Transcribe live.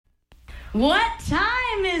What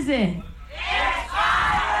time is it? It's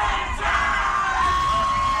Island time!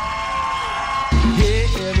 Hey,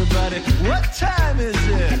 everybody, what time is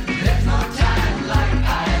it? There's no time like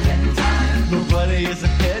Island time. Nobody is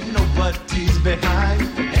ahead, nobody's behind.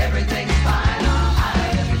 Everything's fine on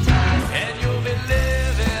Island time. And you'll be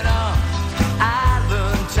living on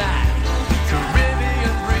Island time.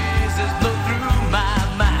 Caribbean breezes blow through my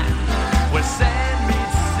mind. Where sand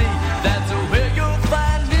meets sea, that's where you'll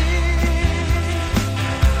find me.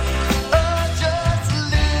 Oh, just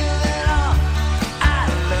living on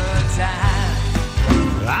Island time.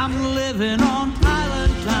 I'm living on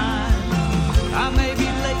Island time. I may be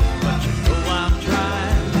late, but you know I'm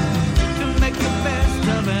trying to make the best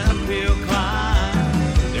of an uphill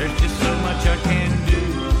climb. There's just so much I can do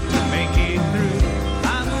to make it through.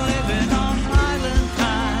 I'm living on Island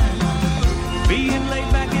time. Being laid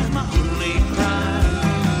back is my only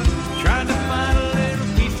crime. Trying to find a little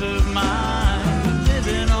peace of mind.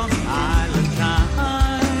 Living on Island time.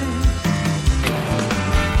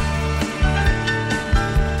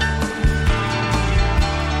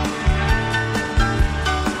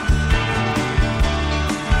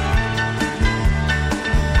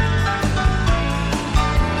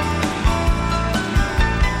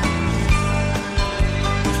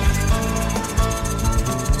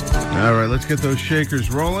 All right, let's get those shakers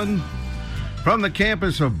rolling. From the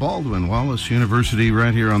campus of Baldwin Wallace University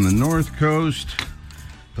right here on the North Coast.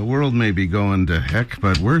 The world may be going to heck,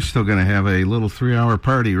 but we're still going to have a little 3-hour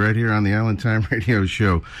party right here on the Island Time Radio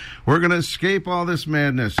Show. We're going to escape all this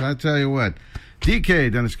madness. I tell you what,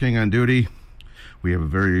 DK, Dennis King on duty. We have a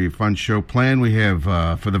very fun show planned. We have,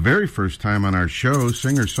 for the very first time on our show,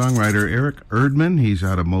 singer-songwriter Eric Erdman. He's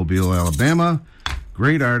out of Mobile, Alabama.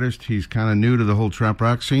 Great artist. He's kind of new to the whole trap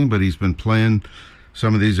rock scene, but he's been playing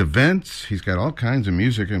some of these events. He's got all kinds of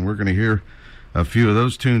music, and we're going to hear a few of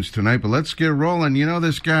those tunes tonight. But let's get rolling. You know,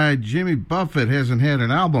 this guy, Jimmy Buffett, hasn't had an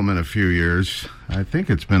album in a few years. I think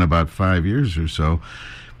it's been about 5 years or so.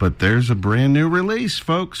 But there's a brand new release,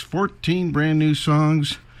 folks. 14 brand new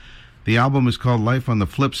songs. The album is called Life on the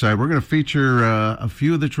Flip Side. We're going to feature a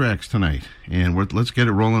few of the tracks tonight, and let's get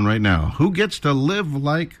it rolling right now. Who Gets to Live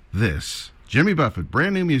Like This? Jimmy Buffett,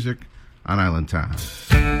 brand new music on Island Time.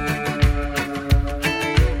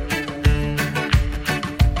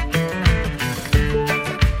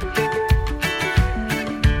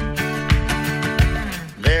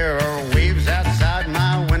 There are waves outside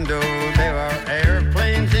my window. There are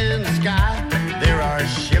airplanes in the sky. There are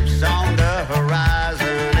ships on the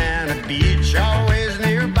horizon and a beach always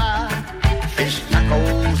nearby. Fish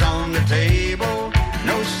tacos on the table.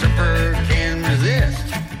 No surfer can resist.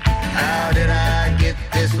 How did I get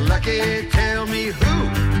this lucky? Tell me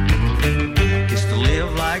who gets to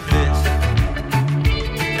live like this?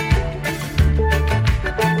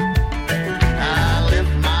 I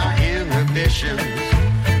left my inhibitions,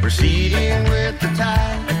 proceeding with the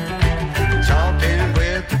tide, talking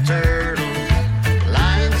with the turtles,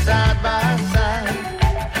 lying side by side,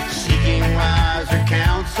 seeking wiser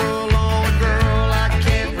counsel on a girl I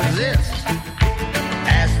can't resist.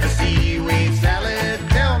 Ask the seaweed salad,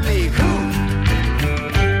 tell me who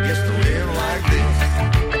gets to live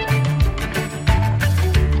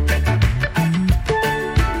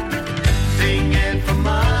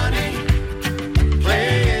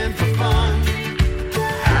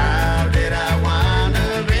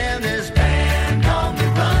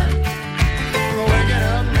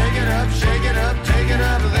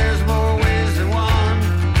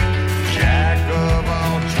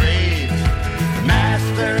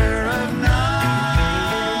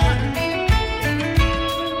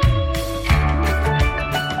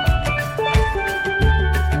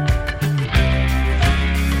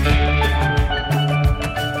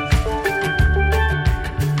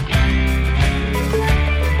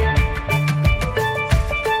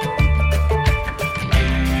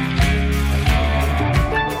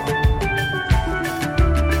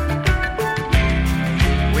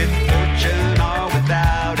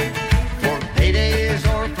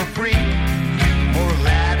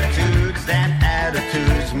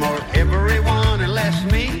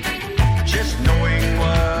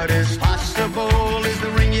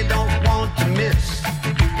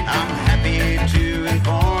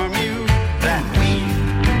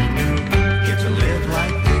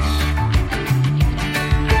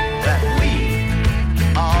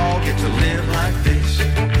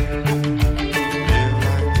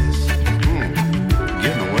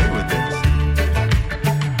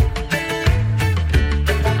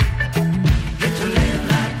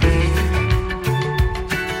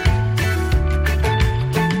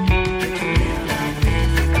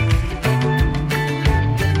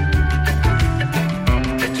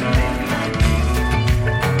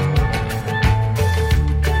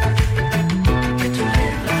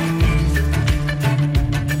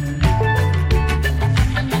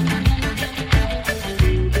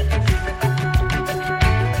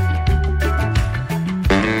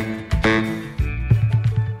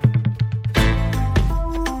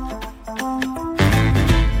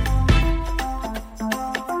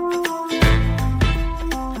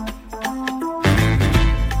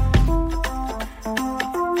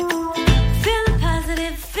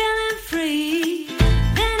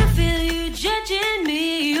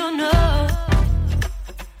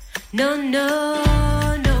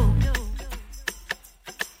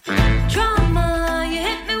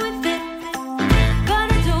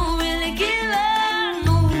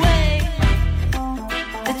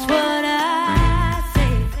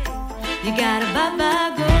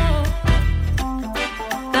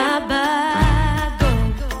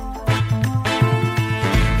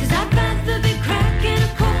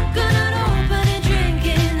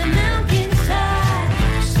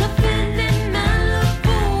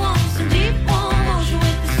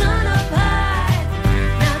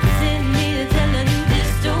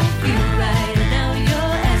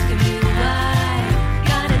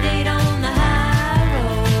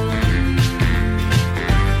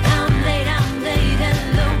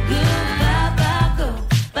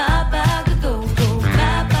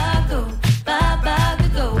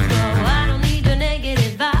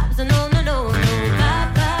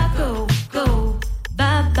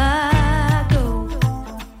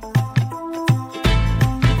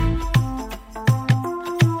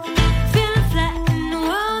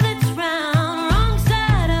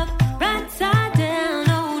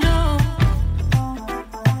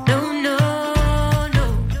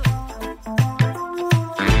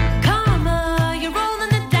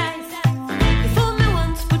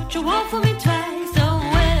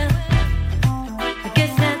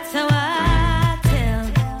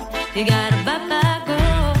You gotta bye-bye go.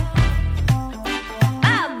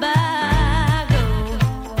 Bye-bye go.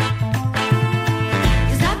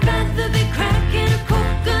 'Cause I'd rather be cracking a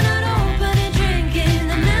coconut open and drinking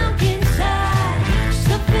the milk inside.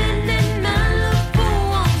 Stuffing in my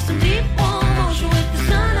loophole on some deep warm ocean with the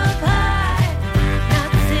sun up high.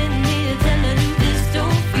 Not sitting here telling you this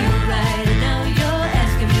don't feel right, and now you're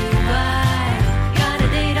asking me why. Got a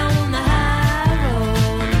date on the high road.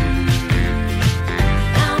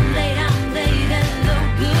 I'm late and no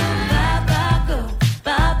good. Bye-bye go,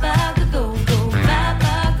 bye-bye go, go,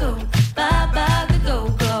 bye-bye go, bye-bye go,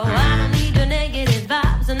 go. I don't need your negative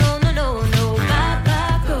vibes, no, no, no, no.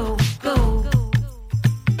 Bye-bye go, go.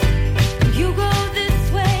 You go this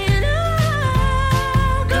way and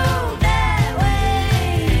I'll go that way.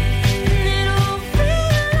 It'll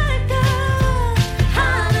feel like a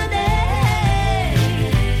holiday.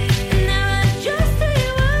 Now I just say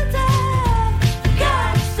what I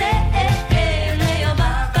gotta say. Lay your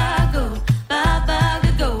bye-bye go, bye-bye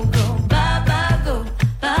go, go, bye-bye go,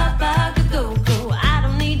 bye-bye go, go. I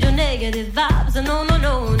don't need your negative vibes, no, no,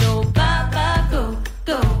 no, no. Bye-bye go,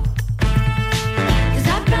 go. 'Cause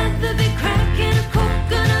I'd rather be cracking a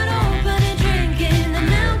coconut open and drinking the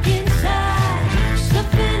milk inside.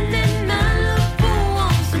 Stuffing in my loophole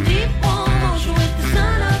on some deep warm ocean with the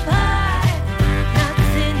sun up high. Not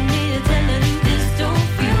sitting here telling you this don't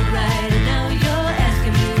feel right, and now you're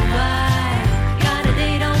asking me why. Got a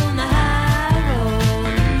date on the high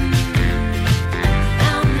road.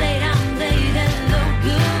 I'm late and no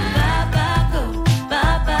good. Bye-bye go,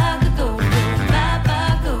 bye-bye go, go,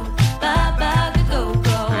 bye-bye go, bye-bye go,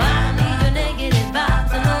 go. I don't need your negative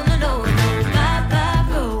vibes, no, no, no, no. Bye-bye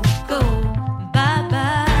go, go,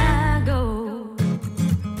 bye-bye go.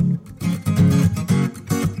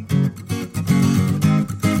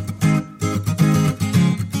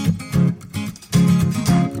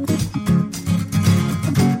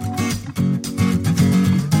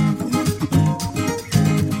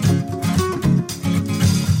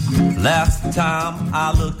 Last time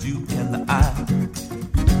I looked you in the eye,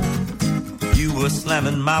 you were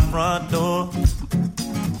slamming my front door.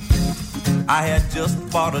 I had just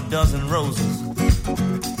bought a dozen roses,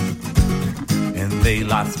 and they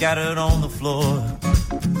lie scattered on the floor.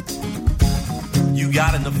 You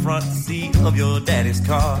got in the front seat of your daddy's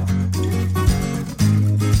car,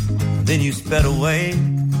 then you sped away.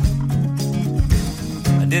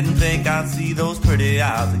 I didn't think I'd see those pretty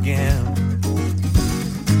eyes again.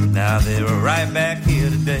 Now they're right back here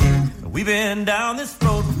today. We've been down this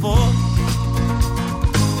road before,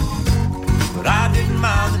 but I didn't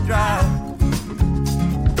mind the drive.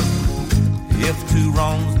 If two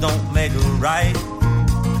wrongs don't make a right,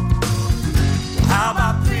 how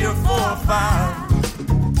about 3 or 4 or 5?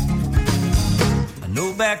 I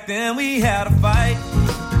know back then we had a fight.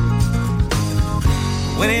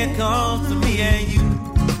 When it comes to me and you,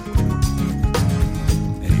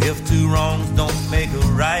 if two wrongs don't make a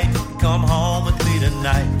right, come home with me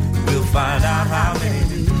tonight. We'll find out how many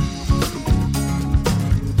do.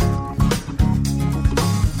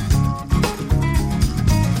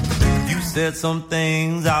 You said some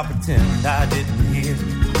things I'll pretend I didn't hear.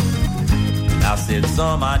 I said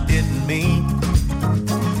some I didn't mean.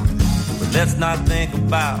 But let's not think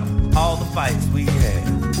about all the fights we had.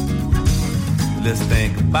 Let's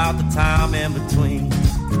think about the time in between.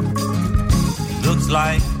 Looks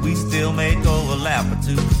like we still make over a lap or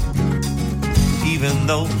two, even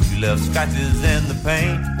though you left scratches in the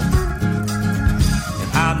paint.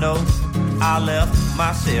 And I know I left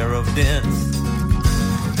my share of dents,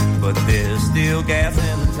 but there's still gas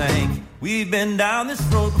in the tank. We've been down this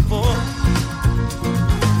road before,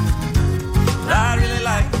 but I really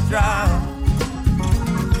like to drive.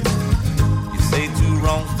 You say two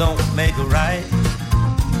wrongs don't make a right.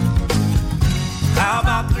 How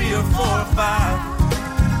about 3 or 4 or 5?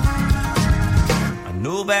 I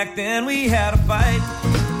know back then we had a fight.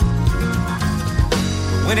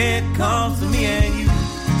 When it comes to me and you,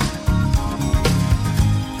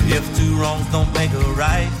 if two wrongs don't make a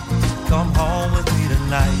right, come home with me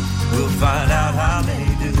tonight. We'll find out how they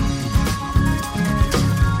do.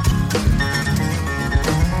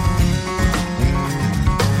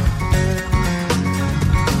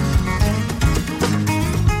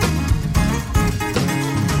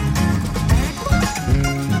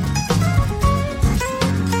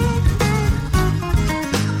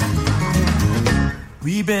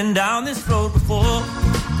 We've been down this road before,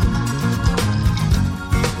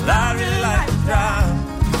 but I really like to drive.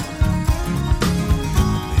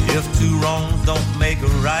 If two wrongs don't make a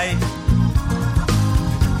right,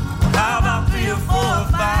 well, how about 3 or 4 or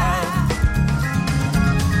 5?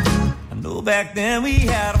 I know Well, back then we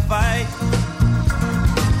had a fight.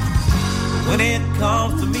 When it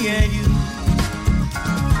comes to me and you,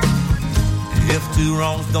 if two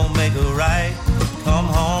wrongs don't make a right, come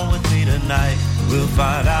home with me tonight. We'll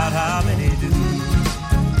find out how many do.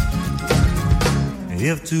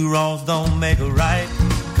 If two wrongs don't make a right,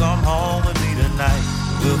 come home with me tonight.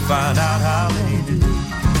 We'll find out how many do.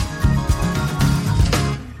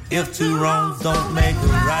 If two wrongs don't make a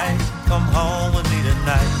right, come home with me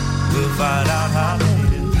tonight. We'll find out how many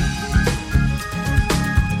do.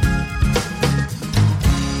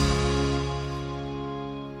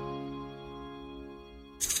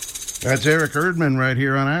 That's Eric Erdman right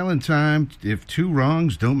here on Island Time. If two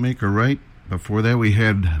wrongs don't make a right. Before that, we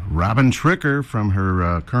had Robin Tricker from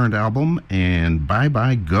her current album, and Bye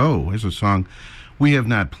Bye Go is a song we have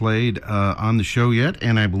not played on the show yet,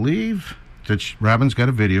 and I believe that Robin's got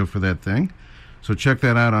a video for that thing. So check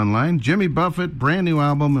that out online. Jimmy Buffett, brand new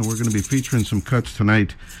album, and we're going to be featuring some cuts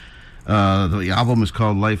tonight. The album is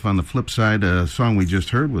called Life on the Flip Side. A song we just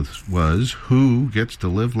heard was Who Gets to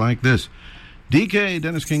Live Like This? DK,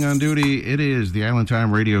 Dennis King on duty. It is the Island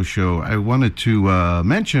Time Radio Show. I wanted to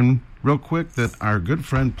mention real quick that our good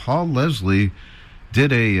friend Paul Leslie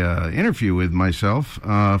did a interview with myself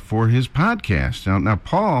for his podcast. Now,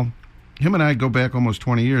 Paul, him and I go back almost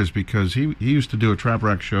 20 years because he used to do a Trop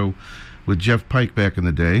Rock show with Jeff Pike back in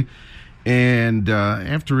the day. And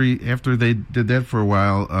after they did that for a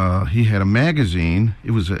while, he had a magazine.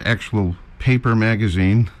 It was an actual paper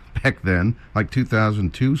magazine back then, like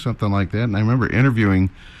 2002, something like that. And I remember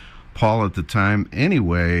interviewing Paul at the time.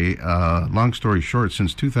 Anyway, long story short,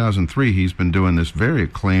 since 2003, he's been doing this very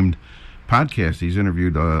acclaimed podcast. He's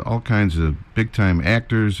interviewed all kinds of big-time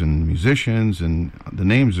actors and musicians, and the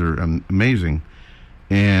names are amazing.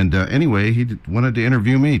 And anyway, he wanted to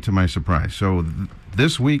interview me, to my surprise. So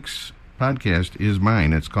this week's podcast is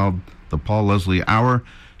mine. It's called The Paul Leslie Hour.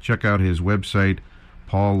 Check out his website,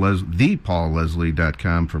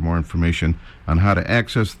 thepaulleslie.com, for more information on how to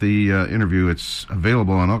access the interview. It's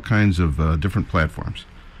available on all kinds of different platforms.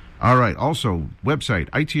 All right. Also, website,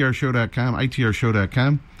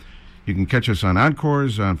 itrshow.com. You can catch us on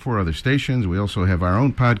Encores on 4 other stations. We also have our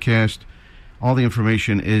own podcast. All the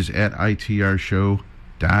information is at itrshow.com.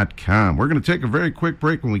 We're going to take a very quick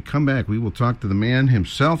break. When we come back, we will talk to the man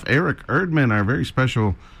himself, Eric Erdman, our very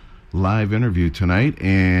special live interview tonight,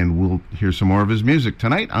 and we'll hear some more of his music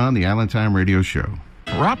tonight on the Island Time Radio Show.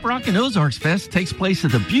 Trop Rock and Ozarks Fest takes place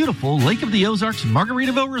at the beautiful Lake of the Ozarks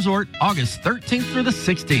Margaritaville Resort August 13th through the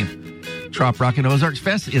 16th. Trop Rock and Ozarks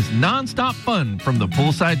Fest is nonstop fun, from the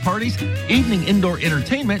poolside parties, evening indoor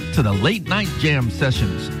entertainment, to the late-night jam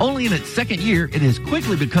sessions. Only in its second year, it has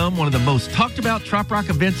quickly become one of the most talked-about Trop Rock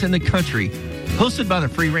events in the country. Hosted by the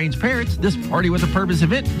Free Range Parrots, this Party with a Purpose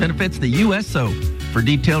event benefits the USO. For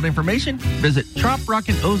detailed information, visit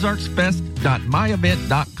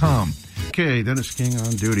troprockandozarksfest.myevent.com. Okay, Dennis King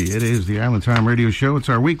on duty. It is the Island Time Radio Show. It's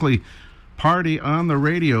our weekly party on the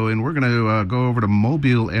radio, and we're going to go over to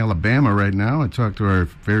Mobile, Alabama right now and talk to our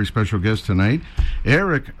very special guest tonight,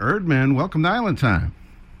 Eric Erdman. Welcome to Island Time.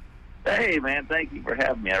 Hey, man, thank you for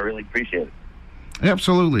having me. I really appreciate it.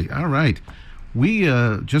 Absolutely. All right. We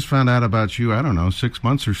just found out about you, I don't know, 6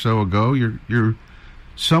 months or so ago. You're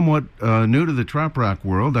somewhat new to the Trop Rock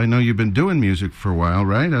world. I know you've been doing music for a while,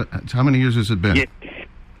 right? How many years has it been? Yeah.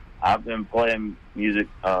 I've been playing music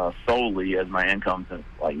solely as my income since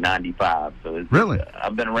like '95. So really,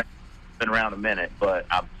 I've been around a minute, but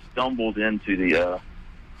I've stumbled into the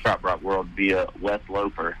Trop Rock world via Wes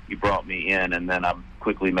Loper. He brought me in, and then I've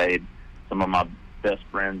quickly made some of my best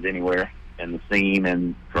friends anywhere in the scene.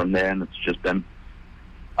 And from then, it's just been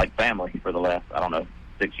like family for the last, I don't know,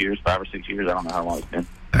 6 years, 5 or 6 years. I don't know how long it's been.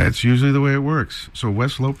 That's usually the way it works. So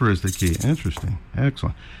Wes Loper is the key. Interesting.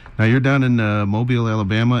 Excellent. Now, you're down in Mobile,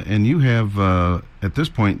 Alabama, and you have, at this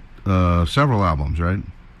point, several albums, right?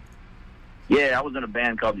 Yeah, I was in a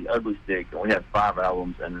band called The Ugly Stick, and we had 5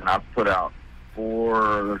 albums, and then I've put out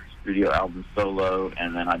 4 studio albums solo,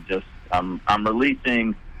 and then I'm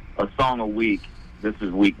releasing a song a week. This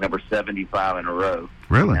is week number 75 in a row.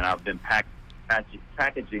 Really? And I've been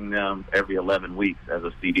packaging them every 11 weeks as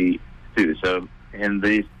a CD, too. So in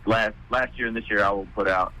these last year and this year, I will put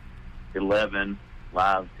out 11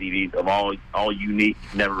 live CDs of all unique,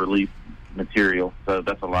 never released material. So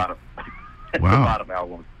that's a lot of wow. a lot of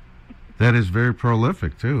albums. That is very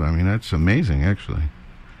prolific too. I mean, that's amazing, actually.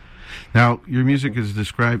 Now, your music is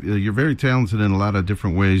described. You're very talented in a lot of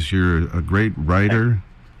different ways. You're a great writer,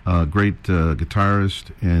 a great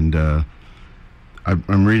guitarist, and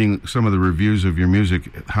I'm reading some of the reviews of your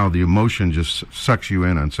music. How the emotion just sucks you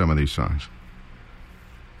in on some of these songs.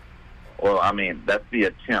 Well, I mean, that's the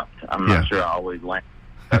attempt. I'm Yeah. not sure I always land.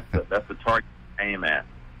 That's the target I aim at.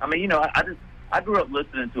 I mean, you know, I grew up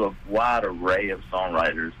listening to a wide array of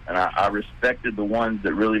songwriters, and I respected the ones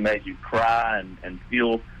that really made you cry and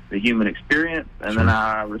feel the human experience, and then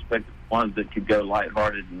I respected the ones that could go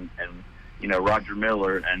lighthearted and you know, Roger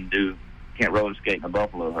Miller and do Can't Roller Skate in a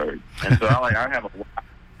Buffalo Herd. And so I have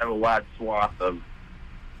a wide swath of,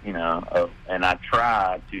 you know, and I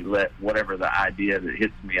try to let whatever the idea that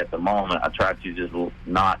hits me at the moment, I try to just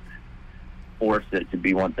not force it to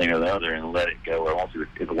be one thing or the other and let it go. If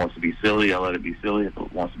it wants to be silly, I let it be silly. If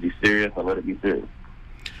it wants to be serious, I let it be serious.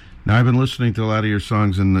 Now, I've been listening to a lot of your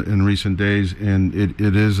songs in recent days, and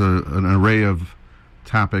it is an array of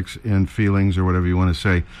topics and feelings, or whatever you want to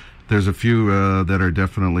say. There's a few that are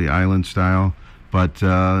definitely island style, but,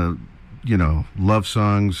 you know, love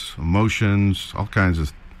songs, emotions, all kinds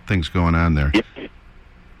of things going on there. Yeah.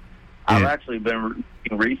 I've actually been reading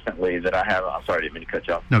recently that I have. I'm sorry, I didn't mean to cut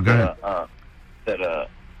you off. No, go ahead.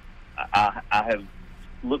 I have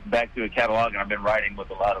looked back through a catalog, and I've been writing with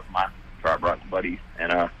a lot of my Trop Rock buddies.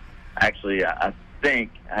 And actually, I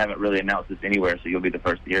think I haven't really announced this anywhere, so you'll be the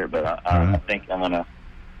first to hear it. But I think I'm gonna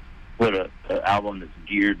put an album that's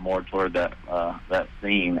geared more toward that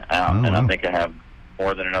scene out, and I think I have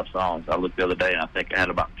more than enough songs. I looked the other day, and I think I had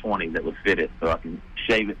about 20 that would fit it, so I can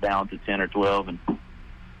shave it down to 10 or 12. And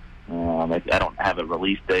I don't have a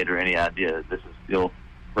release date or any idea. This is still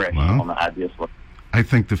fresh on the idea slate. I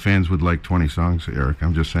think the fans would like 20 songs, Eric.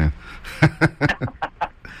 I'm just saying.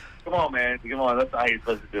 Come on, man. Come on. That's how you're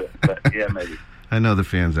supposed to do it. But, yeah, maybe. I know the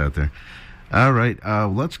fans out there. All right.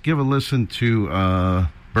 Let's give a listen to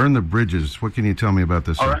Burn the Bridges. What can you tell me about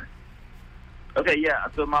this song? All right. Okay, yeah.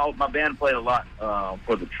 So my band played a lot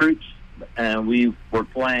for the troops, and we were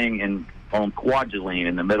playing on Kwajalein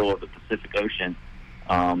in the middle of the Pacific Ocean.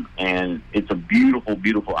 And it's a beautiful,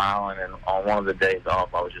 beautiful island. And on one of the days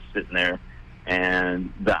off, I was just sitting there,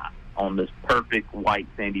 and on this perfect white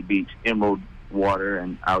sandy beach, emerald water,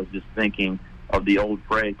 and I was just thinking of the old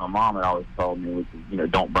phrase my mom had always told me, which is, you know,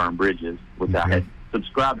 don't burn bridges, which I had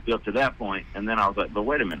subscribed to up to that point. And then I was like, but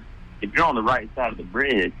wait a minute, if you're on the right side of the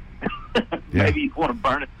bridge, maybe you want to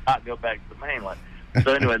burn it and not go back to the mainland.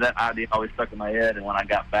 So anyway, that idea always stuck in my head, and when I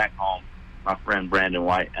got back home, my friend Brandon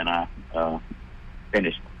White and I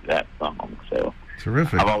finished that song. So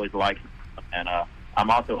terrific. I've always liked it, and I'm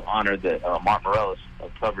also honored that Mark Morellis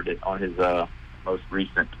covered it on his most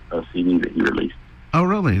recent CD that he released. Oh,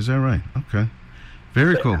 really? Is that right? Okay.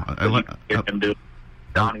 Very cool. I like him do it.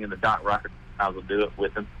 Donnie and the Dot Rockers. I will do it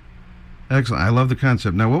with him. Excellent. I love the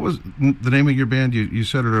concept. Now, what was the name of your band? You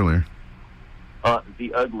said it earlier.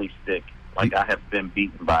 The Ugly Stick. Like I have been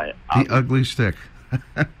beaten by it. The Ugly Stick.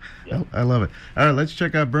 Yeah. I love it. All right, let's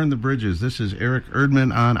check out Burn the Bridges. This is Eric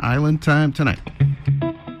Erdman on Island Time tonight.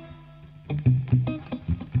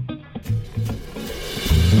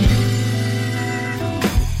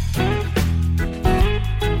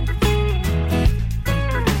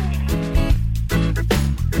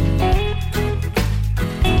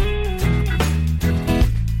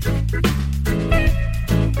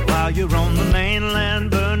 While you're on the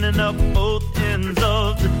mainland burning up both ends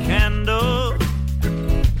of the candle,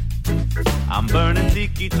 I'm burning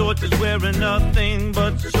tiki torches wearing nothing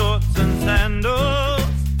but shorts and sandals.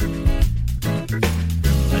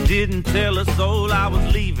 I didn't tell a soul I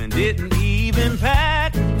was leaving, didn't even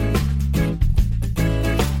pack.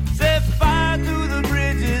 Set fire to the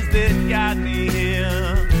bridges that got me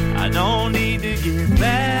here. I don't need to get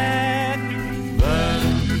back.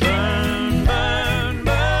 Burn, burn, burn,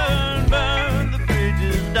 burn, burn the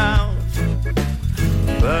bridges down.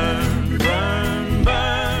 Burn, burn,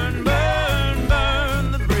 burn, burn,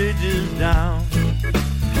 burn the bridges down.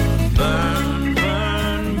 Burn,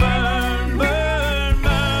 burn, burn, burn,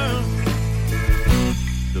 burn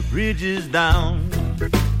the bridges down.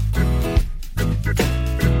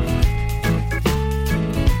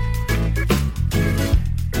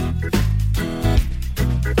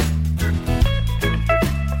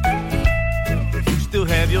 You still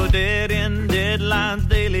have your dead-end deadlines,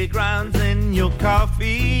 daily grinds, and your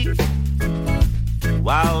coffee,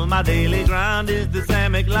 while my daily grind is the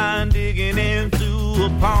Samick line digging into a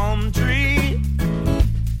palm tree.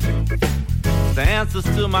 The answers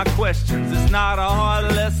to my questions, it's not a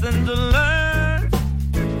hard lesson to learn.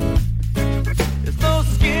 There's no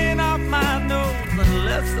skin off my nose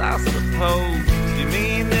unless I suppose you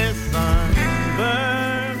mean this, son.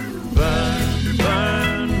 Burn, burn,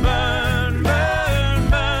 burn, burn, burn,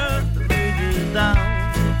 burn the bridges down.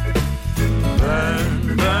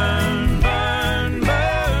 Burn, burn, burn,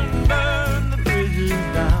 burn, burn the bridges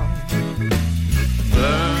down.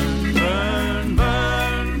 Burn, burn,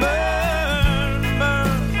 burn, burn,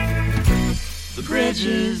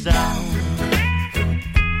 bridges down.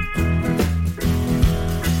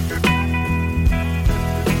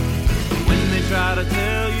 When they try to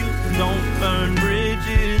tell you don't burn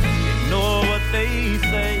bridges, ignore what they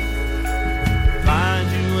say. Find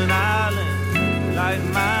you an island like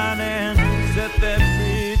mine and set that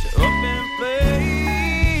bridge up in place.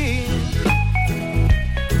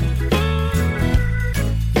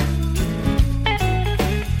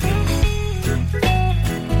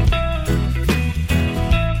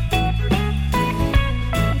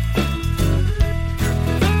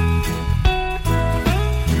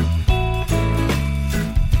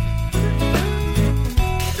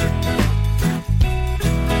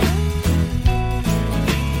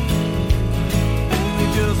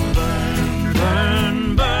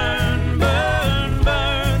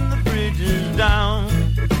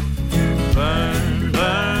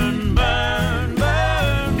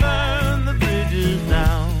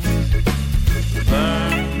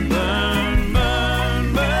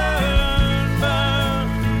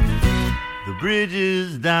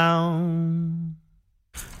 Bridges down.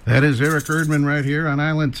 That is Eric Erdman right here on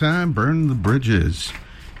Island Time, Burn the Bridges.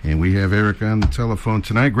 And we have Eric on the telephone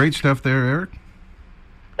tonight. Great stuff there, Eric.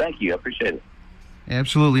 Thank you. I appreciate it.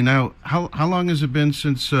 Absolutely. Now, how long has it been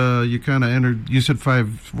since you kind of entered, you said 4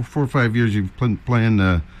 or 5 years you've been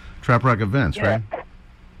playing Trop Rock events, right?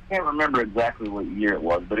 I can't remember exactly what year it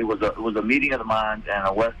was, but it was a meeting of the minds,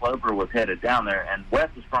 and Wes Loper was headed down there. And Wes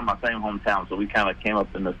is from my same hometown, so we kind of came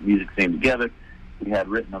up in this music scene together. We had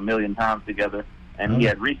written a million times together, and he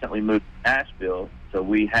had recently moved to Nashville, so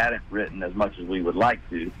we hadn't written as much as we would like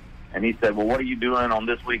to. And he said, well, what are you doing on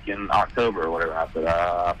this week in October or whatever? I said,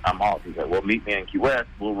 I'm off. He said, well, meet me in Key West.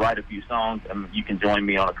 We'll write a few songs, and you can join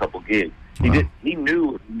me on a couple gigs. Wow. He knew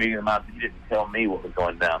it was me, and he didn't tell me what was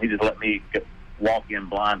going down. He just let me walk in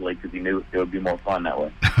blindly because he knew it would be more fun that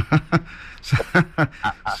way.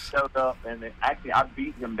 I showed up, and actually I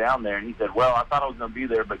beat him down there, and he said, well, I thought I was going to be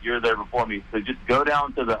there, but you're there before me, so just go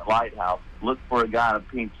down to the lighthouse, look for a guy in a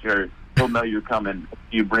pink shirt, he'll know you're coming,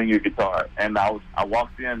 you bring your guitar. And I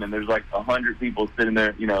walked in, and there's like 100 people sitting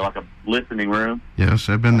there, like a listening room. Yes,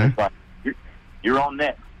 I've been there. Like, you're on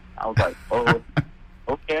next. I was like, oh,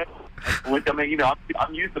 okay. Which, I mean,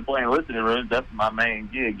 I'm used to playing listening rooms. That's my main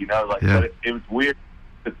gig, Yeah. But it was weird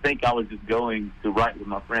to think I was just going to write with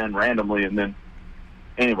my friend randomly, and then,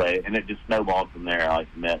 anyway, and it just snowballed from there. I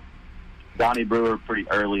met Donnie Brewer pretty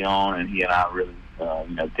early on, and he and I really,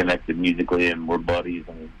 connected musically, and we're buddies,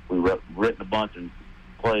 and we written a bunch and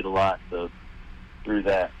played a lot, so through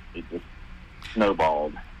that, it just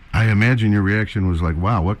snowballed. I imagine your reaction was like,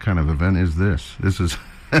 wow, what kind of event is this? This is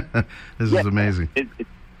is amazing.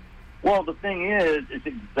 Well, the thing is, it's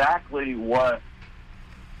exactly what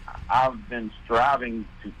I've been striving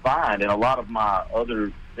to find, and a lot of my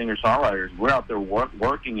other singer-songwriters, we're out there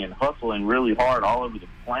working and hustling really hard all over the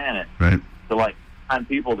planet to, find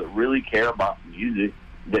people that really care about music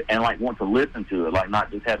and, want to listen to it, not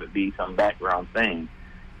just have it be some background thing.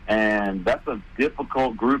 And that's a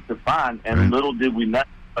difficult group to find, and little did we know,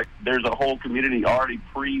 there's a whole community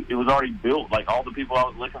it was already built, all the people I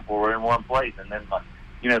was looking for were in one place, and then, so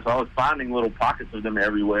I was finding little pockets of them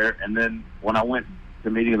everywhere, and then when I went to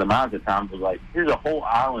Meeting of the Minds at times, it was like, here's a whole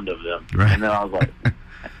island of them. Right. And then I was like,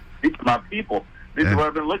 these are my people. These are what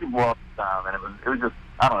I've been looking for all the time. And it was just,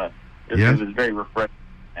 I don't know, it was very refreshing.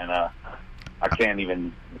 And I can't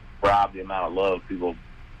even describe the amount of love people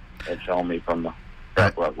have shown me from the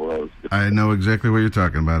Trop Rock world. I know exactly what you're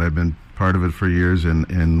talking about. I've been part of it for years,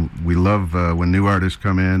 and we love when new artists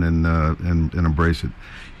come in and embrace it.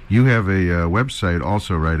 You have a website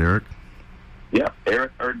also, right, Eric? Yep,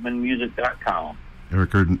 EricErdmanMusic.com.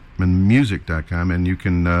 EricErdmanMusic.com, and you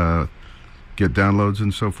can get downloads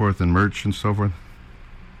and so forth, and merch and so forth?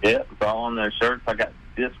 Yep, it's all on their shirts. I got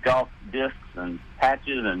disc golf discs and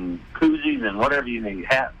patches and koozies and whatever you need,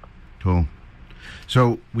 hats. Cool.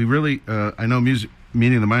 So we really, I know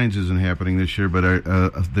Meeting of the Minds isn't happening this year, but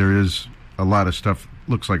there is a lot of stuff.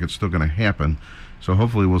 Looks like it's still going to happen. So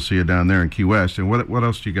hopefully we'll see you down there in Key West. And what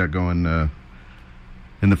else do you got going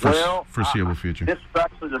in the foreseeable future? This is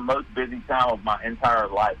actually the most busy time of my entire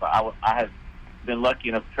life. I have been lucky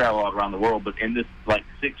enough to travel all around the world, but in this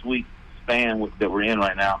 6-week span that we're in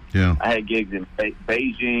right now, I had gigs in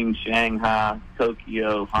Beijing, Shanghai,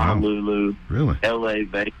 Tokyo, Honolulu, LA,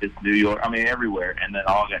 Vegas, New York. I mean, everywhere, and then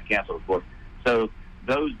all got canceled, of course. So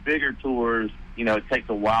those bigger tours, it takes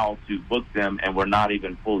a while to book them, and we're not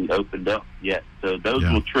even fully opened up yet. So those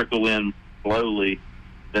will trickle in slowly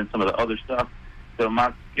than some of the other stuff. So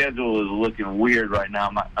my schedule is looking weird right now.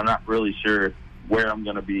 I'm not really sure where I'm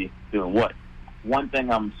going to be doing what. One thing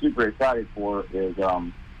I'm super excited for is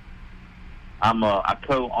I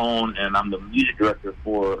co-own and I'm the music director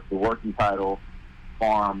for the Working Title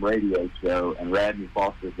Farm radio show, and Radney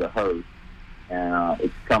Foster's the host. And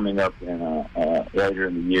it's coming up in later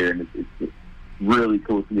in the year, and it's really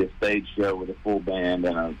cool to be a stage show with a full band,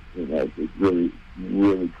 and it's really,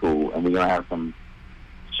 really cool. And we're gonna have some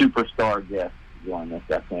superstar guests join us.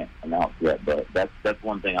 I can't announce yet, but that's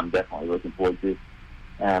one thing I'm definitely looking forward to.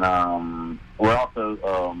 And we're also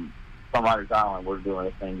Songwriters Island. We're doing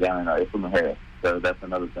a thing down in Iflama Harris, so that's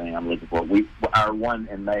another thing I'm looking for. Our one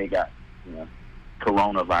in May got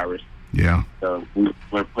coronavirus. Yeah. So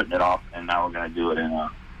we're putting it off, and now we're going to do it in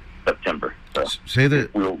September. So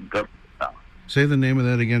we'll go. Say the name of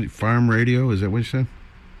that again. Farm Radio. Is that what you said?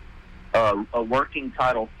 A Working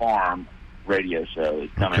Title Farm radio show is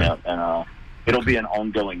coming up, and it'll be an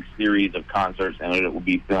ongoing series of concerts, and it will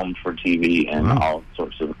be filmed for TV and all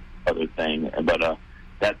sorts of other things. But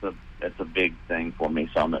that's a big thing for me,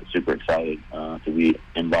 so I'm super excited to be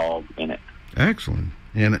involved in it. Excellent.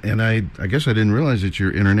 And I guess I didn't realize that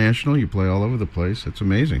you're international. You play all over the place. That's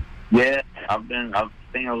amazing. Yeah, I've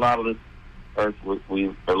seen a lot of this earth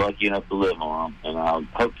we are lucky enough to live on, and I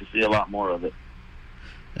hope to see a lot more of it.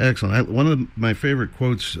 Excellent. One of my favorite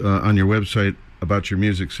quotes on your website about your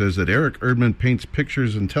music says that Eric Erdman paints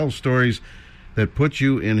pictures and tells stories that put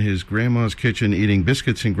you in his grandma's kitchen eating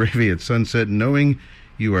biscuits and gravy at sunset, knowing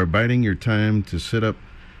you are biding your time to sit up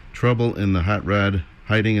trouble in the hot rod,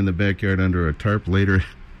 hiding in the backyard under a tarp later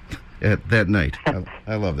at that night.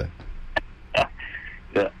 I love that.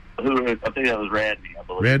 Yeah. I think that was Radney, I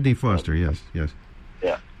believe. Radney Foster, yes.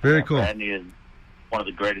 Yeah. Very cool. Radney is one of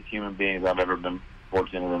the greatest human beings I've ever been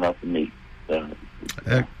fortunate enough to meet. So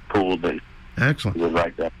it's cool that excellent. He was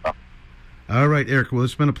right there. All right, Eric. Well,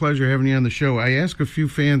 it's been a pleasure having you on the show. I asked a few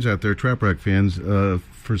fans out there, Trop Rock fans,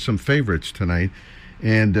 for some favorites tonight.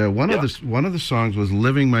 And one of the songs was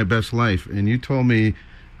 "Living My Best Life," and you told me,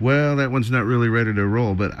 well, that one's not really ready to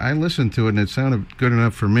roll. But I listened to it, and it sounded good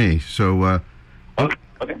enough for me. So, okay.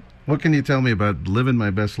 What can you tell me about "Living My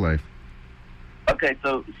Best Life"? Okay,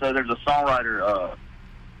 so there's a songwriter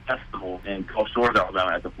festival in Shores,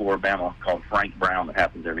 Alabama, at the Floribama called Frank Brown that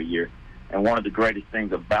happens every year. And one of the greatest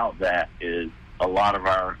things about that is a lot of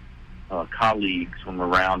our colleagues from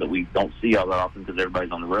around that we don't see all that often because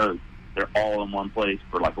everybody's on the road. They're all in one place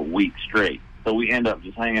for like a week straight. So we end up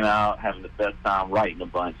just hanging out, having the best time, writing a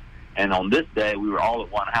bunch. And on this day, we were all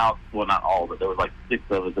at one house. Well, not all, but there was like 6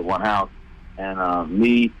 of us at one house. And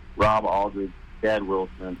me, Rob Aldridge, Chad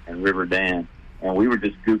Wilson, and River Dan. And we were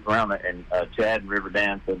just goofing around. And Chad and River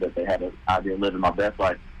Dan said that they had an idea of living my best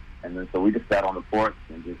life. And then so we just sat on the porch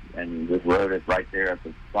and just wrote it right there at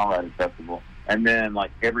the Songwriting Festival. And then,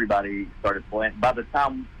 like, everybody started playing. By the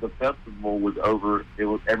time the festival was over,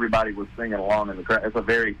 everybody was singing along in the crowd. It's a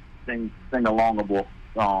very sing-alongable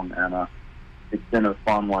song, and it's been a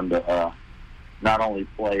fun one to not only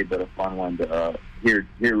play, but a fun one to hear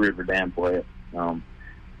River Dan play it.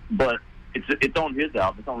 But it's on his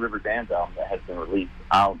album. It's on River Dan's album that has been released.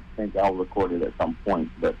 I think I'll record it at some point,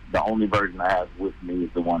 but the only version I have with me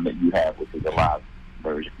is the one that you have, which is a live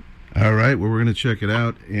version. All right, well, we're going to check it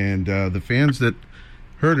out. And the fans that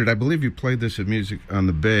heard it, I believe you played this at Music on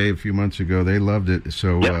the Bay a few months ago. They loved it.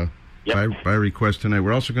 So by request tonight,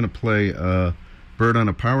 we're also going to play Bird on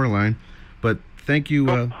a Power Line. But thank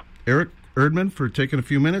you, Eric Erdman, for taking a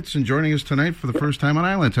few minutes and joining us tonight for the first time on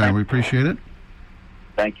Island Time. We appreciate it.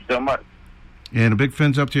 Thank you so much. And a big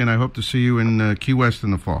fins up to you, and I hope to see you in Key West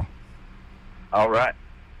in the fall. All right.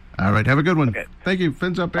 All right, have a good one. Okay. Thank you.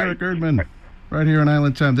 Fins up, Eric Erdman. Right here on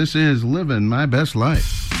Island Time. This is Living My Best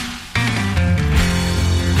Life.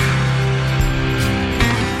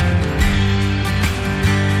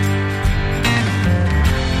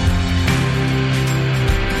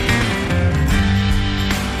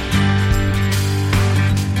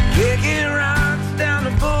 Kicking rocks down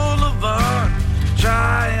the boulevard,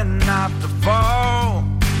 trying not to fall.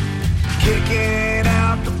 Kicking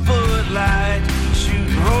out the footlights, shooting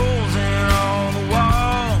holes in all the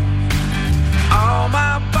walls. All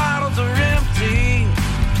my bottles are empty,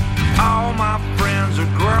 all my friends are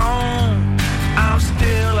grown. I'm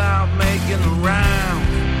still out making the rounds,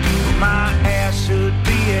 but my ass should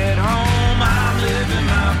be at home. I'm living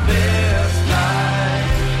my best life,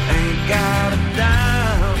 ain't got a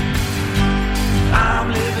dime. I'm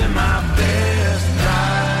living my best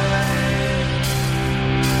life,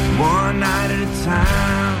 one night at a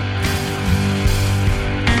time.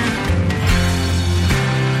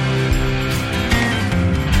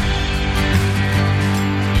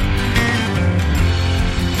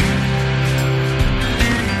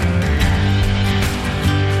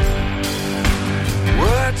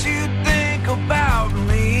 What you think about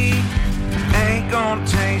me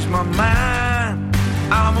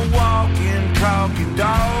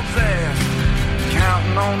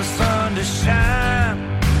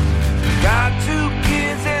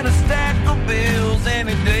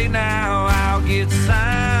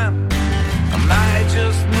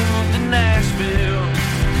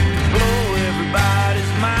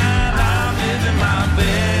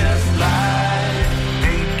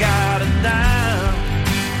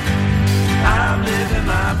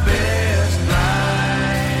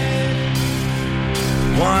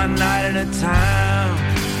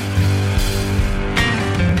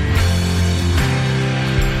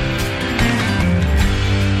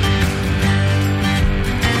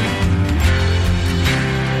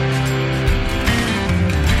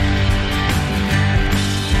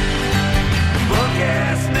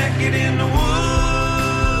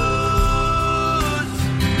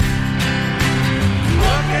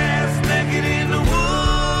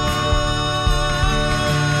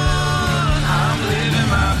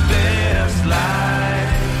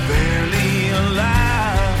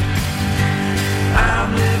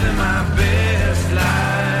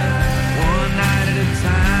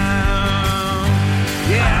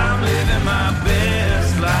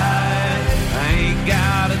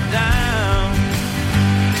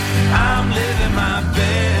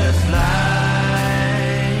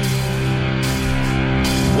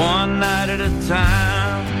at a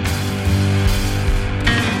time.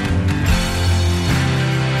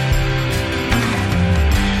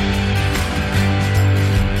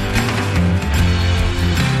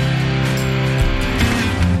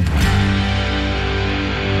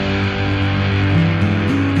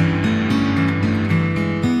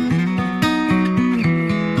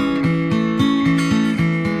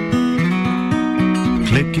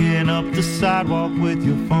 Clicking up the sidewalk with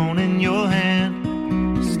your phone in your hand.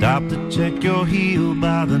 Stop to check your heel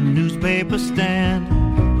by the newspaper stand.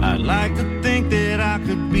 I'd like to think that I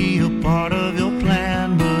could be a part of your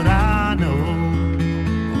plan, but I know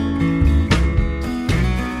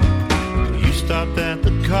you stopped at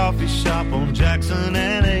the coffee shop on Jackson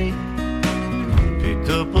and 8. Picked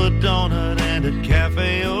up a donut and a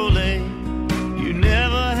cafe au lait. You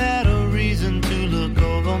never had a reason to look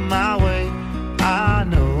over my way. I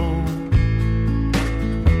know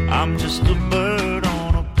I'm just a bird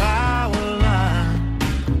on a power line.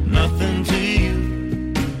 Nothing to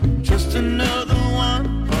you, just another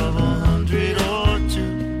one of 100 or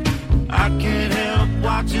 2. I can't help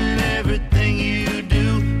watching everything you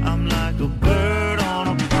do. I'm like a bird on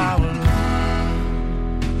a power line.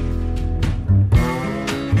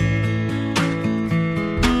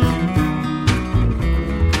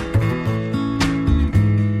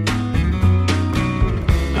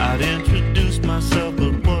 I'd introduce myself,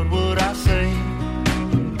 but what would I say?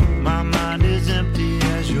 My mind is empty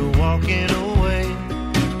as you're walking away.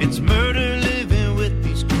 It's murder living with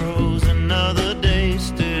these crows another day.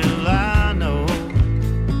 Still I know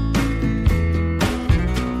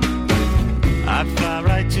I'd fly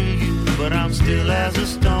right to you, but I'm still as a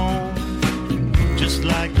stone. Just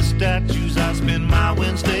like the statues I spend my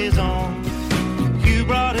Wednesdays on. You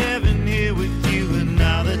brought heaven here with you, and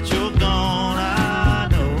now that you're gone, I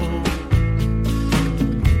know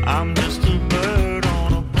I'm just a bird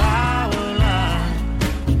on a power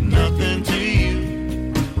line. Nothing to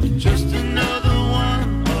you, just another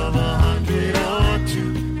one of 100 or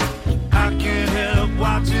 2. I can't help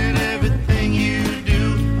watching everything you do.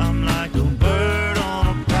 I'm like a bird on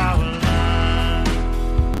a power line.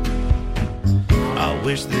 I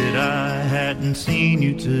wish that I hadn't seen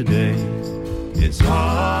you today. It's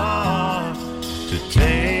hard to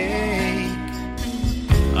take.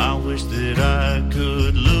 I wish that I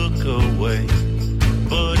could look away,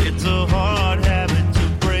 but it's a hard habit to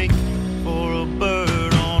break for a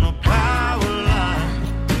bird on a power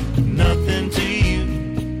line. Nothing to you,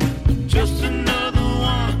 just another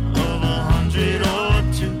one of 100 or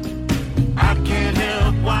 2. I can't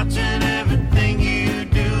help watching everything you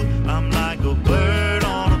do. I'm like a bird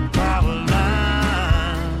on a power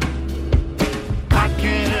line. I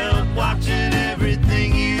can't help watching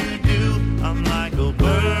everything you do. I'm like a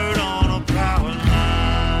bird on a power line.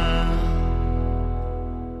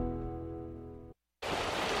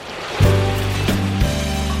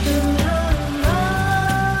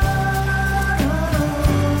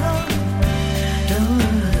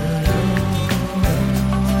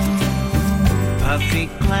 Puffy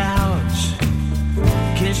clouds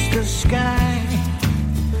kiss the sky.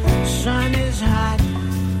 Sun is hot,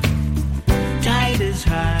 tide is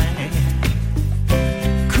high.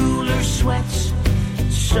 Cooler sweats,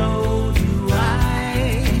 so do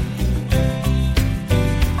I.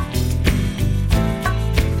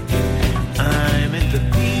 I'm at the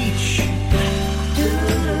beach.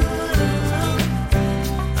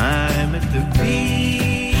 I'm at the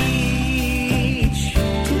beach.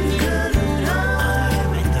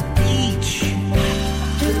 I'm at the beach.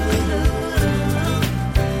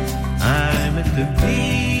 I'm at the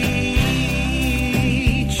beach.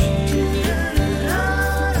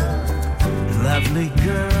 Lovely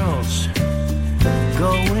girls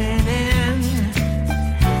going in.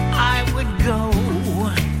 I would go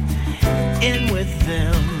in with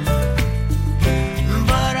them,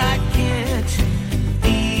 but I can't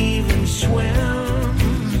even swim.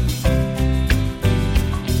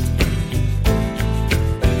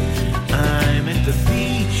 I'm at the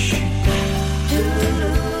beach.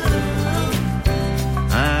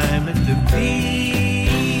 I'm at the beach.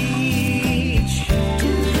 I'm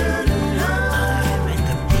at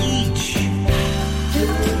the beach.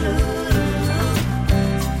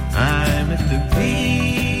 I'm at the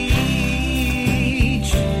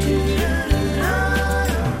beach.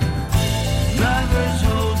 Lovers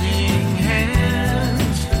holding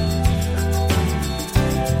hands.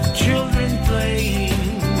 Children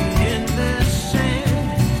playing in the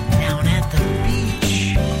sand. Down at the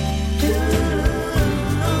beach.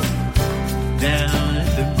 Down at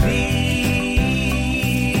the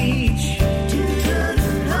beach.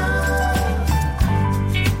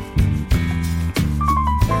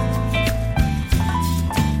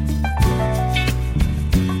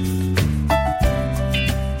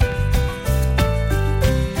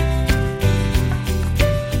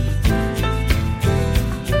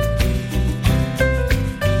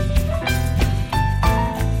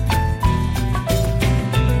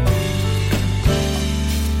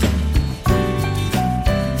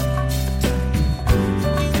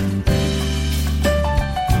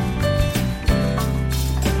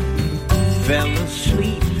 fell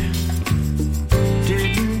asleep.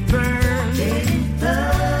 Didn't burn.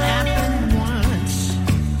 Happened once.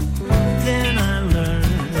 Then I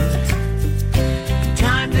learned.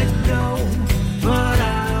 Time to go, but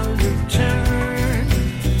I'll return.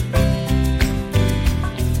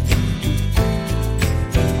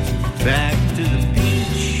 Back to the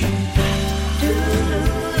beach.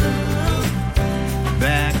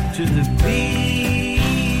 Back to the beach. Back to the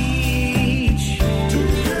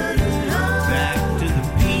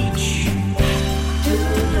beach.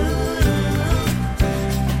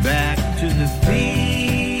 Back to the beach.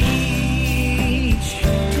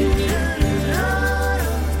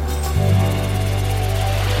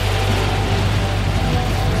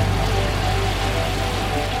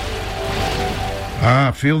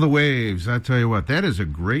 Feel the Waves. I tell you what, that is a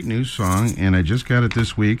great new song, and I just got it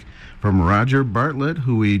this week from Roger Bartlett,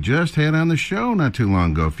 who we just had on the show not too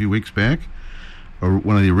long ago, a few weeks back.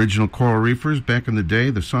 One of the original Coral Reefers back in the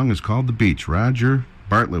day. The song is called The Beach, Roger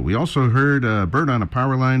Bartlett. We also heard Bird on a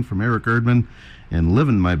Power Line from Eric Erdman and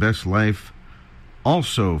Living My Best Life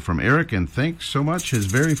also from Eric, and thanks so much. His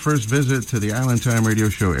very first visit to the Island Time radio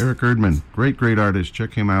show, Eric Erdman. Great, great artist.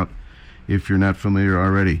 Check him out if you're not familiar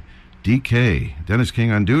already. DK, Dennis King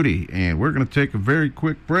on duty, and we're going to take a very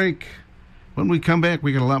quick break. When we come back,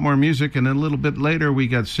 we got a lot more music, and then a little bit later, we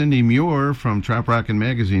got Cindy Muir from Trop Rockin'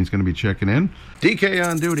 Magazine's going to be checking in. DK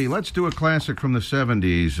on duty. Let's do a classic from the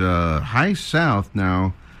 70s. High South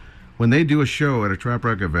now, when they do a show at a Trop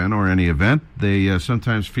Rock event or any event, they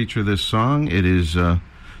sometimes feature this song. It is, so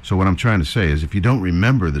what I'm trying to say is if you don't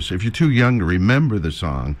remember this, if you're too young to remember the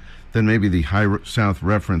song, then maybe the High South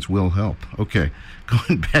reference will help. Okay,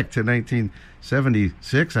 going back to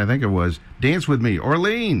 1976, I think it was, Dance With Me,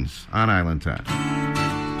 Orleans on Island Time.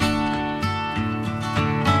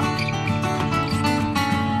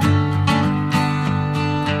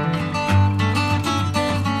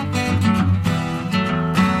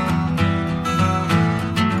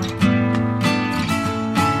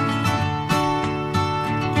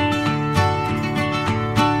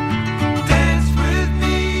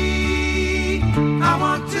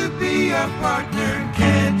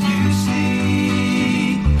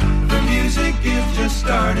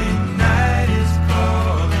 Starting, night is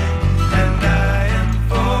calling, and I am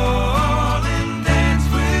falling. Dance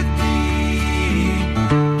with me.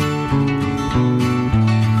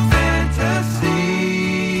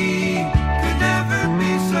 Fantasy could never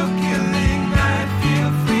be so killing. I feel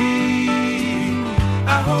free.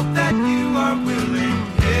 I hope that you are willing.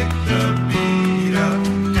 Pick the beat up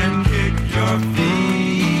and kick your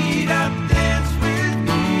feet up. Dance with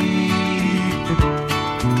me.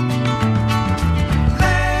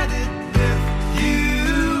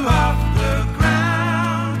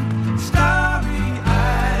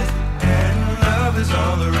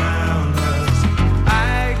 All around us,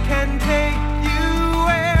 I can take you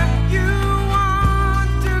where you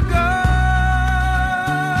want to go.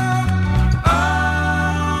 Oh,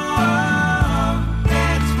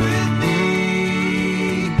 dance with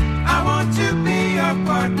me. I want to be your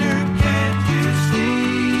partner. Can't you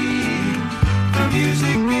see? The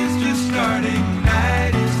music is just starting.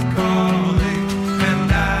 Night is calling,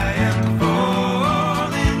 and I am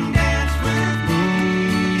falling. Dance with me.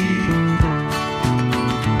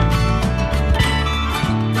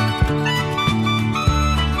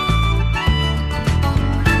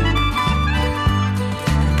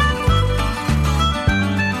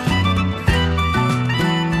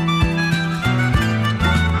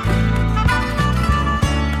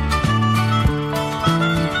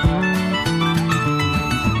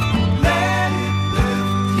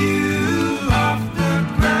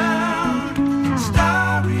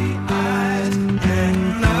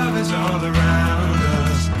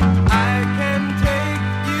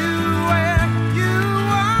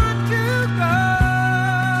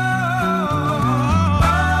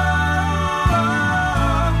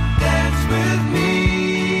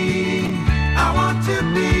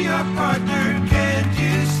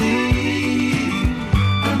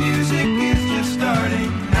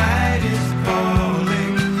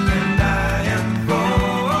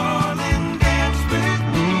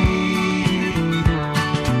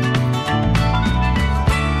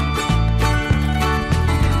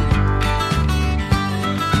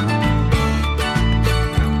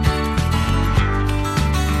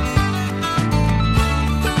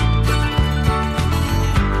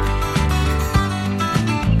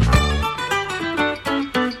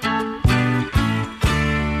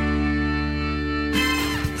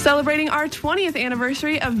 Celebrating our 20th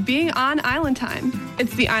anniversary of being on Island Time.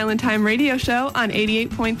 It's the Island Time radio show on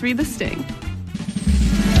 88.3 The Sting.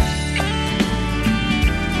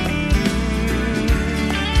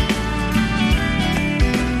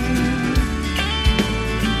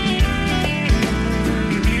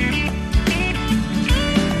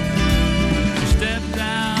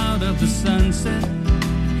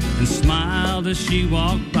 and smiled as she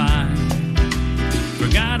walked by.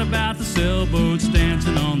 Forgot about the sailboats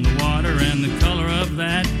dancing on the water and the color of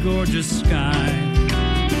that gorgeous sky.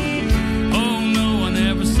 Oh, no one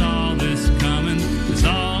ever saw this coming. It's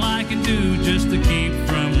all I can do just to keep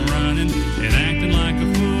from running and acting like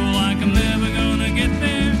a fool, like I'm never gonna get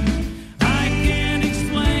there. I can't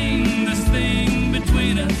explain this thing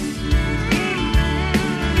between us.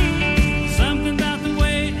 Something about the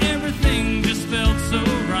way everything just felt so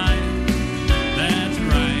right. That's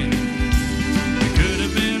right. It could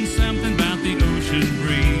have been something about the ocean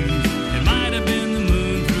breeze. It might have been the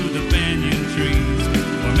moon through the banyan trees,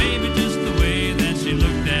 or maybe just the way that she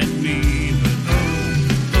looked at me.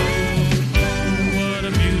 But oh, what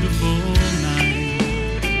a beautiful night.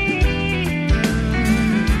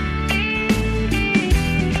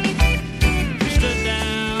 We stood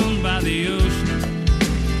down by the ocean,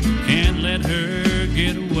 can't let her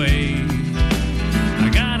get away. I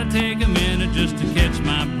gotta take a minute just to catch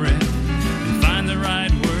my breath and find the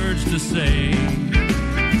right words to say.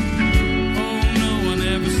 Oh, no one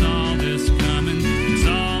ever saw this coming. It's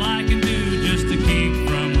all I can do just to keep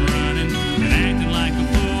from running and acting like a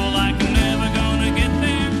fool, like I'm never gonna get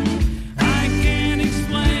there. I can't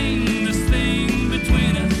explain this thing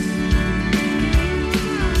between us.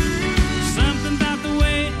 Something about the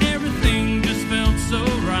way everything just felt so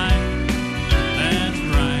right. That's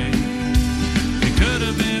right. It could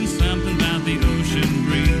have been something about the ocean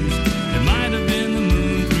breeze. It might have been the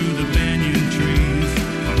moon through the banyan trees,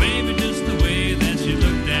 or maybe just the way that she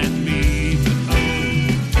looked at me. But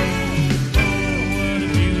oh, what a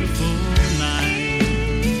beautiful night.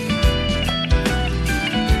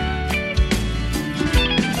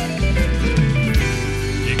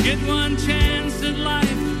 You get one chance at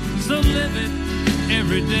life, so live it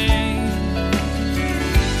every day.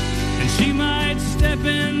 And she might step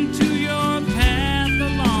into your path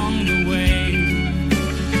along the way.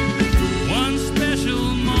 One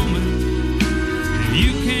special moment,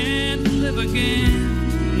 you can't live again.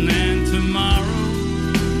 And tomorrow,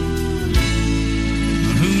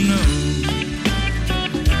 who knows?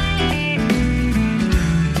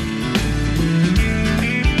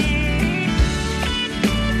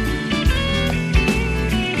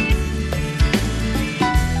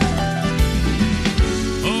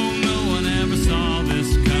 Oh, no one ever saw this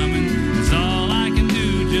coming. It's all I can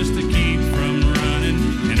do just to keep from running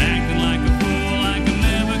and acting like a fool, like I'm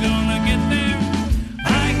never gonna get there.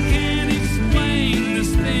 I can't explain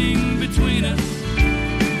this thing between us.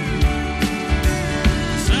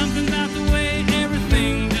 Something about the way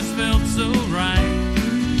everything just felt so right.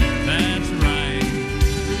 That's right.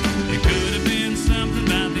 It could have been something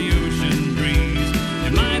about the ocean breeze.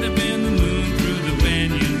 It might have been the moon through the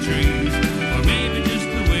banyan trees, or maybe just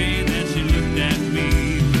the way that she looked at me.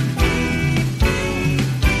 But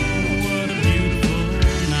oh, what a beautiful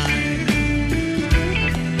night.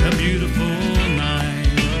 A beautiful night.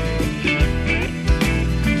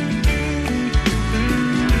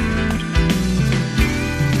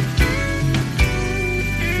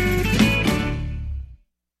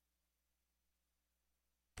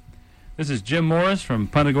 This is Jim Morris from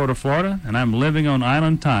Punta Gorda, Florida, and I'm living on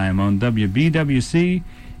Island Time on WBWC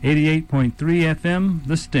 88.3 FM,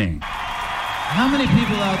 The Sting. How many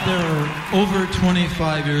people out there are over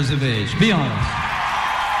 25 years of age? Be honest.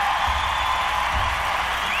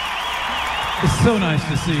 It's so nice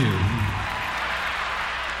to see you.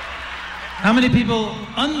 How many people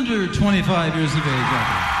under 25 years of age out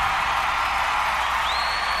there?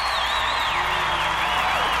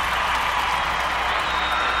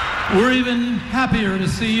 We're even happier to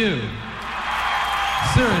see you.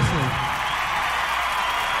 Seriously.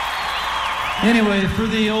 Anyway, for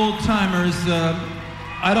the old timers,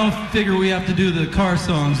 I don't figure we have to do the car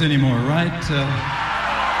songs anymore, right?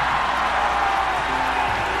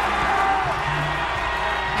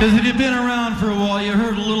 Because if you've been around for a while, you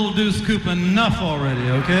heard Little Deuce Coupe enough already,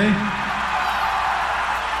 okay?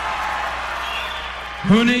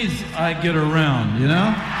 Who needs I Get Around, you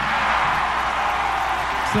know?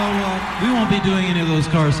 So we won't be doing any of those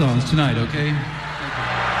car songs tonight, okay?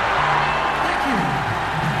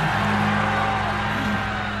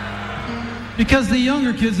 Because the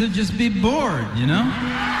younger kids would just be bored, you know?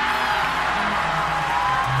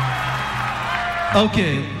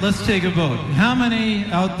 Okay, let's take a vote. How many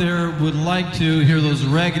out there would like to hear those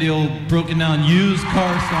raggedy old broken down used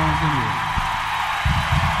car songs in here?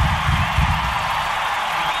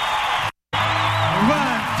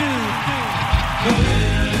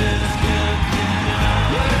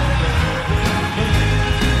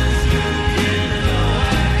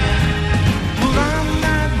 Well, I'm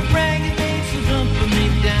not bragging, ain't so jumping me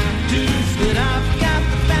down. But I've got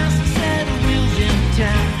the fast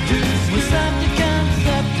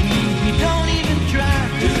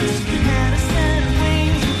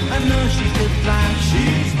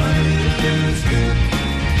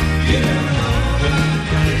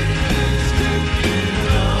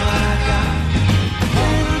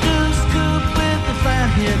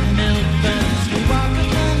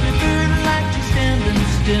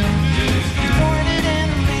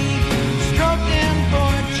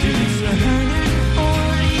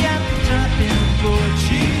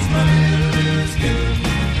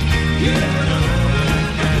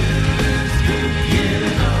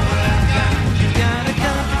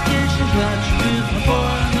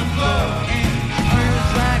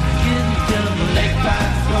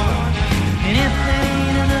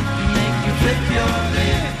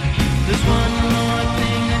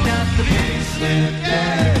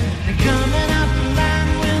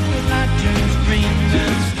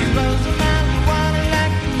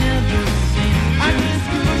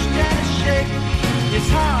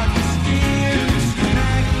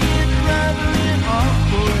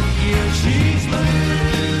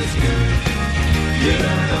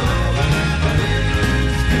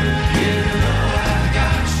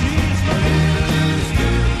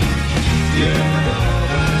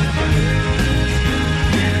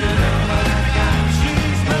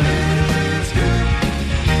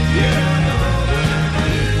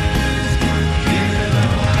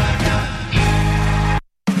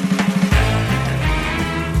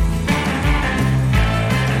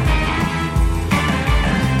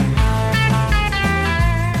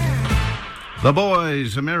The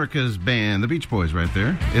Boys, America's band, the Beach Boys right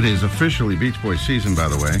there. It is officially Beach Boys season, by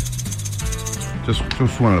the way. Just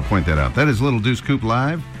wanted to point that out. That is Little Deuce Coupe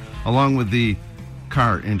live, along with the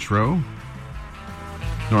car intro.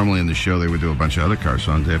 Normally in the show, they would do a bunch of other car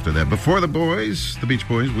songs after that. Before the Boys, the Beach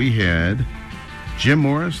Boys, we had Jim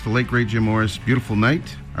Morris, the late great Jim Morris, Beautiful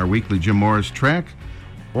Night, our weekly Jim Morris track.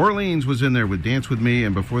 Orleans was in there with Dance With Me,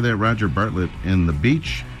 and before that, Roger Bartlett in The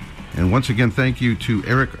Beach. And once again, thank you to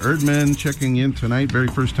Eric Erdman checking in tonight. Very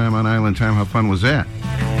first time on Island Time. How fun was that?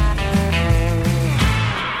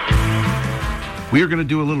 We are going to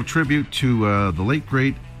do a little tribute to the late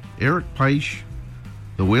great Eric Peisch,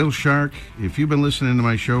 the whale shark. If you've been listening to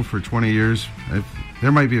my show for 20 years,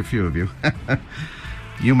 there might be a few of you.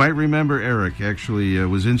 You might remember Eric actually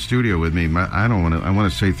was in studio with me. I want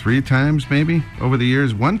to say 3 times maybe over the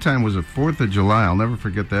years. One time was the 4th of July. I'll never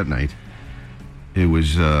forget that night. It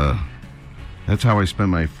was, that's how I spent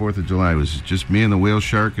my 4th of July. It was just me and the whale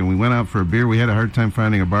shark, and we went out for a beer. We had a hard time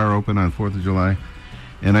finding a bar open on 4th of July.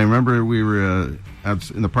 And I remember we were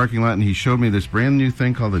out in the parking lot, and he showed me this brand new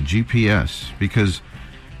thing called a GPS, because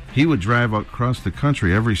he would drive across the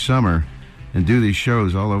country every summer and do these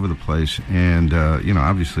shows all over the place. And,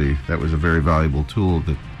 obviously that was a very valuable tool,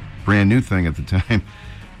 the brand new thing at the time.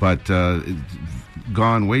 But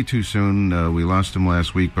gone way too soon. We lost him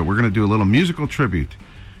last week. But we're going to do a little musical tribute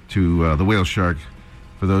to the whale shark.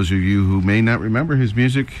 For those of you who may not remember his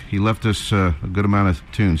music, he left us a good amount of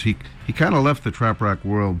tunes. He kind of left the trop rock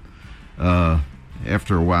world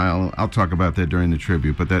after a while. I'll talk about that during the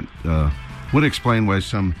tribute, but that would explain why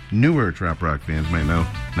some newer trop rock fans might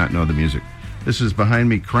not know the music. This is behind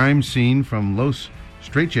me, Crime Scene from Los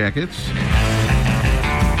Straitjackets.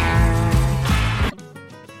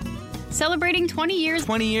 Celebrating 20 years.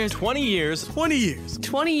 20 years. 20 years. 20 years.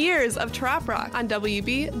 20 years of trop rock on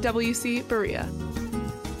WBWC Berea.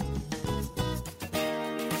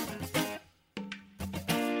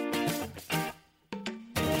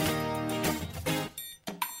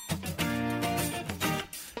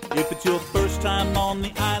 If it's your first time on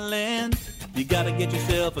the island, you gotta get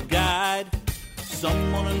yourself a guide.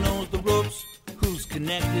 Someone who knows the ropes, who's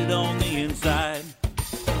connected on the inside.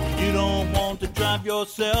 You don't want to drive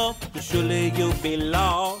yourself, cause surely you'll be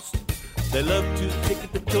lost. They love to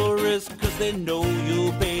ticket the tourists, cause they know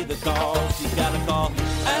you'll pay the cost. You gotta call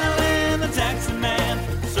Alan the taxi man,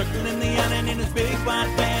 circling the island in his big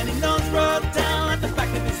white van. He knows road down at the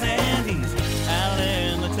back of his hand. He's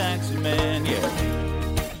Alan the taxi man, yeah.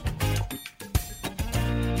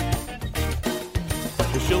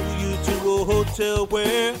 He'll show you to a hotel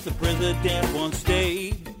where the president once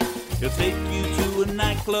stayed. He'll take you to a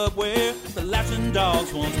nightclub where the Latin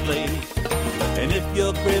dogs once played. And if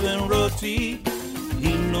you're craving roti,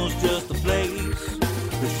 he knows just the place.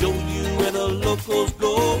 He'll show you where the locals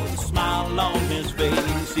go with a smile on his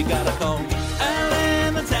face. You gotta call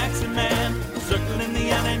Alan the taxi man, circling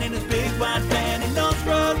the island in his big white van. He knows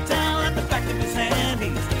road down at the back of his hand.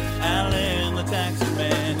 He's Alan the taxi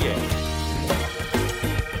man, yeah.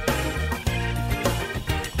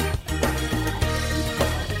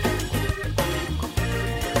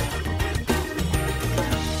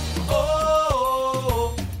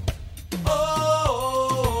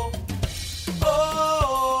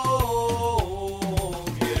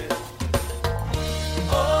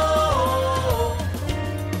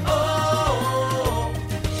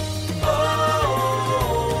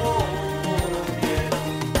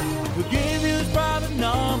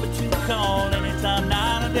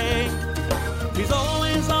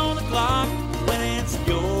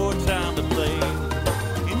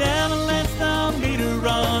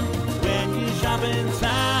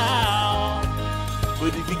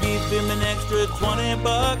 Him an extra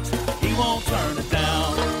 $20, he won't turn it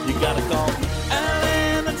down. You gotta call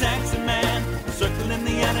Alan the taxi man, circling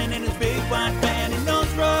the island in his big white van. He knows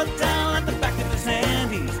road down at the back of his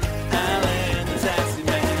hand. He's Alan the taxi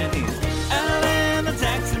man. He's Alan the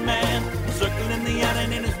taxi man, circling the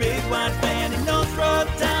island in his big white van. He knows road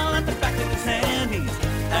down at the back of his hand. He's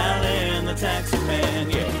Alan the taxi man,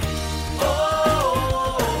 yeah.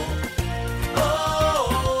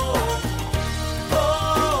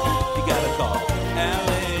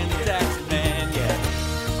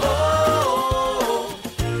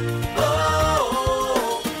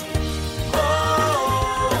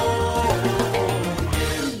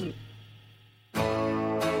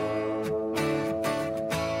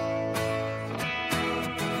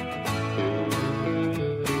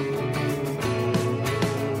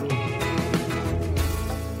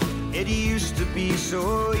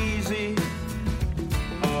 So easy,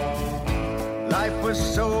 life was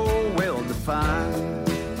so well defined.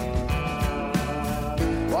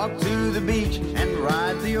 walk to the beach and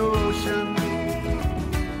ride the ocean.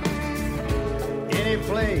 Any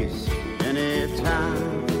place, any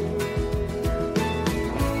time.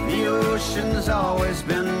 The ocean's always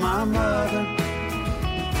been my mother.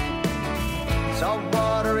 Salt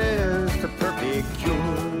water is the perfect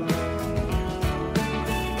cure.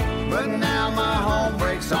 But now my home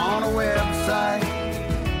breaks on a website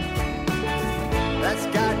that's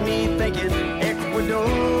got me thinking Ecuador.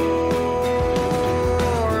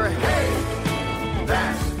 Hey,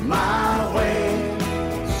 that's my way.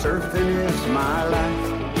 Surfing is my life.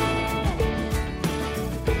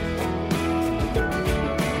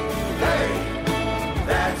 Hey,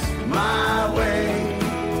 that's my way.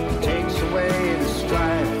 Takes away the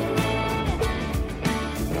strife.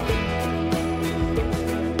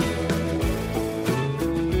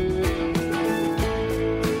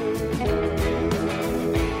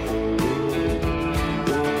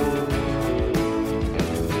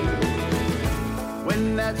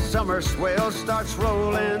 When that summer swell starts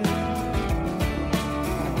rolling,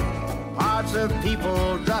 hearts of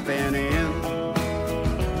people dropping in.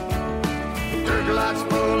 Dirt lots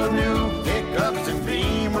full of new pickups and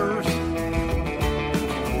beamers.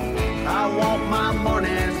 I want my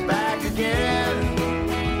mornings back again.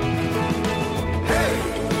 Hey,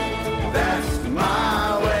 that's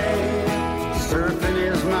my way. Surfing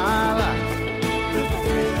is my life. The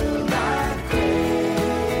thrill I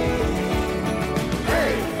crave.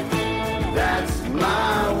 Hey, that's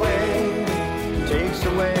my way. Takes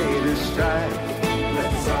away the strife.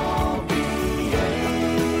 Let's all be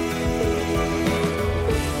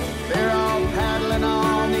They're all paddling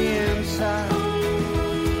on the inside,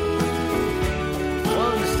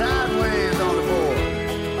 floating sideways on the board,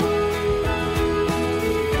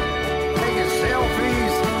 taking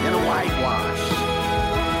selfies in a whitewash.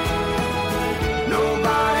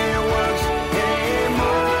 Nobody works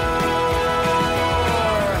anymore.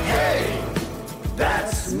 Hey,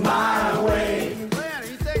 that's my way. Glenn, are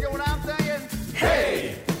you thinking what I'm thinking?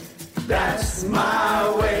 Hey, that's my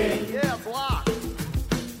way. Yeah, block.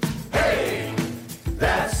 Hey,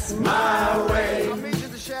 that's my way. I'll meet you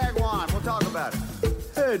at the Shagwan. We'll talk about it.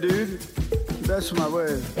 Hey, dude, that's my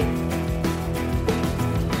way.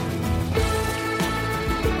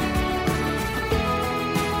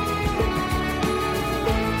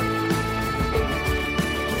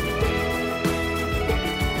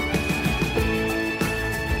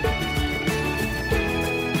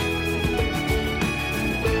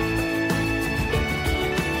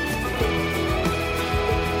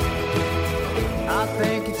 I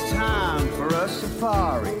think it's time for a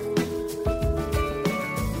safari.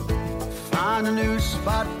 Find a new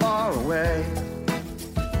spot far away.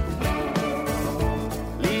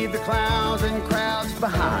 Leave the clowns and crowds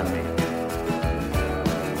behind me.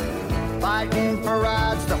 Fighting for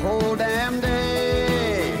rides the whole damn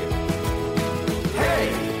day.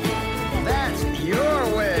 Hey, that's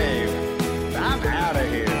your way. I'm out of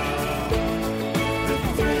here. The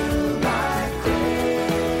thrill I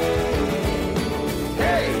crave.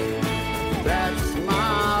 Hey, that's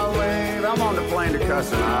my way. I'm on the plane to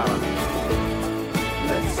Custom Island.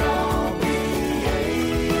 Let's all be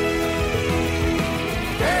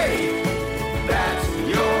Hey, that's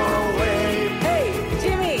your way. Hey,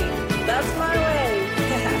 Jimmy, that's my way.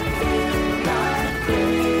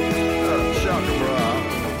 Oh, chuck, bro.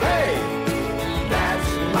 Hey, that's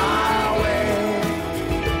my way.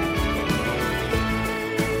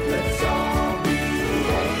 Let's all be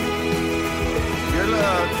Good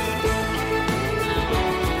luck.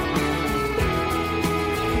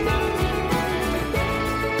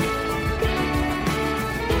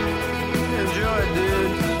 Enjoy it,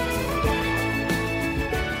 dude.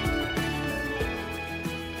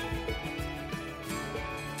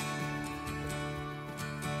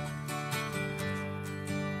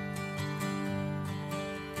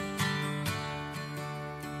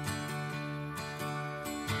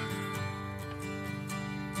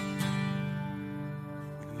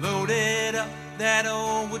 Loaded up that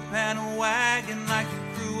old wood panel wagon like the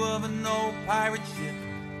crew of an old pirate ship.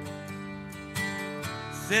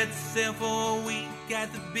 Set sail for a week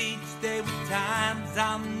at the beach, stay with times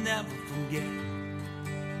I'll never forget.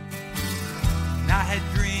 And I had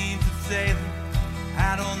dreams of sailing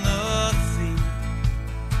out on the sea.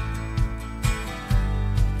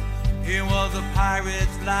 It was a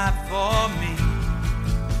pirate's life for me.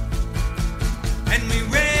 And we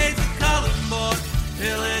raised a colored board,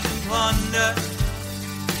 pillage and plunder,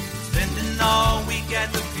 spending all week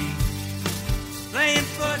at the beach, playing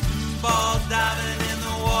football, diving in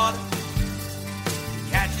the water,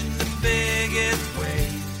 catching the biggest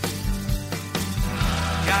waves.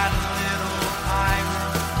 Got a little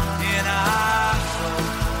pirate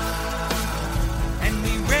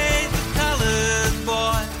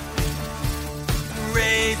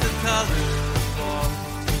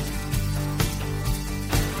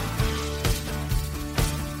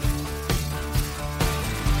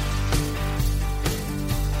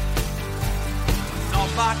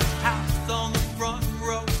on the front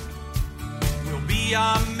row will be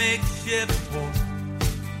our makeshift port.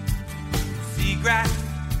 Seagrass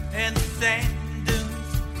and sand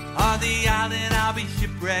dunes are the island I'll be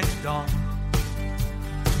shipwrecked on.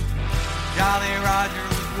 Jolly Roger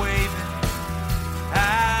was waving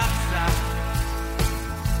outside.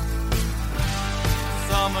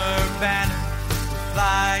 Summer banners were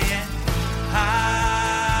flying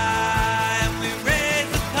high, and we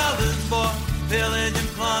raised the colors for pillage and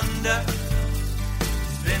plunder,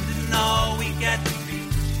 spending all week at the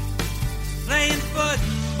beach, playing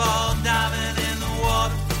football, diving in the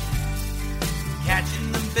water,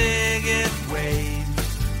 catching the biggest waves.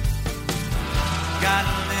 Got a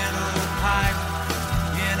little pirate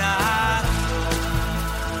in our soul,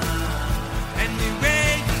 and we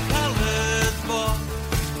raise the colors, boy.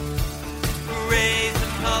 Raise the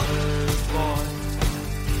colors, boy.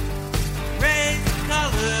 Raise the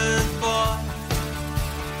colors, boy.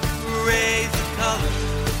 Raise the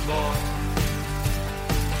colors, boy.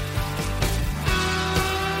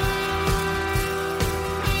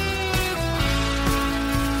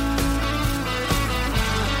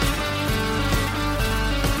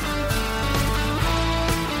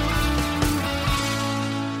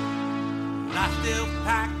 I still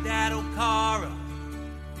pack that Okara,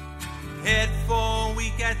 head for a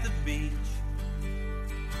week at the beach.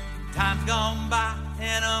 Time's gone by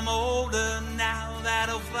and I'm older now. That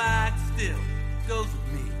old flag still goes with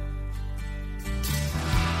me.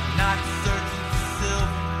 Not searching for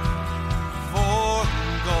silver, for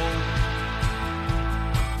gold.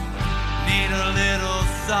 Need a little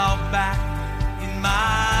salt back in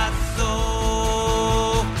my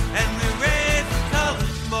soul. And we raise the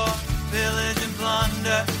colors for pillage and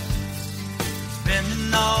plunder,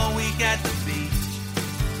 spending all week at the beach,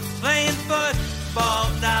 playing football,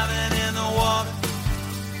 diving in the water,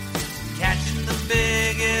 catching the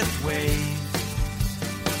biggest waves.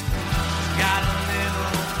 Got a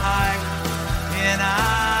little pirate in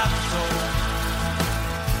our soul,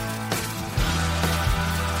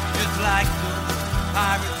 just like the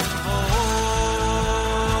pirates of old.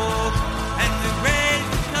 And we raise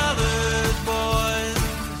the colors, boys.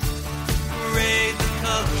 Raise the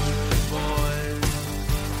colors, boys.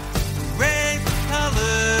 Raise the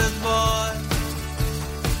colors, boys.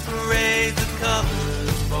 Raise the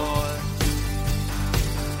colors, boys.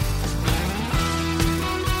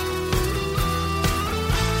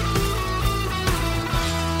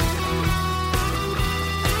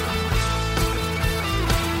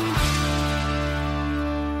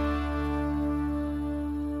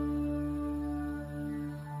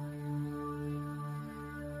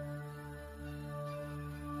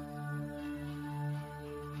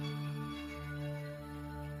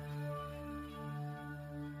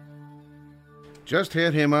 Just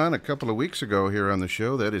had him on a couple of weeks ago here on the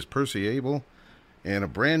show. That is Percy Abel, and a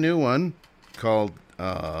brand new one called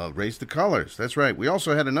Raise the Colors. That's right. We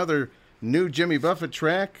also had another new Jimmy Buffett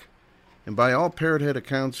track, and by all Parrothead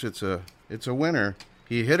accounts, it's a winner.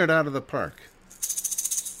 He hit it out of the park.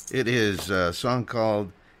 It is a song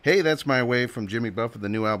called Hey, That's My Way from Jimmy Buffett, the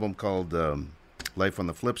new album called Life on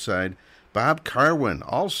the Flip Side. Bob Carwin,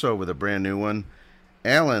 also with a brand new one.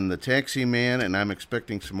 Alan, the Taxi Man, and I'm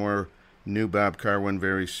expecting some more new Bob Carwin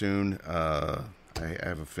very soon. I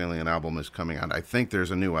have a feeling an album is coming out. I think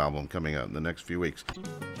there's a new album coming out in the next few weeks.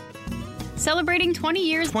 Celebrating 20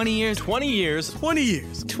 years. 20 years. 20 years. 20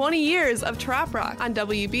 years. 20 years of Trop Rock on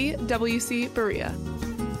WBWC Berea.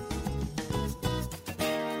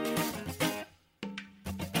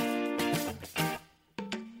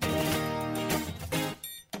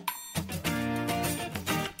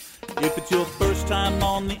 If it's your first time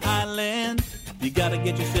on the island, you gotta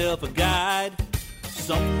get yourself a guide.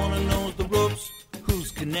 Someone who knows the ropes, who's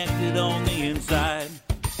connected on the inside.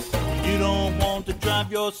 You don't want to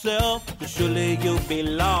drive yourself, cause surely you'll be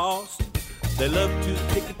lost. They love to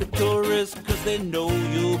ticket the tourists, cause they know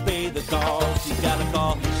you'll pay the cost. You gotta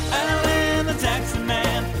call Alan the taxi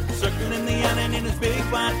man, circling the island in his big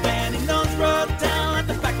white van. He knows road down at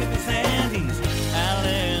the back of his hand. He's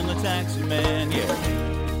Alan the taxi man, yeah.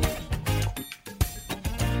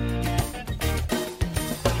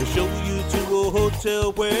 He'll show you to a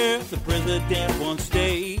hotel where the president once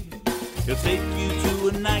stayed. He'll take you to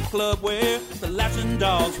a nightclub where the Latin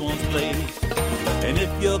dogs once played. And if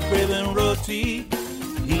you're craving roti,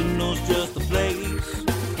 he knows just the place.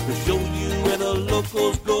 He'll show you where the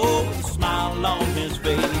locals go with a smile on his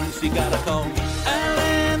face. You gotta call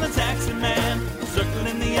Alan the taxi man,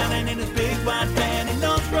 circling the island in his big white van. He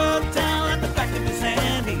knows road down at the back of his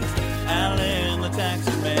hand. He's Alan the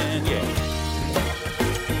taxi man, yeah.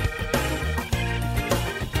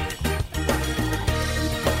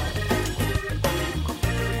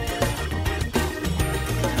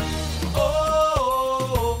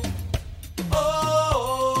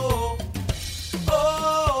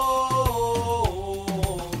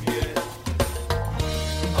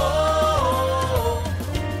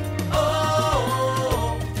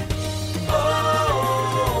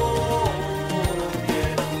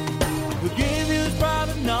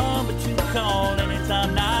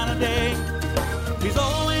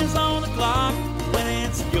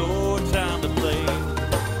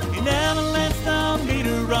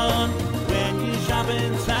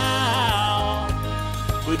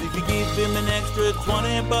 give him an extra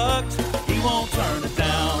 $20, he won't turn it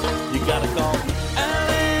down. You gotta call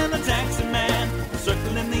Alan the taxi man,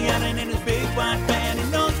 circling the island in his big white van.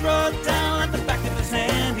 He knows road down at the back of his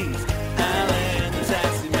hand. He's Alan the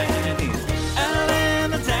taxi man. He's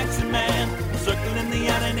Alan the taxi man, circling the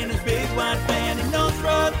island in his big white van. He knows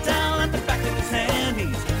road down at the back of his hand.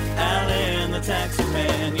 He's Alan the taxi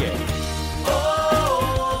man, yeah.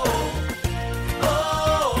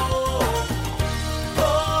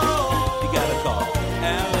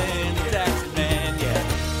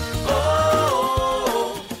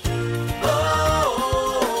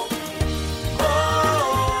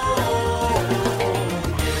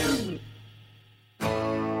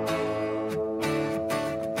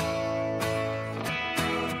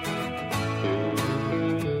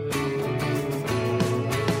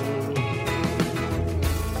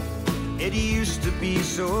 It used to be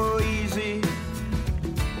so easy.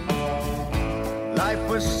 Life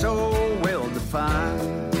was so well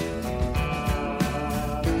defined.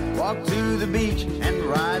 Walk to the beach and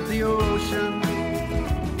ride the ocean.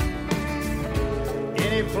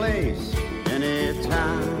 Any place, any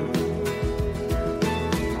time.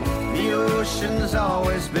 The ocean's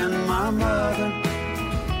always been my mother.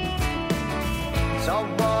 Salt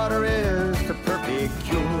water is the perfect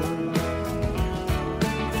cure.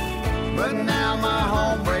 But now my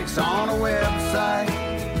home breaks on a website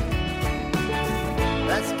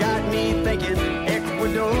that's got me thinking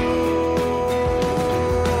Ecuador.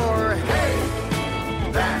 Hey,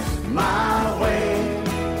 that's my way.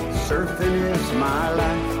 Surfing is my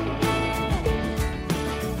life.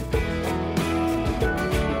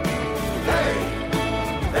 Hey,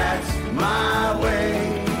 that's my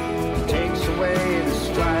way. Takes away the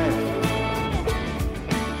strife.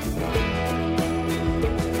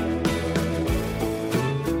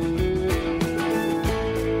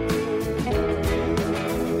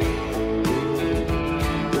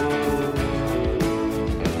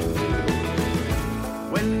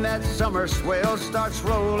 That summer swell starts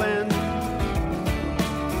rolling,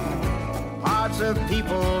 hearts of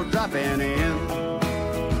people dropping in,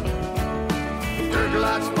 dirt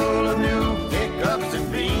lots full of new pickups and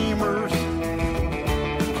beamers.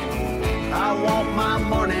 I want my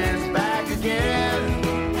mornings back again.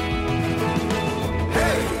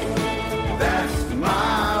 Hey, that's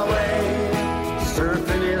my way.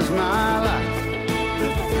 Surfing is my life. The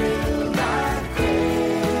thrill I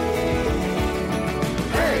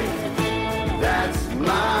That's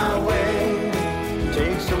my way,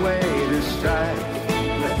 takes away the strife.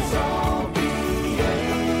 Let's all be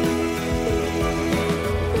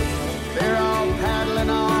They're all paddling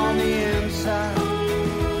on the inside,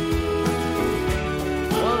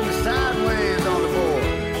 floating sideways on the board,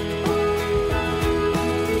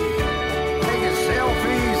 taking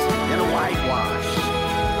selfies in a whitewash.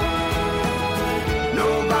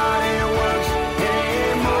 Nobody works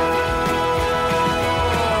anymore.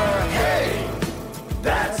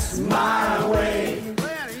 That's my way.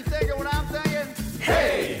 Glenn, are you thinking what I'm thinking?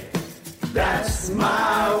 Hey, that's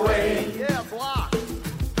my way. Yeah, block.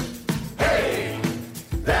 Hey,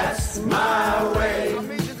 that's my way. I'll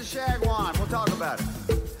meet you at the Shagwan. We'll talk about it.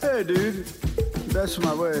 Hey, dude, that's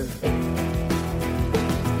my way.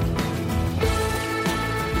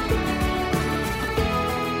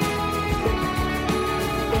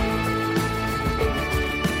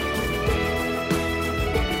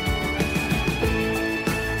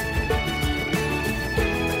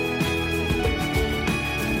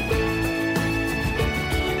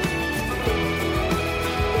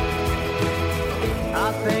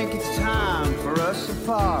 I think it's time for a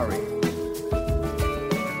safari.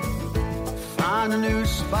 Find a new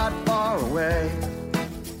spot far away.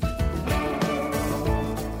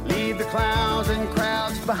 Leave the clowns and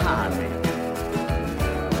crowds behind me.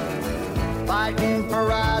 Fighting for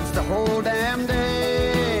rides the whole damn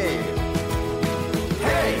day.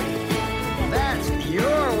 Hey, that's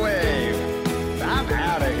your way. I'm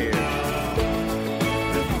out of here.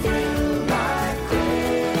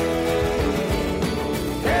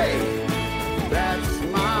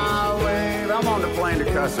 I'm on the plane to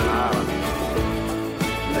Custom Island.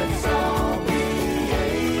 Let's all be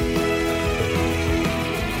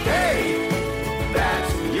Hey,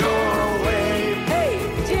 that's your way. Hey,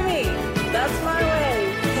 Jimmy, that's my way.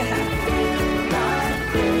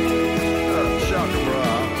 Oh, chuck, bro.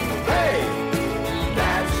 Hey,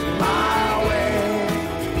 that's my way.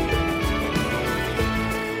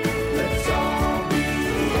 Let's all be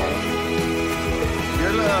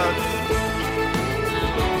Good luck.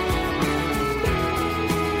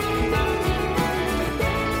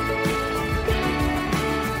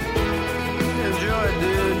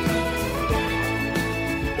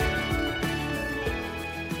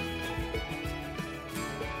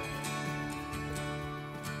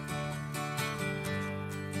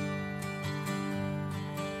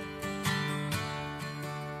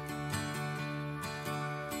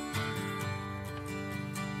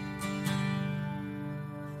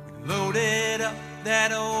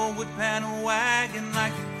 that old wood panel wagon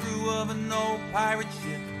like the crew of an old pirate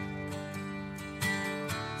ship.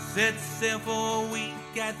 Set sail for a week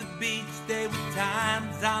at the beach, they were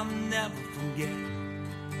times I'll never forget.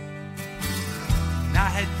 And I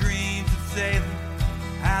had dreams of sailing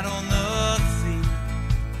out on the sea.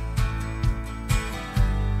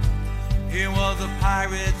 It was a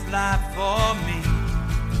pirate's life for me.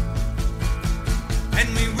 And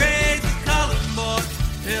we raised the colors, boys,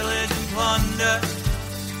 pillage and plunder,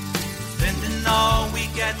 spending all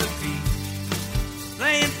week at the beach,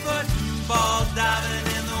 playing football, diving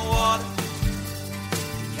in the water,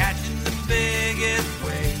 catching the biggest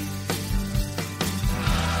waves.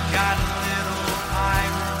 Got a little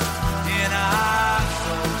pirate in our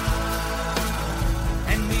soul,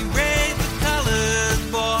 and we raised the colors,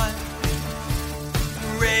 boys,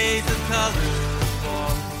 raised the colors,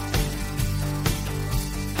 boys.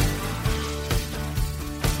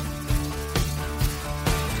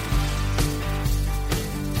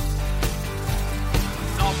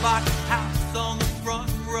 Box house on the front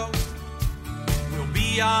row will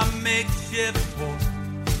be our makeshift port.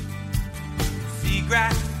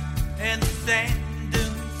 Seagrass and the sand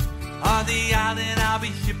dunes are the island I'll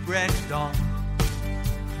be shipwrecked on.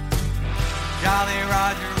 Jolly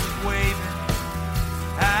Roger was waving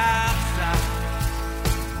outside.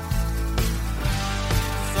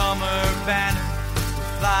 Summer banner was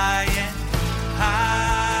flying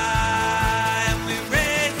high, and we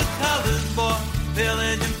raised the colors, boy,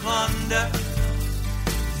 pillage and plunder,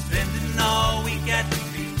 spending all week at the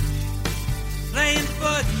beach, playing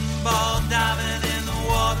football, diving in the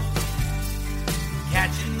water,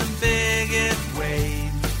 catching the biggest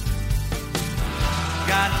waves.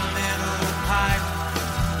 Got a little pirate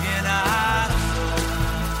in our soul,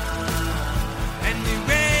 and we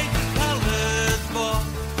raise the colors, boy,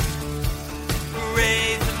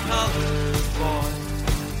 raise the colors, boy,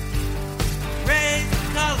 raise the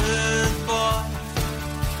colors, boy,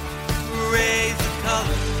 raise the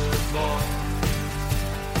colors, boy.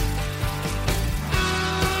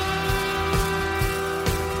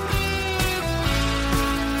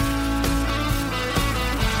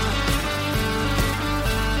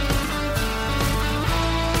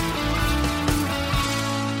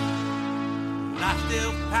 I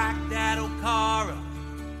still pack that Okara,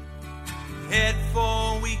 head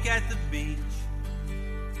for a week at the beach.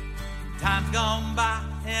 Time's gone by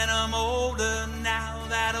and I'm older now,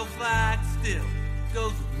 that old flag still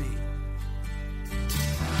goes with me.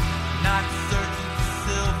 Not searching for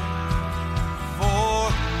silver,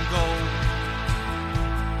 for gold.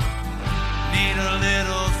 Need a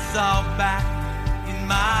little salt back in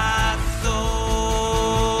my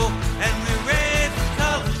soul. And we raise the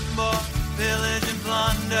colors, boy, pillage and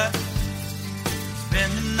plunder,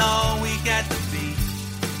 spending all week at the beach,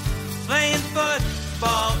 playing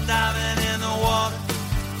football, diving in the water,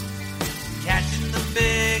 catching the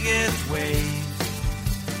biggest waves.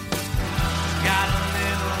 Got a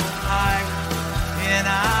little pirate in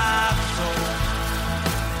our soul,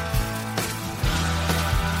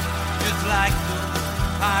 just like the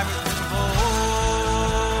pirates of old.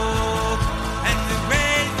 And we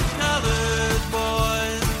raise the colors,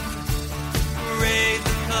 boys, raise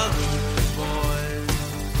the colors, boys,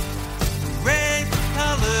 raise the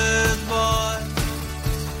colors, boys,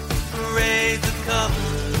 raise the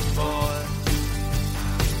colors, boys.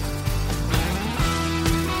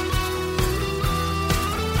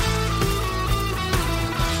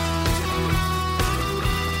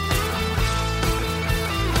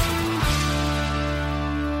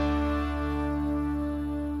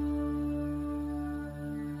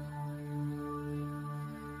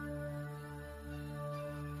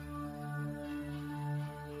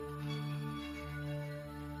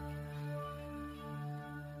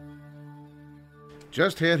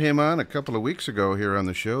 Just had him on a couple of weeks ago here on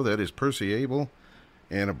the show. That is Percy Abel,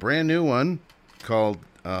 and a brand new one called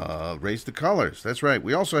Raise the Colors. That's right.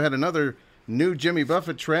 We also had another new Jimmy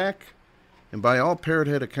Buffett track, and by all Parrot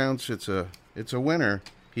Head accounts, it's a winner.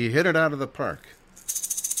 He hit it out of the park.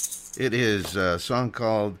 It is a song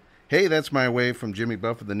called Hey, That's My Way from Jimmy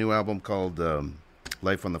Buffett, the new album called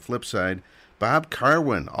Life on the Flip Side. Bob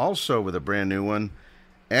Carwin also with a brand new one.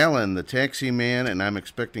 Alan, the Taxi Man, and I'm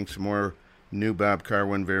expecting some more new Bob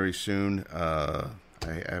Carwin very soon. I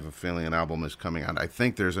have a feeling an album is coming out. I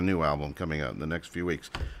think there's a new album coming out in the next few weeks.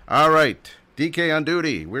 All right, DK on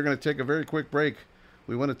duty. We're going to take a very quick break.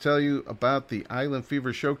 We want to tell you about the Island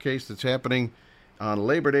Fever Showcase that's happening on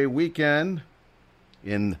Labor Day weekend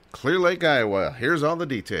in Clear Lake, Iowa. Here's all the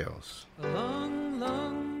details. A long,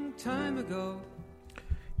 long time ago.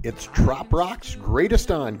 It's Trop Rock's greatest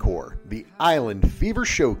encore, the Island Fever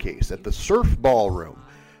Showcase at the Surf Ballroom.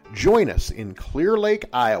 Join us in Clear Lake,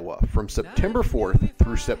 Iowa from September 4th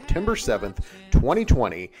through September 7th,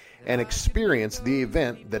 2020, and experience the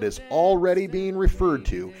event that is already being referred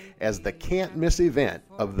to as the can't-miss event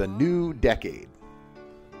of the new decade.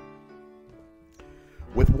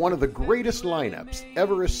 With one of the greatest lineups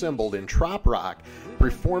ever assembled in Trop Rock,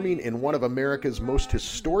 performing in one of America's most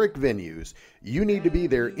historic venues, you need to be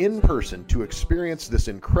there in person to experience this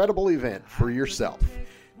incredible event for yourself.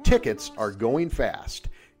 Tickets are going fast.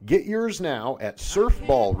 Get yours now at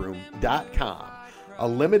surfballroom.com. A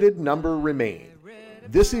limited number remain.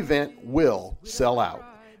 This event will sell out.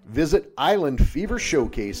 Visit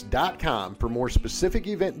islandfevershowcase.com for more specific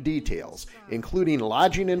event details, including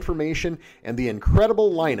lodging information and the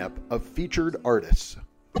incredible lineup of featured artists.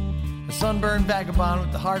 A sunburned vagabond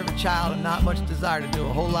with the heart of a child and not much desire to do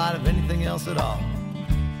a whole lot of anything else at all.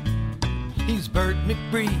 He's Bert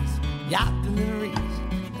McBreeze, yacht deliveries,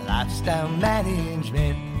 lifestyle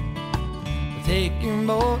management. We'll take your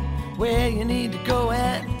boat where you need to go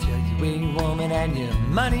and tell you where your woman and your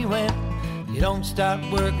money went. You don't start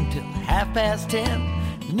work until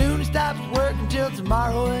 10:30. Noon stops work until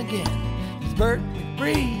tomorrow again. He's Bert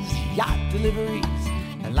McBreeze, yacht deliveries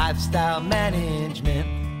and lifestyle management.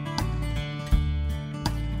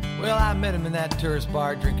 Well, I met him in that tourist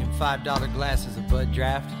bar drinking $5 glasses of Bud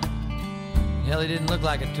Draft. Hell, he didn't look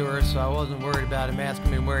like a tourist, so I wasn't worried about him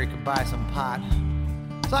asking me where he could buy some pot.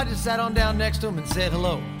 So I just sat on down next to him and said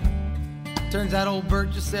hello. Turns out old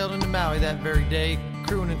Bert just sailed into Maui that very day,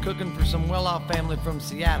 crewing and cooking for some well-off family from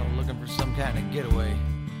Seattle looking for some kind of getaway.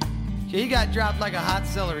 He got dropped like a hot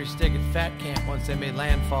celery stick at Fat Camp once they made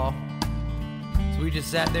landfall. So we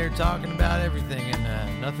just sat there talking about everything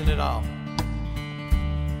and nothing at all.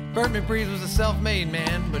 Bert McBreeze was a self-made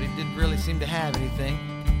man, but he didn't really seem to have anything.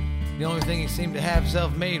 The only thing he seemed to have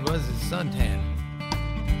self-made was his suntan.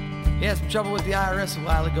 He had some trouble with the IRS a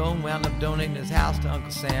while ago and wound up donating his house to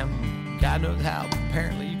Uncle Sam. God knows how, but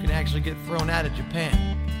apparently you can actually get thrown out of Japan.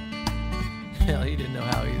 Hell, he didn't know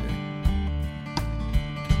how either.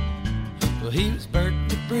 Well, he was Bert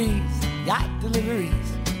McBreeze, yacht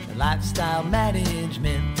deliveries, and lifestyle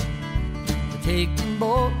management. To take them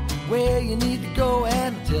both where you need to go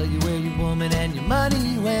and tell you where your woman and your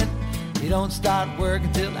money went. You don't start work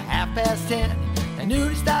until 10:30, and noon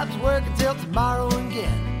he stops work until tomorrow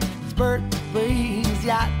again. It's Bert McBreeze,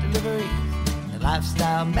 yacht deliveries, and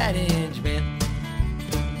lifestyle management.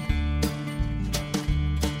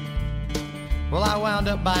 Well, I wound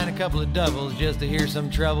up buying a couple of doubles just to hear some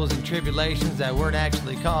troubles and tribulations that weren't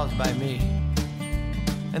actually caused by me.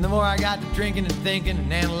 And the more I got to drinking and thinking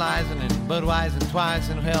and analyzing and Budweising twice,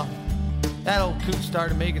 and hell, that old coot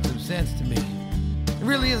started making some sense to me. It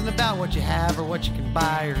really isn't about what you have or what you can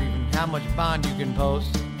buy or even how much bond you can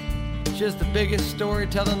post. It's just the biggest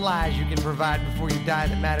storytelling lies you can provide before you die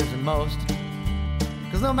that matters the most.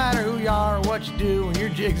 Because no matter who you are or what you do, when your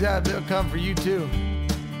jig's out, they'll come for you too.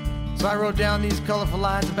 So I wrote down these colorful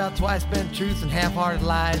lines about twice spent truths and half-hearted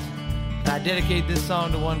lies. And I dedicate this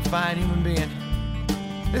song to one fine human being.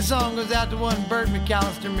 This song goes out to one Bert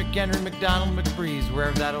McAllister, McHenry, McDonald, McBreeze,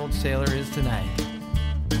 wherever that old sailor is tonight.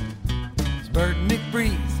 It's Bert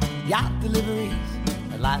McBreeze, yacht deliveries,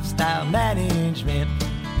 and lifestyle management.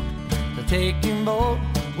 So take your boat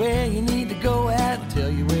where you need to go and tell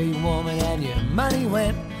you where your woman and your money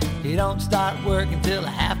went. You don't start work until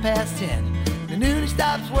 10:30. The noon he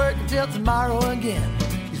stops work until tomorrow again.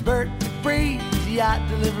 He's Bert McBreeze, yacht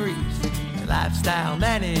deliveries, and lifestyle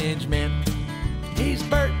management. He's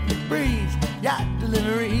Bert McBreeze, yacht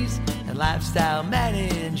deliveries, and lifestyle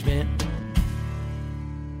management.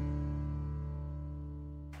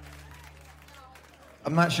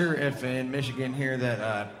 I'm not sure if in Michigan here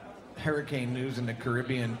that hurricane news in the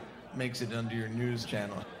Caribbean makes it under your news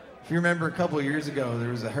channel. If you remember a couple of years ago, there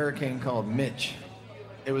was a hurricane called Mitch.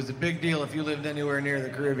 It was a big deal if you lived anywhere near the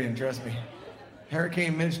Caribbean, trust me.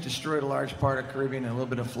 Hurricane Mitch destroyed a large part of Caribbean and a little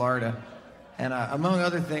bit of Florida. And among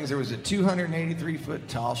other things, there was a 283-foot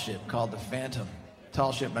tall ship called the Phantom.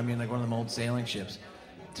 Tall ship, I mean like one of them old sailing ships.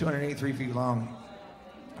 283 feet long,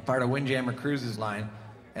 part of Windjammer Cruises line.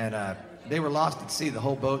 And they were lost at sea, the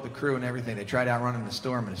whole boat, the crew and everything. They tried outrunning the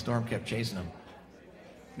storm, and the storm kept chasing them.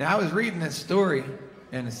 Now, I was reading this story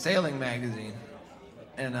in a sailing magazine,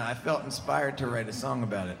 and I felt inspired to write a song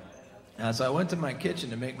about it. So I went to my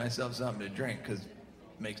kitchen to make myself something to drink, because it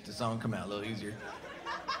makes the song come out a little easier.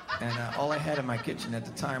 And all I had in my kitchen at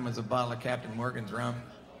the time was a bottle of Captain Morgan's rum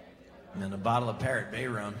and then a bottle of Parrot Bay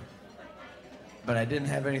rum. But I didn't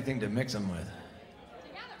have anything to mix them with.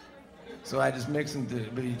 So I just mixed them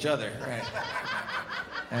with each other, right?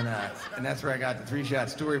 And that's where I got the three-shot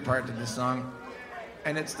story part to this song.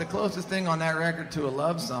 And it's the closest thing on that record to a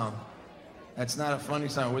love song. That's not a funny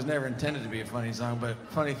song. It was never intended to be a funny song, but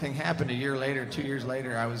funny thing happened a year later, 2 years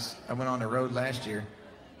later. I went on the road last year,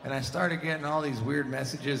 and I started getting all these weird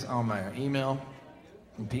messages on my email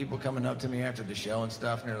from people coming up to me after the show and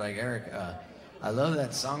stuff, and they're like, Eric, I love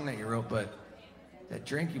that song that you wrote, but that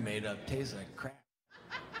drink you made up tastes like crap.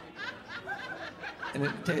 And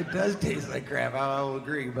it does taste like crap, I will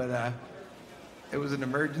agree, but it was an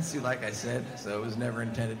emergency, like I said, so it was never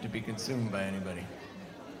intended to be consumed by anybody.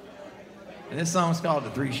 And this song's called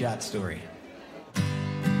The Three-Shot Story.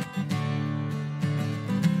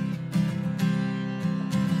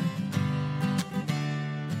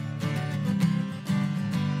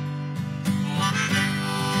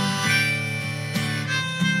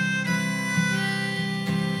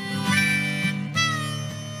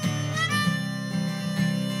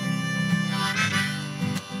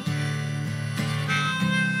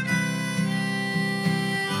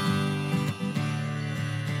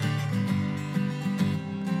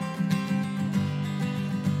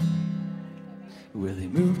 Well, they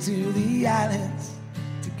moved to the islands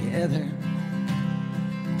together.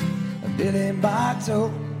 Billy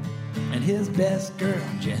Bartow and his best girl,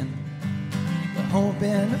 Jen. They're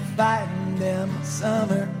hoping to find them a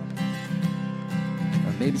summer,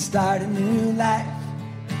 or maybe start a new life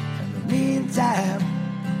in the meantime.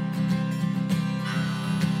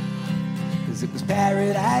 'Cause it was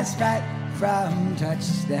paradise right from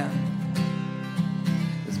touchdown.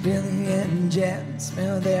 Billy and Jen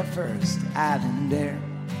smelled their first island air,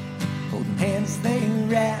 holding hands they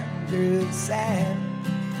ran through the sand.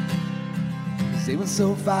 'Cause they were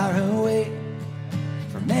so far away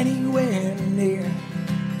from anywhere near.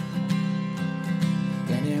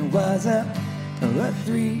 And it was a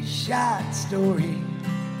three-shot story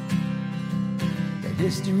that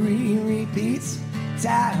history repeats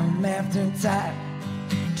time after time.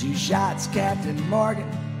 2 shots, Captain Morgan,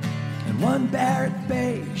 and 1 Barrett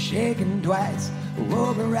Bay, shaken twice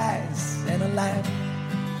over ice and a lime.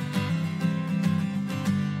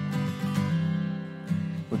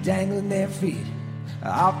 Well, dangling their feet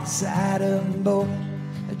off the side of the boat,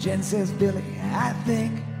 Jen says, Billy, I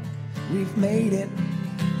think we've made it.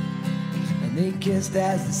 And they kissed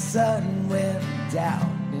as the sun went down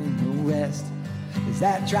in the west, as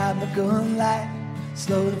that tropical light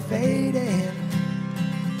slowly faded.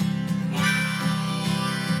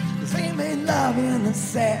 They made love in the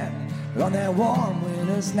sand on that warm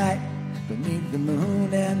winter's night, beneath the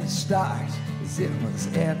moon and the stars, as it was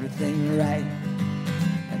everything right.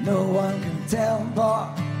 And no one can tell poor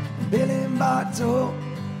Billy Bartow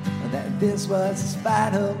that this was his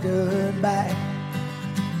final goodbye.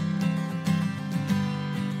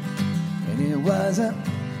 And it was a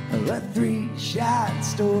three-shot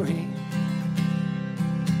story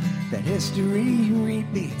that history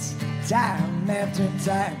repeats time after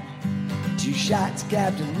time. 2 shots,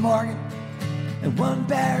 Captain Morgan, and 1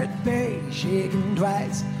 Barrett Bay, shaken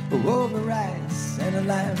twice over ice and a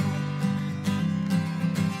lime.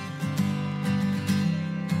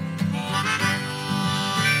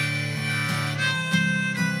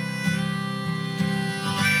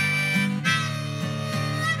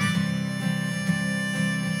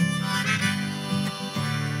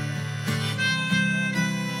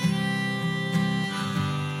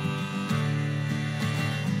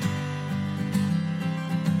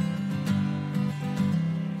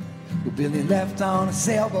 Billy left on a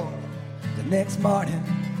sailboat the next morning.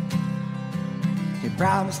 He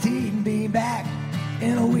promised he'd be back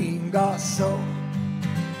in a week or so.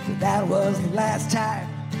 But that was the last time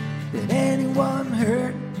that anyone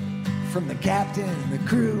heard from the captain and the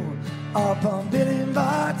crew up on Billy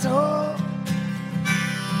Bartow.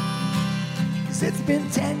 'Cause it's been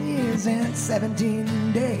 10 years and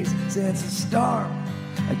 17 days since the storm.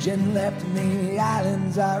 Jen left and the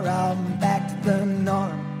islands are all back to the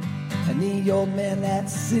norm. And the old men that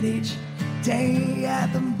sit each day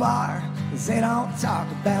at the bar, they don't talk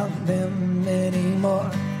about them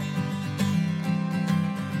anymore.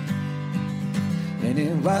 And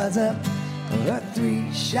it was a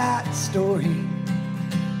three-shot story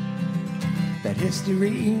that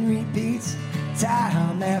history repeats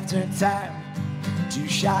time after time. 2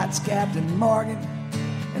 shots, Captain Morgan,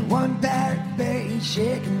 and 1 Barrett Bay,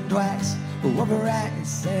 shaken twice over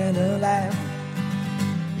ice and a lime.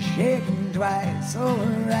 Shaken twice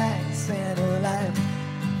over ice and a lime.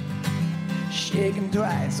 Shaken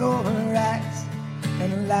twice over ice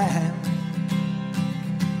and a lime.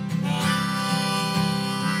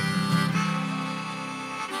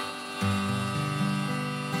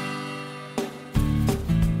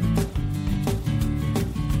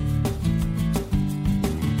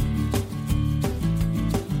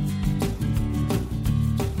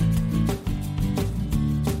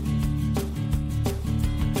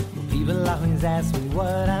 People always ask me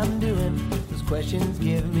what I'm doing. Those questions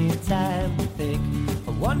give me time to think.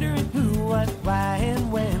 I'm wondering who, what, why,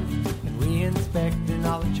 and when, and re-inspecting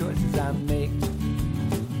all the choices I make.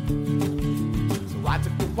 So I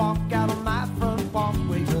took a walk out on my front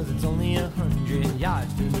walkway, 'cause it's only 100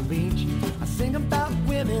 yards to the beach. I sing about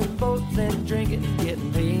women, boats, and drinking, and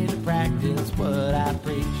getting paid to practice what I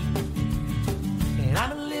preach. And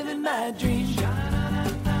I'm living my dream.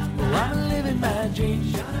 Oh, I'm living my dream.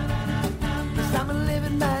 Yes, I'm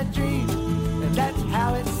living my dream, and that's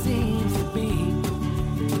how it seems to be.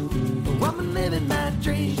 Oh, I'm living my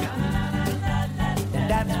dream, and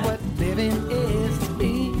that's what living is to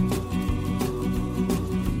me.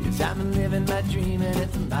 Yes, I'm living my dream, and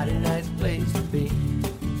it's a mighty nice place to be.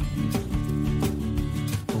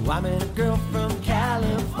 Oh, I met a girl from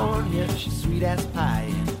California. She's sweet as pie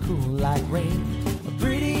and cool like rain.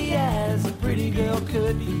 Pretty as a pretty girl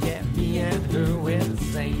could be. Yeah, me and her we're the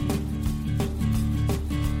same.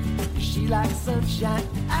 She likes sunshine,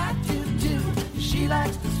 I do too. She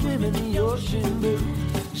likes to swim in the ocean blue.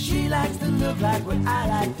 She likes to look like what I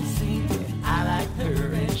like to see. Yeah, I like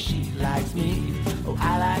her and she likes me. Oh,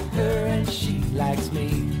 I like her and she likes me.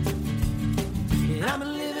 And I'm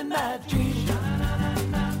living my dream.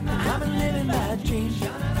 I'm living my dream.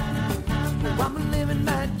 Oh, I'm living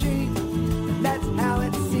my dream. That's how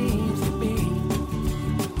it seems to be.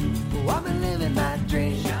 Oh, I'm living my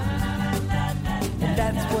dream, and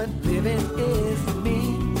that's what living is to me.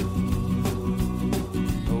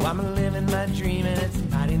 Oh, I'm living my dream, and it's a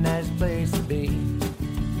mighty nice place to be.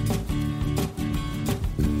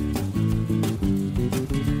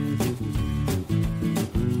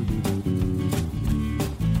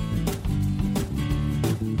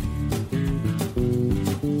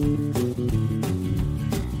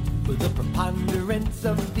 Preponderance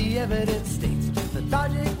of the evidence states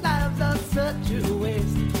lethargic lives are such a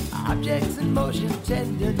waste. Objects in motion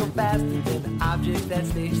tend to go faster than objects that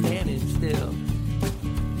stay standing still.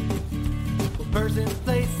 Persons,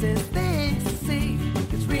 places, things to see.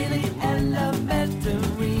 It's really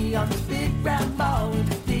elementary on this big round ball with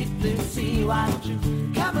this deep blue sea. Why don't you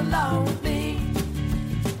come along with me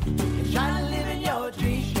and try to live in your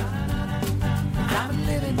dream? I'm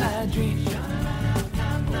living my dream.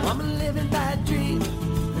 I'm living my dream,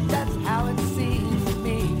 and that's how it seems to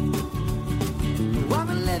me. Oh, I'm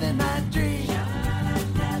living my dream,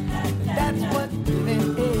 and that's what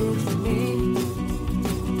living is to me.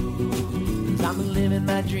 'Cause I'm living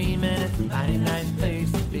my dream, and it's a mighty nice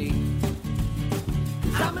place to be.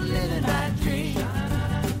 'Cause I'm living my dream.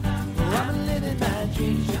 Oh, I'm living my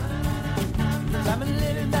dream. 'Cause I'm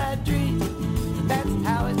living my dream, and that's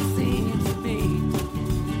how it seems to be.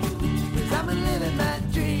 'Cause I'm living my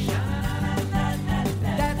dream.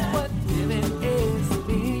 That's what living is to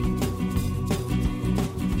me.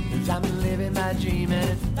 'Cause I'm living my dream, and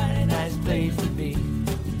it's a mighty nice place to be.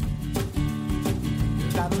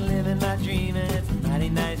 'Cause I'm living my dream, and it's a mighty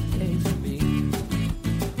nice place to be.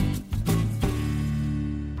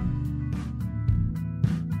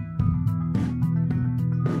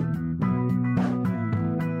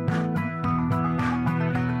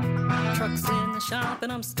 Truck's in the shop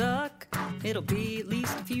and I'm stuck. It'll be at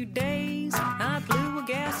least a few days. I blew a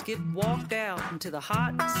gasket, walked out into the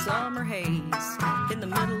hot summer haze. In the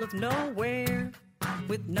middle of nowhere,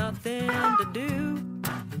 with nothing to do,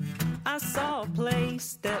 I saw a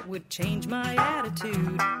place that would change my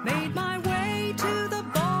attitude. Made my way to the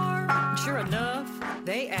bar, and sure enough,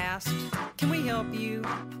 they asked, "Can we help you?"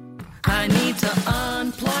 I need to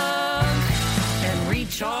unplug and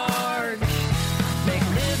recharge. Make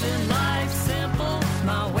living life simple,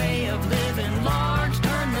 my way of living large.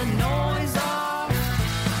 Turn the noise off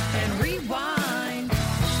and rewind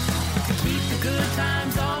to keep the good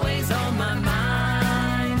times always on my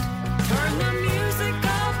mind. Turn the music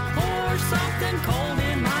up, pour something cold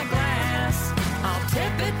in my glass. I'll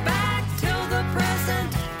tip it back till the present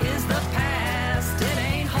is the past. It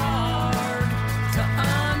ain't hard to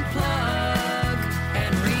unplug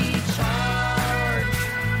and recharge.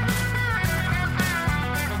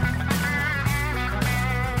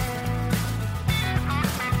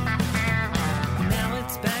 Now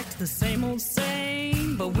it's back to the same old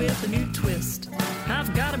same, but with a new twist.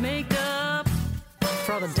 I've got to make up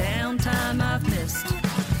for all the downtime I've missed.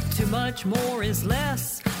 Too much more is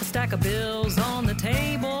less, a stack of bills on the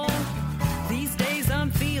table. These days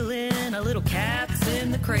I'm feeling a little cat's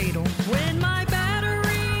in the cradle. When my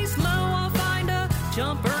battery's low, I'll find a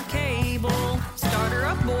jumper cable. Start her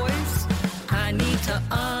up, boys. I need to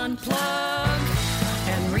unplug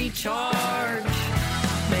and recharge.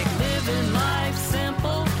 Make living life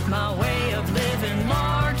simple, my way of living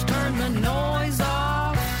large. Turn the noise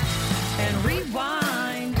off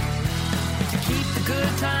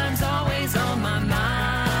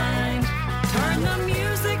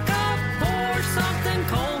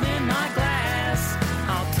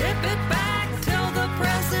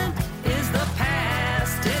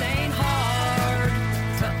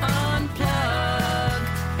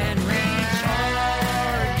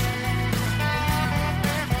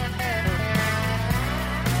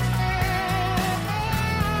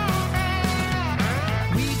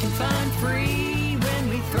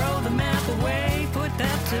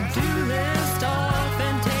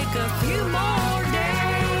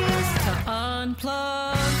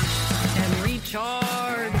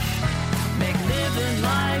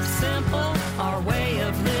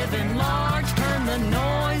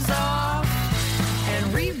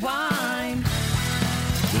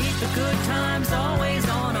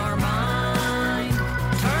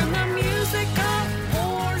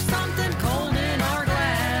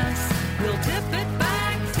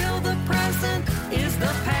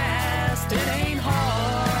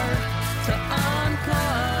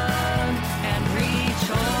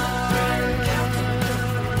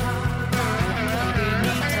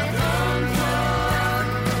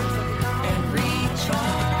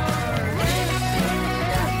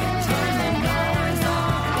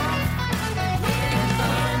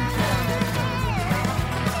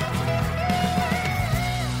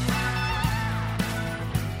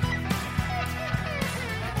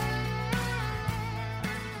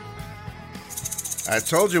I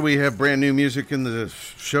told you we have brand new music in the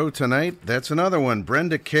show tonight. That's another one,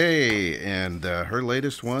 Brenda Kay, and her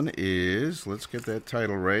latest one is, let's get that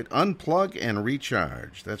title right, Unplug and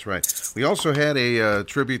Recharge. That's right. We also had a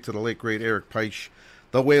tribute to the late, great Eric Peich,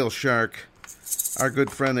 the Whale Shark, our good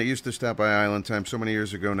friend that used to stop by Island Time so many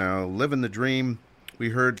years ago now, living the dream.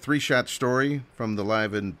 We heard Three Shot Story from the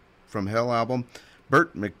Live from Hell album,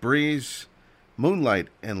 Bert McBreeze, Moonlight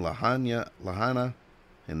and Lahana,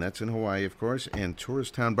 and that's in Hawaii, of course, and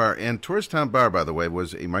Tourist Town Bar. And Tourist Town Bar, by the way,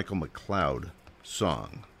 was a Michael McLeod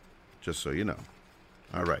song, just so you know.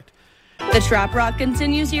 All right. The Trop Rock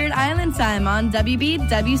continues here at Island Time on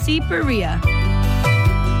WBWC Berea.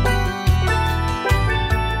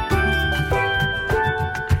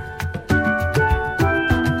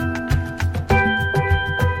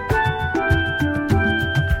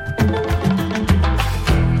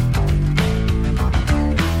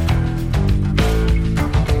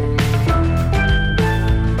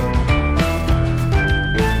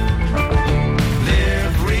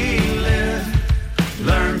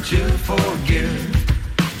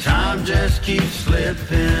 Keep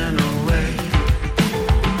slipping away.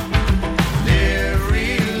 Live,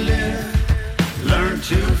 relive, learn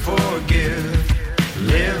to forgive.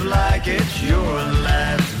 Live like it's your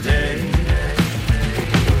last day.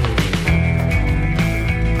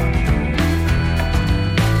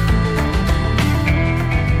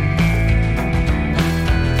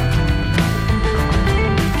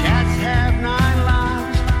 Cats have 9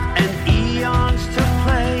 lives and eons to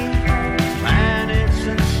play. Planets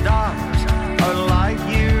and stars are light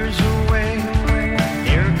years away.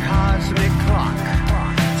 Their cosmic clock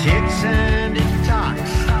ticks and it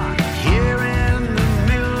talks here in the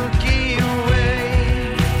Milky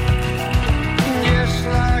Way. Just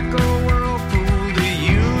like a whirlpool, the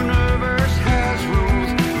universe has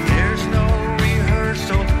rules. There's no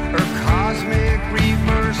rehearsal or cosmic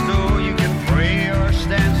reversal. You can pray or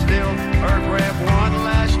stand still or grab one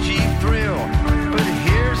last cheap thrill. But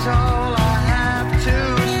here's all I have to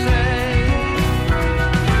say.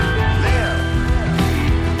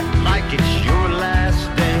 It's your last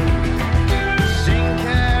day. Sing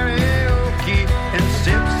karaoke and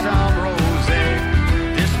sip some rosé.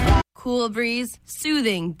 This one. Cool breeze,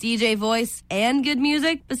 soothing DJ voice, and good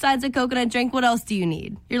music. Besides a coconut drink, what else do you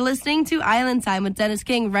need? You're listening to Island Time with Dennis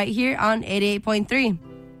King right here on 88.3.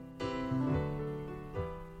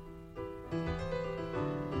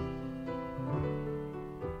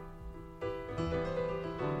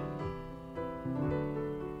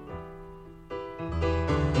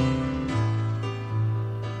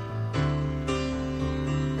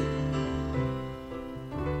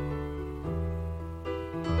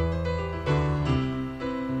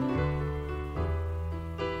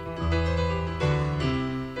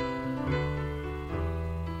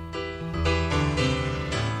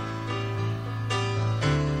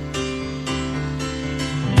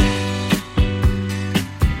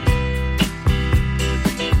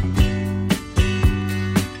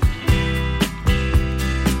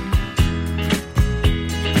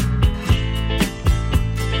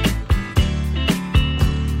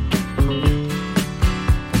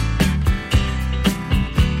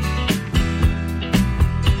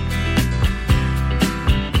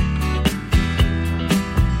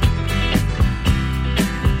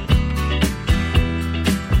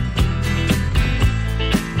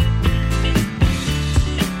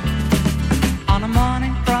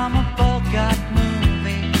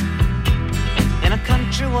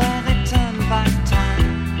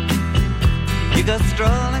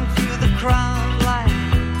 Strolling through the crowd like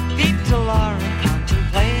Pete Laura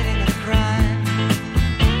contemplating a crime.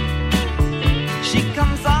 She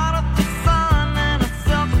comes out of the sun in a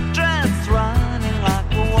silk dress, running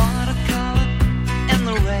like a watercolor in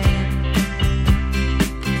the rain.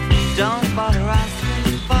 Don't bother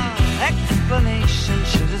asking for explanation.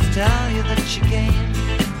 She'll just tell you that she came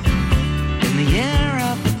in the year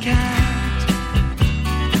of the cat.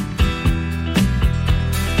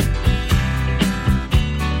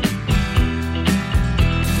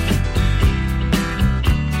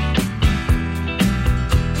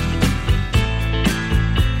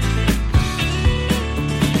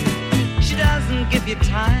 Give you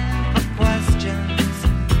time for questions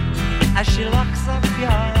as she locks up your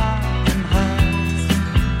arm in hers,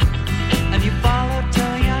 and you follow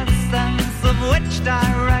till your sense of which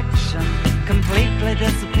direction completely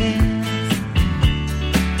disappears.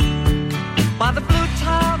 By the blue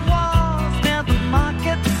tiled walls near the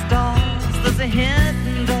market stalls, there's a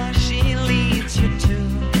hidden door she leads you to.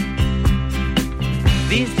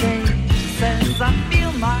 These days, she says, I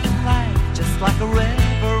feel my life just like a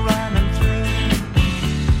river running through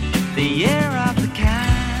the year of the cat.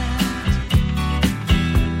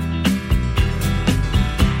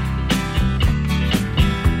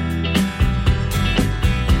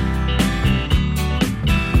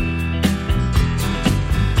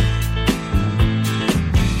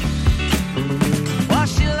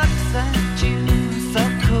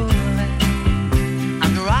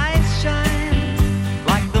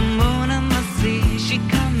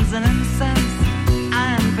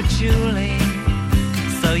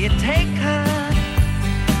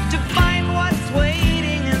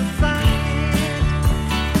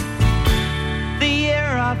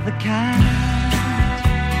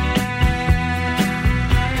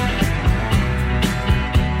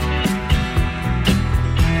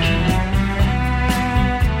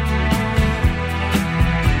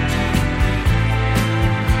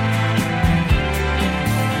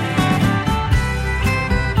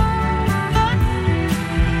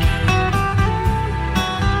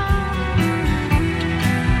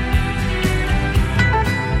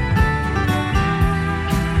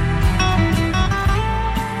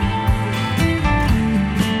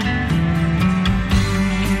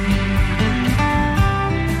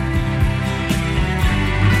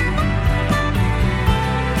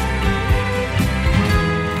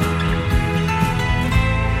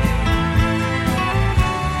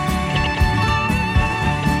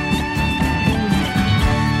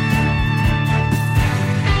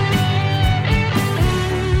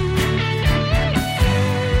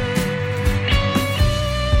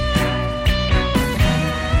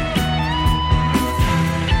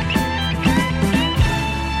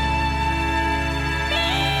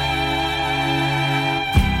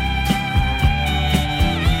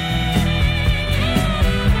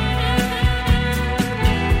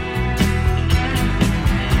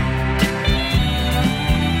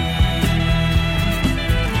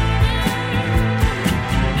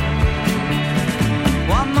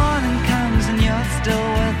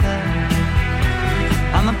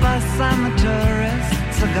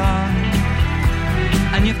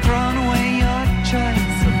 thrown away your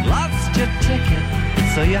choice, have lost your ticket,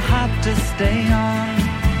 so you have to stay on.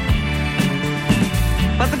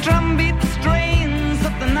 But the drumbeat strains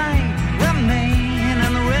of the night remain,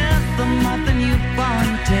 and the rhythm of the newborn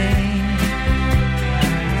day.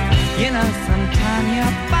 You know, sometime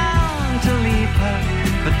you're bound to leave her,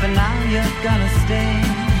 but for now you're gonna stay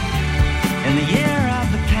in the year of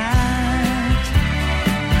the cat.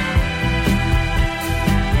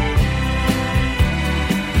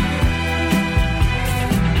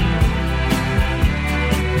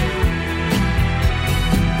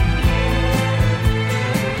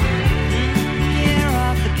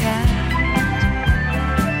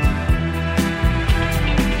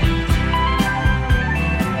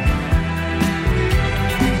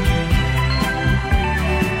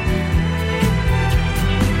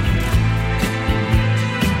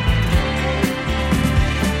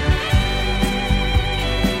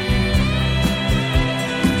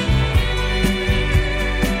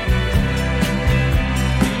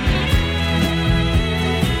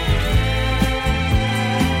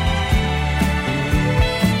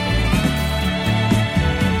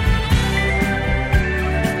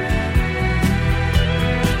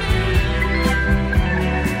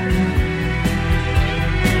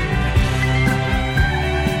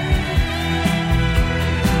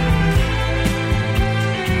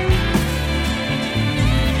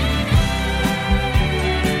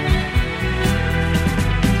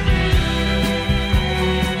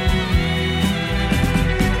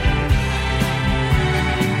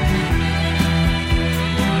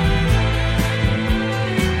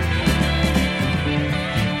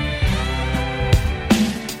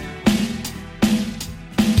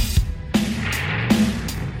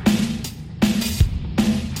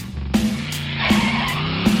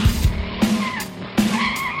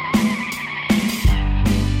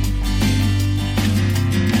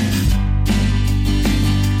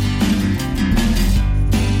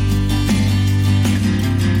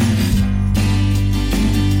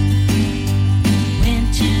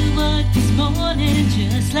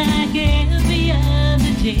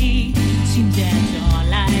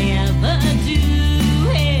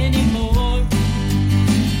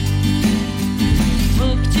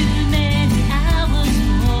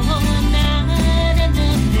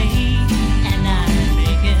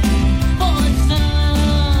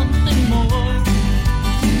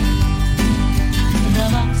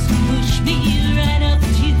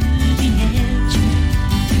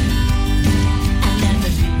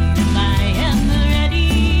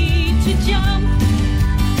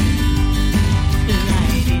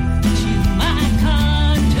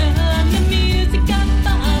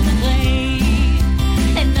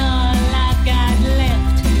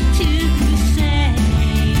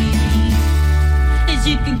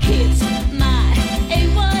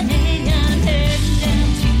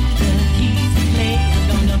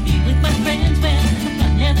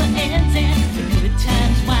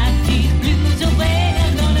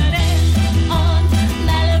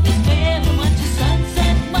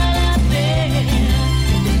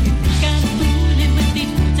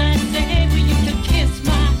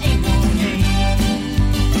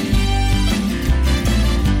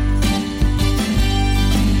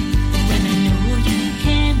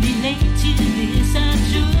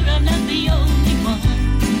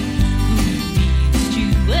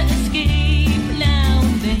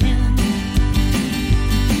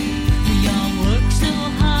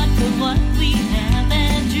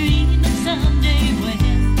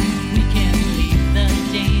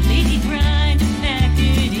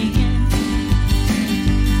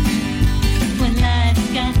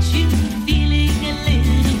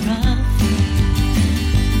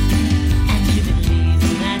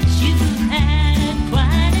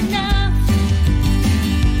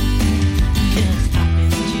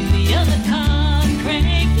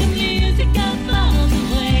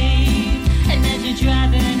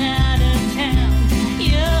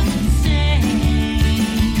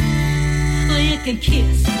 can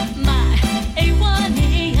kiss my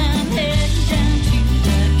A1A. I'm heading down to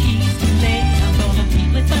the Keys to play. I'm gonna be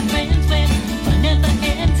with my friends when fun never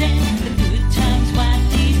ends and the good times wipe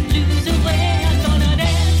these blues away. I'm gonna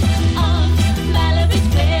dance on Malibu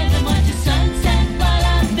Square and watch the sunset while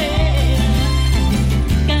I'm there. And if you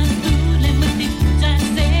think I'm fooling with these words I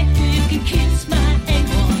say, you can kiss my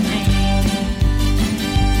A1A.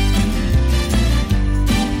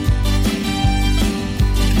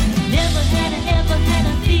 Never had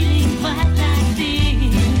a feeling quite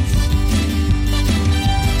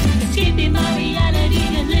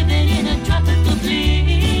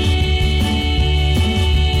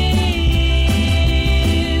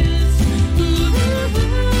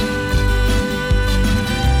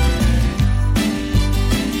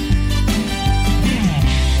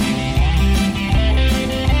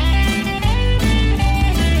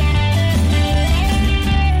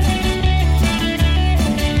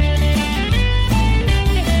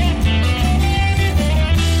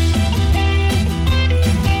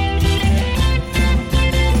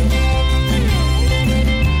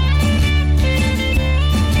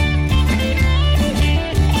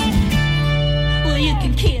you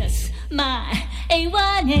can kiss my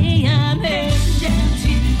A1A. I'm heading down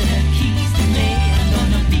to the Keys today. I'm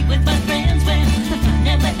gonna be with my friends when the fun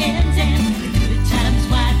never ends and the good times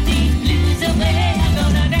wipe the blues away. I'm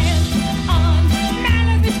gonna dance on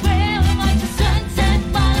Mallory Square and watch the sunset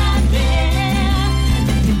while I'm there.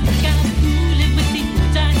 If you think I'm fooling with the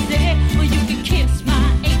words I say, well, you can kiss my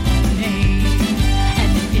A1A.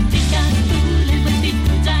 And if you think I'm fooling with the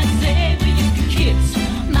words I say, well, you can kiss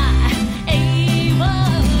my A1A.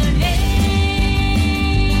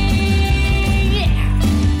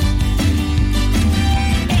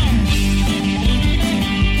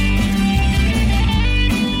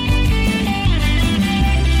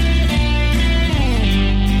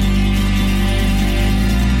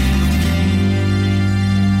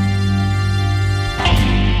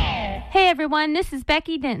 Hey everyone, this is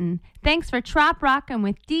Becky Denton. Thanks for Trop Rockin'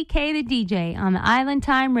 with DK the DJ on the Island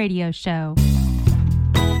Time Radio Show.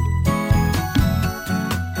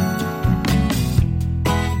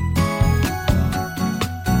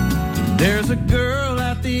 There's a girl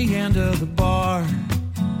at the end of the bar.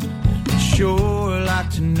 I'd sure like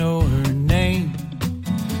to know her name.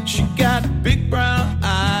 She got big brown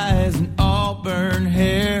eyes and auburn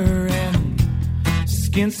hair and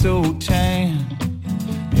skin so tan.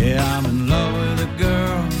 Yeah, I'm in love with a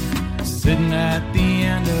girl sitting at the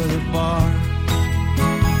end of the bar.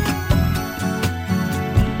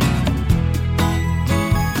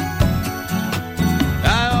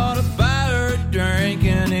 I ought to buy her a drink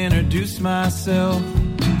and introduce myself.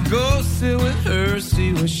 Go sit with her,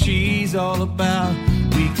 see what she's all about.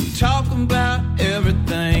 We can talk about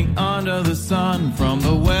everything under the sun, from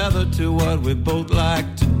the weather to what we both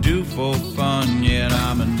like to do for fun. Yet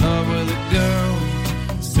I'm in love with a girl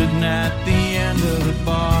sitting at the end of the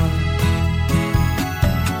bar.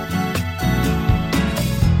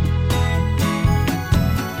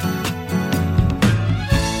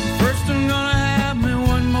 First I'm gonna have me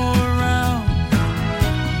one more round,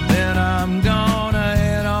 then I'm gonna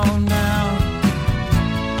head on down.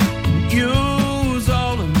 Use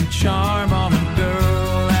all of my charm on a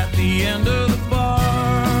girl at the end of the bar.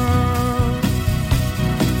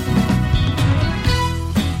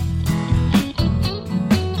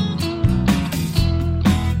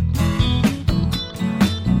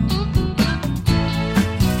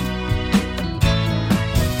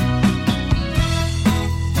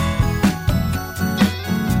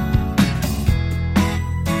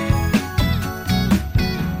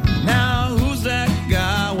 Now who's that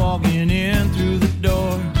guy walking in through the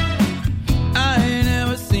door? I ain't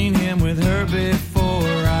never seen him with her before.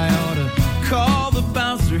 I ought to call the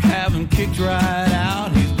bouncer, have him kicked right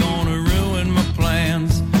out. He's gonna ruin my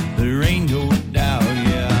plans, there ain't no doubt.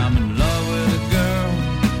 Yeah, I'm in love with a girl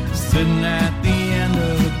sitting at the end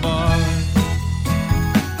of the bar.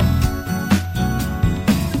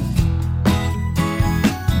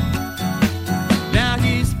 Now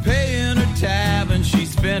he's paying her tab and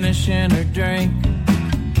she's finishing her drink.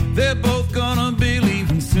 They're both gonna be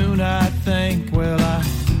leaving soon, I think. Well, I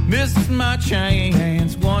missed my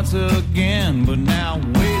chance once again, but now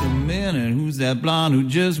wait a minute, who's that blonde who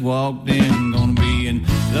just walked in? Gonna be in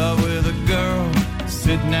love with a girl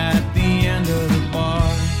sitting at the end of the bar.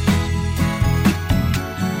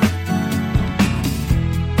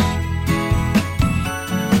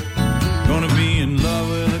 Gonna be in love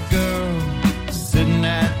with a girl sitting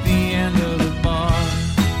at the end of the bar.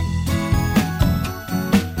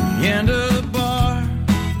 The end of the bar.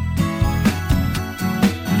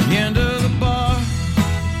 The end of the bar.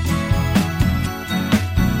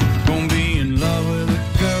 Gonna be in love with a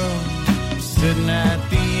girl sitting at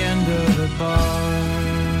the end of the bar.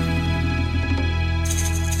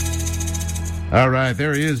 All right,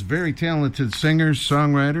 there he is. Very talented singer,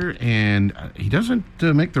 songwriter, and he doesn't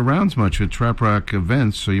make the rounds much at Trop Rock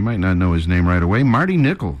events, so you might not know his name right away. Marty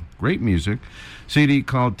Nickel, great music. CD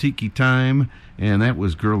called Tiki Time, and that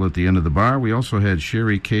was Girl at the End of the Bar. We also had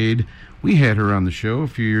Sherry Cade. We had her on the show a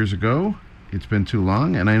few years ago. It's been too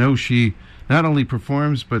long, and I know she not only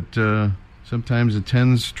performs, but sometimes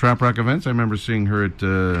attends Trop Rock events. I remember seeing her at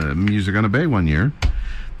Music on the Bay one year.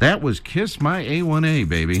 That was Kiss My A1A,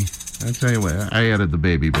 baby. I'll tell you what, I added the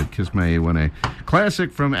baby, but Kiss My A1A.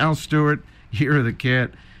 Classic from Al Stewart, Year of the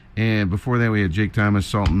Cat. And before that, we had Jake Thomas,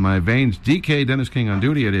 Salt in My Veins. DK, Dennis King on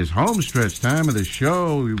duty. It is home stretch time of the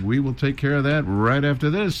show. We will take care of that right after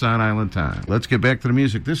this on Island Time. Let's get back to the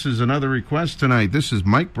music. This is another request tonight. This is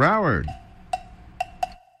Mike Broward.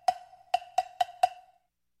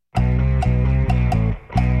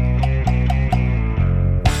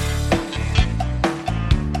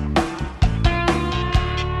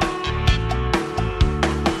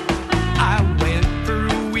 I went for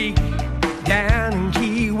a week down in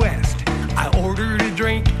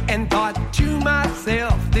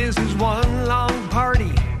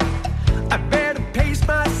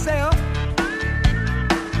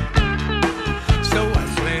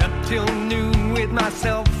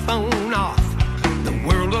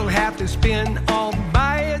to spin all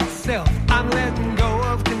by itself. I'm letting go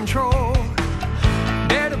of control.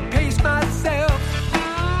 Better pace myself.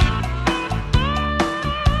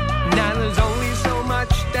 Now there's only so much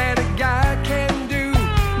that a guy can do,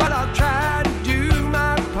 but I'll try to do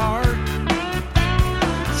my part.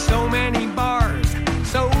 So many bars,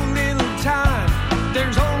 so little time.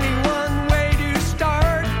 There's only one way to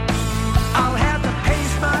start. I'll have to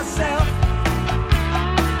pace myself.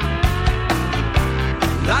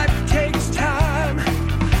 Life takes time.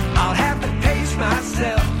 I'll have to pace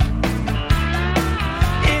myself.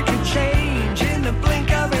 It can change in the blink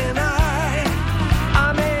of an eye.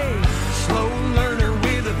 I'm a slow learner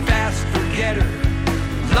with a fast forgetter.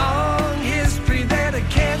 Long history that I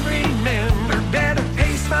can't remember. Better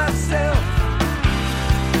pace myself.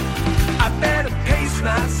 I better pace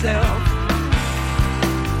myself.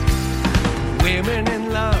 Women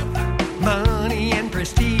and love, money and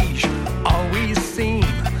prestige always seem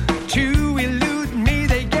to elude me.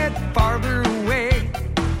 They get farther away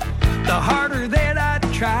the harder that I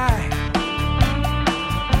try.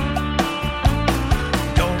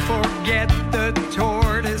 Don't forget the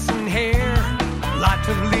tortoise and hare. Lots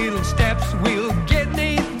of little steps will get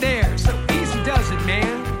me there. So easy does it,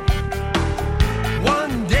 man.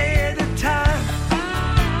 One day at a time.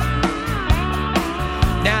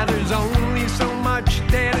 Now there's only so much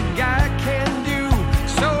that a guy can do,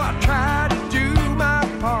 so I try to do my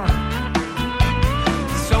part.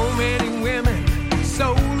 So many women,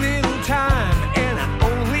 so little time, and I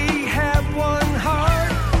only have one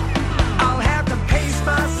heart. I'll have to pace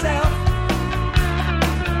myself.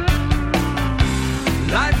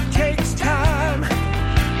 Life takes time.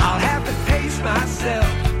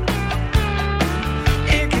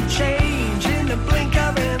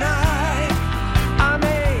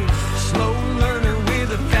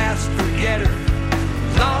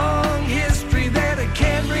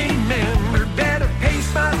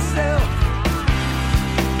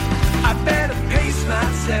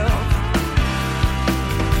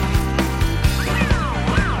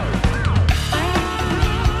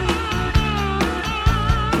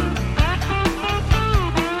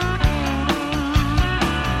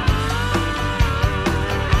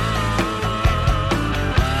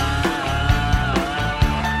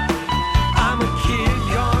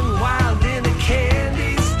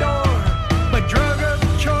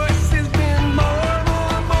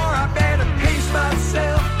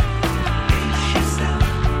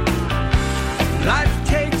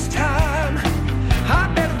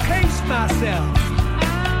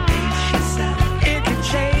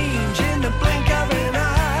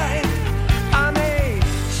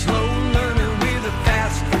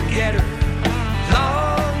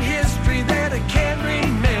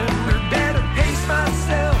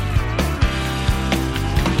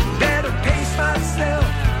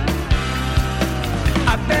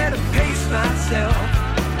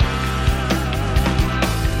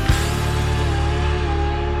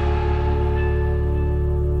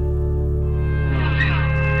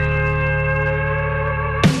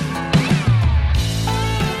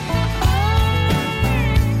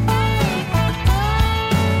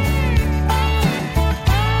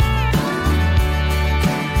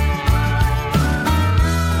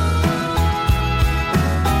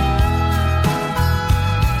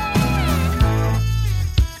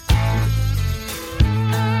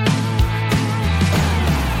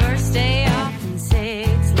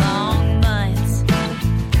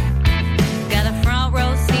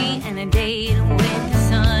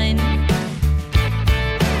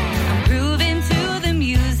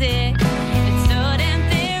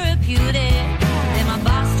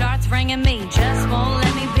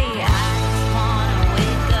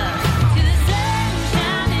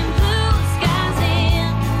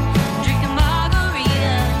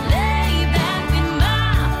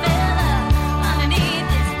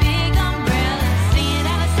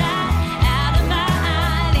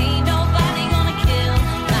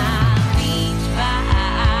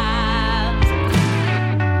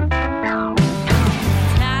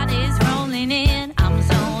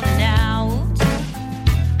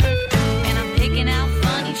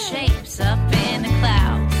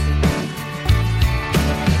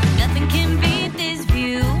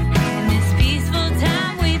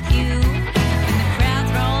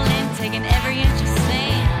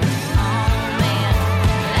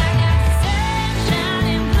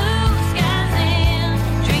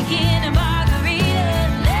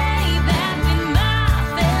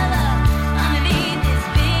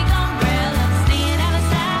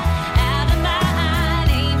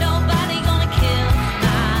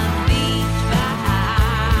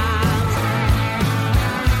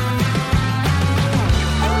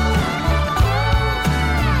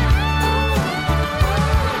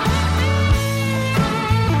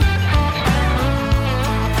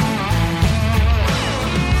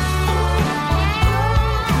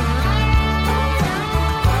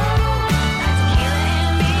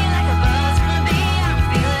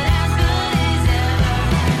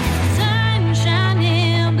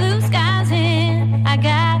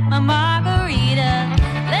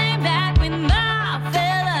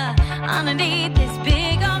 underneath this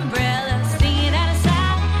big umbrella, seeing out of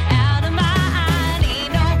sight, out of mind.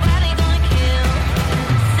 Ain't nobody gonna kill.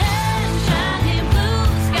 Sunshine and blue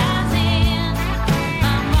skies and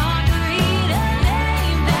my margarita,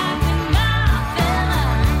 laying back with my fella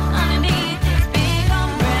underneath this big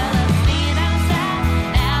umbrella, seeing out of sight,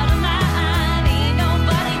 out of mind. Ain't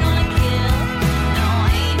nobody gonna kill. No,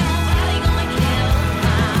 ain't nobody gonna kill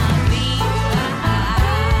my beach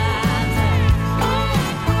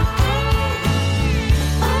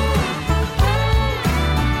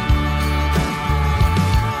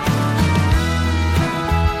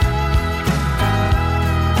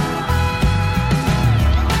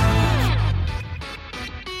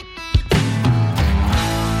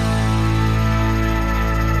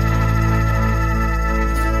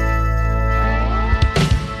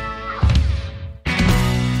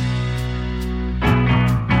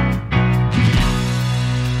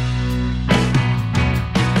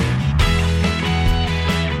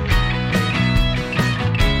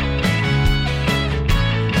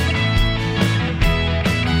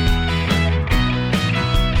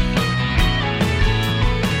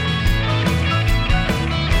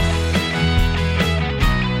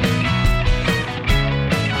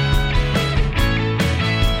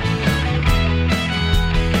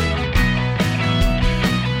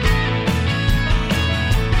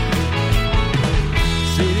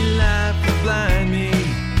City life is blind me,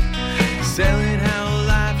 selling how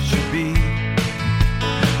life should be.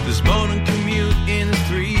 This morning commute in a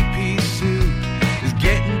three-piece suit is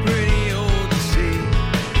getting pretty old to see.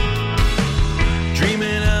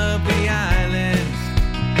 Dreaming of the islands,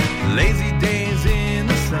 lazy days in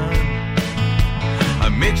the sun.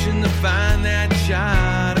 I'm itching to find that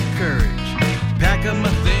shot of courage, pack up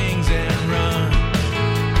my things and run.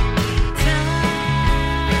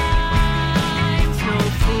 time's no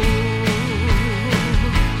fool.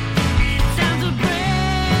 Time to break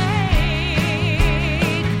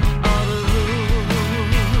all the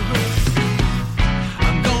rules.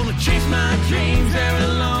 I'm gonna chase my dreams, they're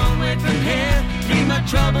a long way from here. Leave my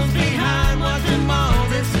troubles behind, watch them all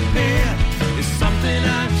disappear. It's something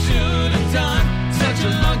I should have done such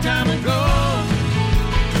a long time ago.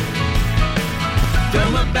 Throw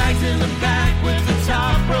my bags in the back with the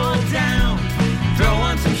top rolled down. Throw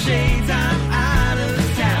on some shades, I'm out of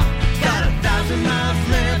this town. Got 1,000 miles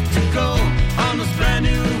left to go on this brand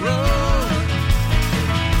new road.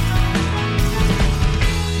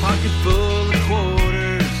 Pocket full of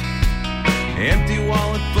quarters, empty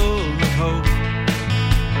wallet full of hope.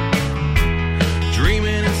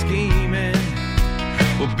 Dreaming and scheming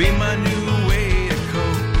will be my new way to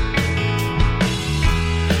cope.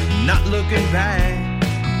 Not looking back,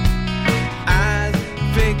 eyes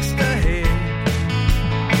fixed ahead.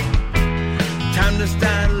 Time to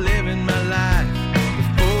start living my life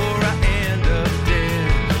before I end up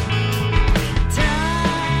dead.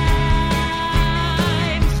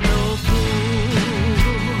 Time's no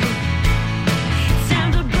fool.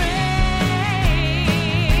 Time to break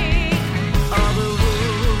all the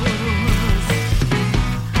rules.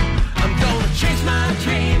 I'm gonna chase my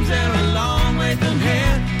dreams, they're a long way from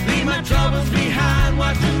here. Leave my troubles behind,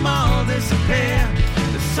 watch them all disappear.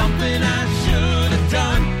 There's something I should have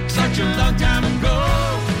done such a long time ago.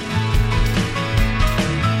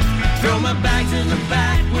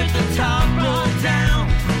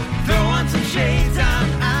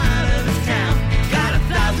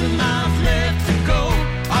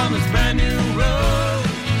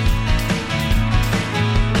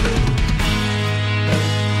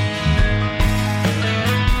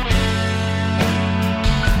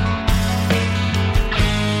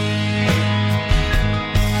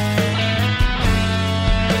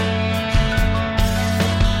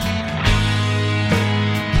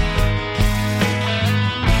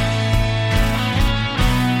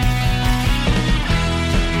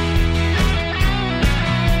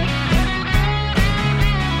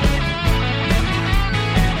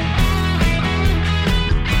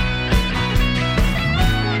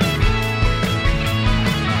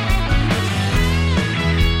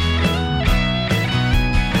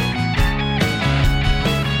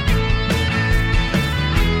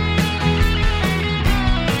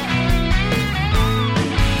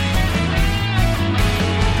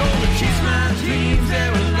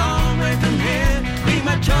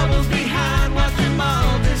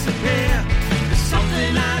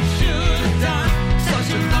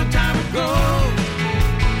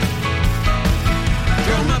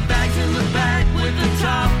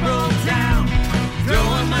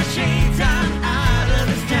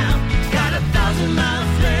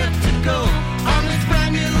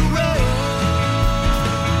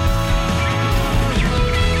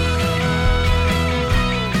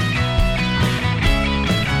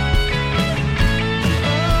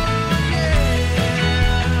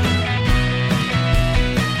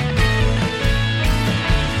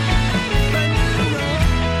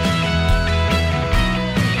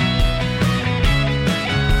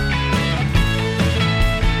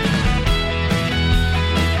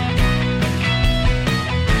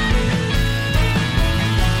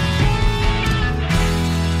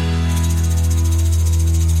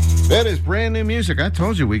 brand new music. I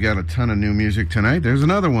told you we got a ton of new music tonight. There's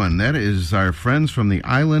another one. That is our friends from the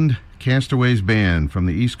Island Castaways Band from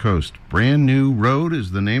the East Coast. Brand New Road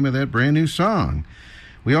is the name of that brand new song.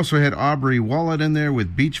 We also had Aubrey Wallet in there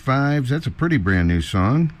with Beach Vibes. That's a pretty brand new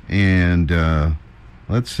song. And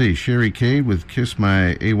let's see, Sherry Cade with Kiss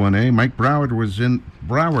My A1A. Mike Broward was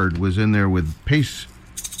in there with Pace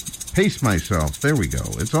Myself. There we go.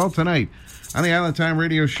 It's all tonight on the Island Time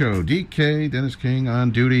Radio Show. DK, Dennis King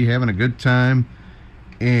on duty, having a good time.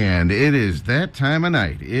 And it is that time of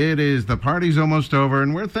night. It is, the party's almost over,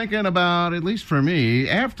 and we're thinking about, at least for me,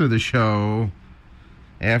 after the show,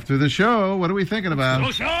 what are we thinking about?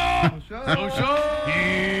 Social! Yeah,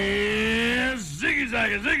 ziggy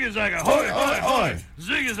zagga, hoi, hoi, hoi.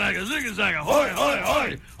 Ziggy zagga, hoi, hoi,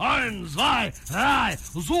 hoi. Ein, zwei, drei,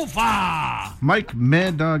 Sofa. Mike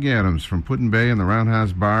Mad Dog Adams from Putin Bay and the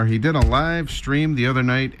Roundhouse Bar. He did a live stream the other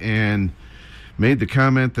night and made the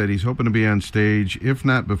comment that he's hoping to be on stage, if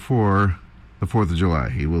not before the 4th of July.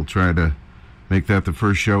 He will try to make that the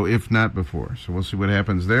first show, if not before. So we'll see what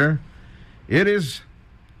happens there. It is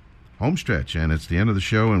homestretch, and it's the end of the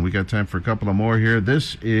show, and we got time for a couple of more here.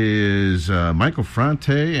 This is Michael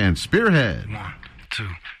Franti and Spearhead. 1, 2,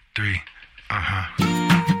 3, uh-huh.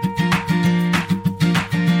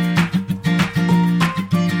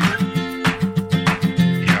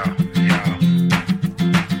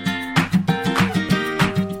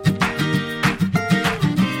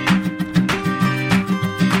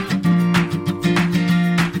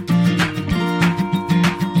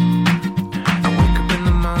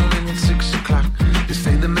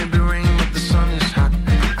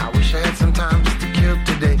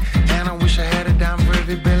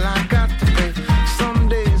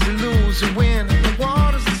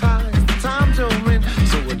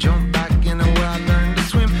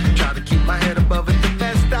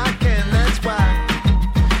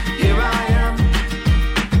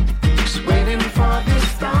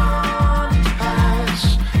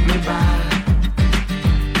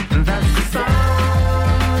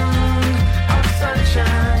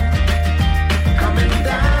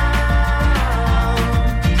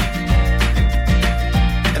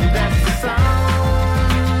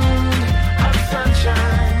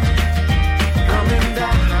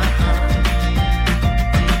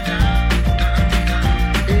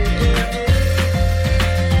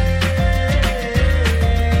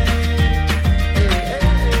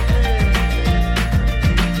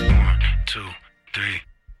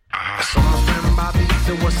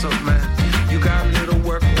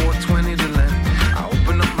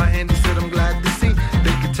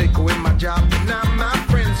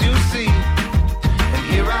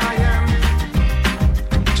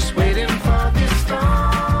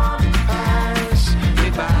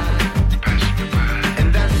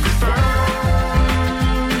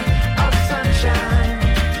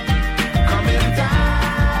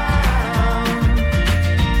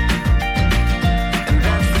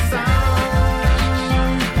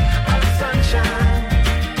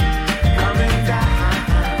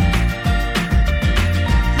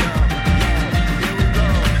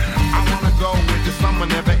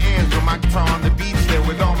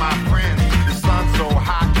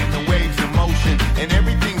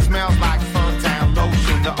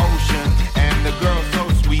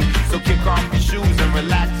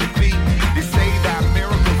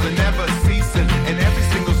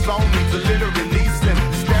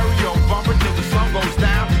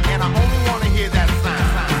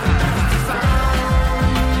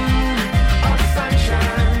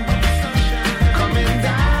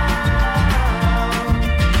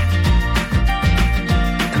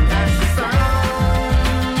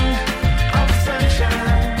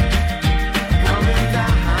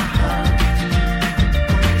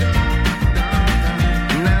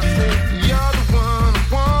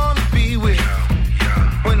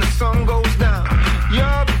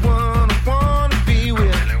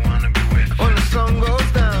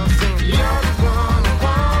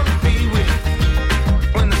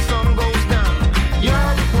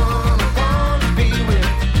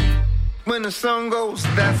 Sun goes,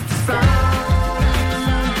 that's the sound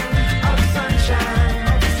of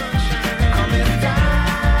sunshine coming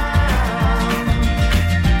down.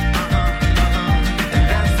 And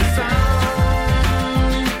that's the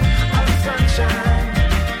sound of sunshine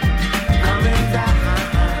coming down.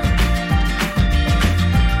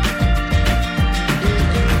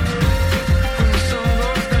 When the sun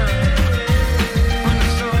goes down, when the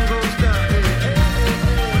sun goes down.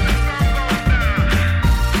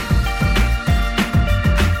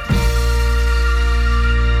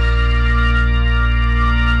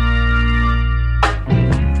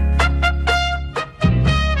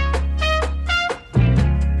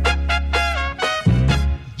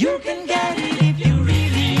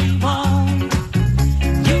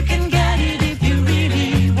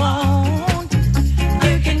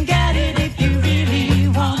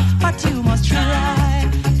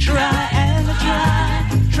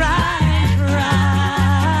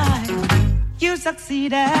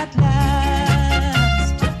 succeed at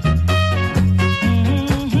last.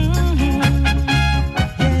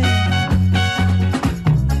 Yeah.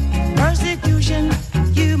 Persecution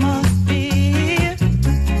you must fear.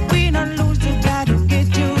 Win or lose, you gotta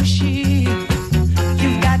get your share.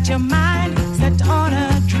 You've got your mind set on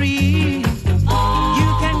a dream. You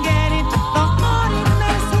can get it, the more it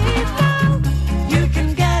may seem now. You can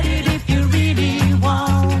get it if you really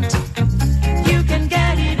want. You can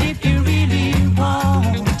get it if you really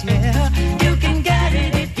want, yeah. You can get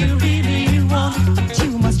it if you really want. But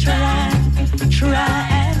you must try, try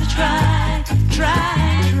and try,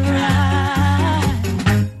 try, try.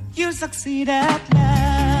 You'll succeed at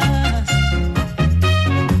last.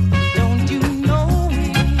 Don't you know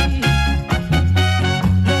it?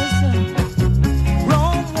 Listen,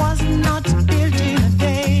 Rome was not built in a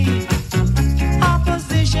day.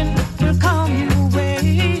 Opposition will come your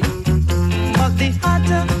way. But the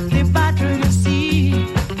hotter the battle you see,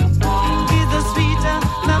 is the sweeter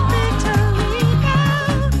the victory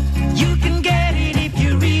now. You can get it if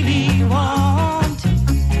you really want.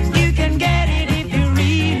 You can get it if you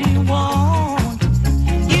really want.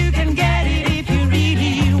 You can get it if you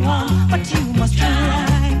really want. But you must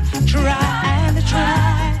try, try and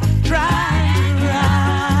try, try, try.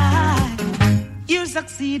 You'll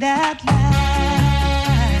succeed at last.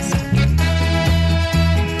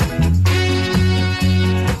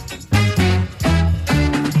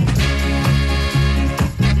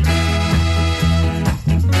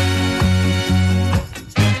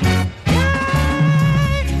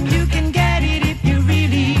 You can get it if you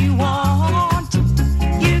really want.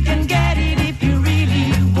 You can get it if you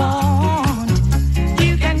really want.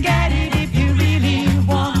 You can get it if you really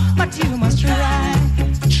want. But you must try,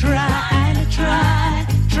 try and try,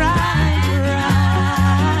 try, try.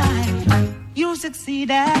 You'll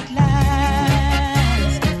succeed at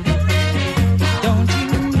last. Don't you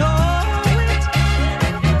know it?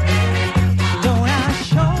 Don't I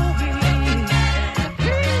show it?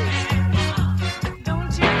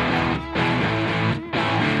 Don't you?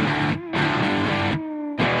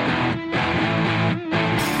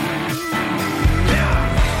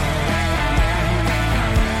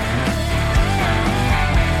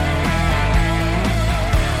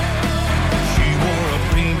 She wore a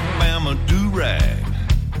pink Bama do-rag,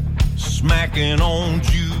 smacking on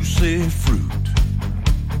juicy fruit.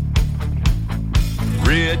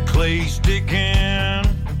 Red clay sticking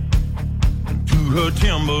to her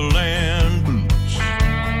Timberland boots.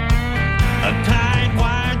 A tight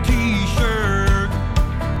white t-shirt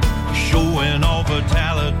showing off a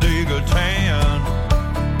Talladega tan.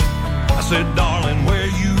 I said, darling, where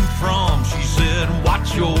you from? She said,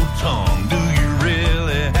 watch your tongue. Do you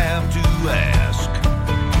really have to ask?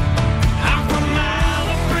 I'm from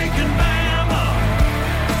Isla freaking Bama.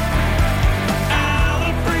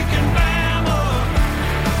 Isla freaking Bama.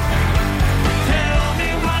 Tell me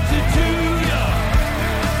what to do, ya.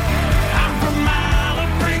 I'm from Isla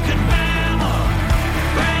freaking Bama.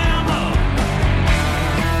 Bama.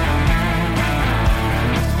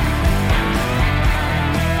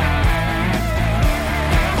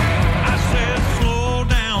 I said, slow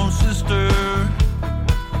down, sister.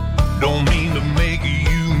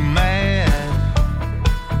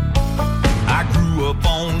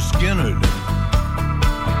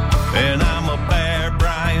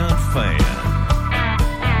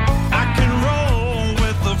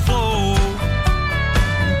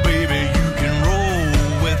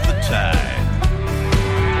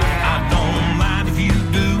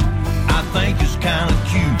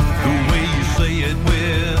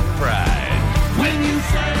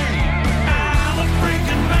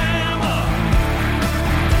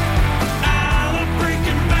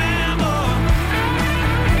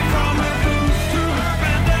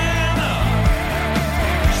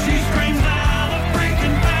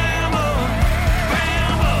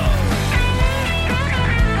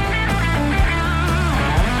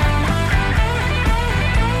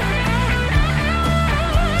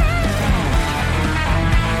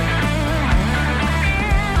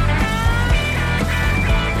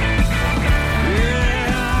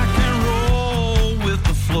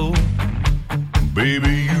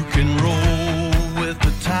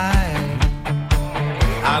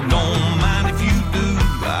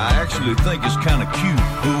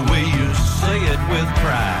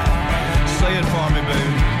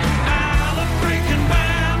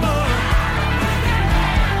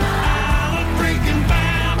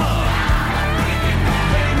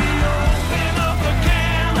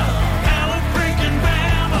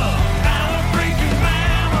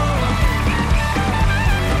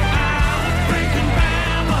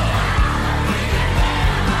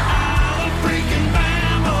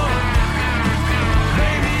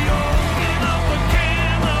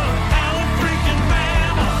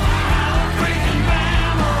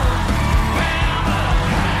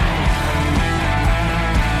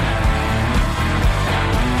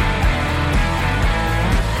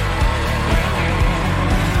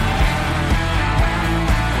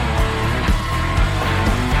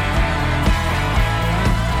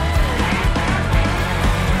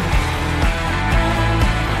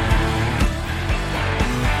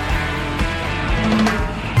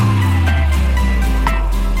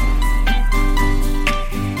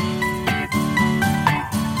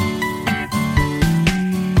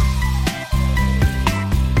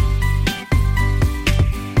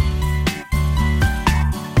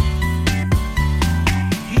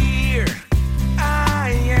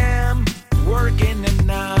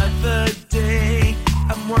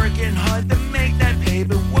 working hard to make that pay,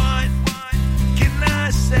 but what can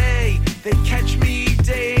I say? They catch me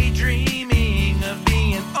daydreaming of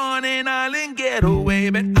being on an island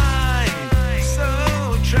getaway, but I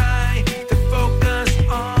so try to focus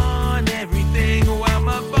on everything while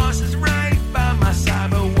my boss is right by my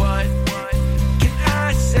side. But what can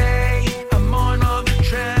I say? I'm on all the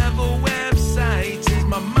travel websites as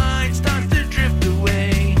my mind starts to drift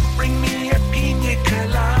away. Bring me a pina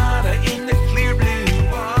colada in the clear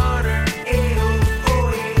blue water.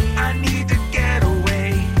 I need to get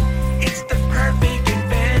away. It's the perfect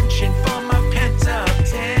invention for my pent up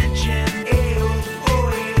tension.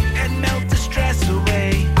 And melt the stress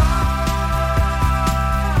away. I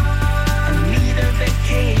need a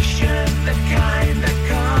vacation, the kind that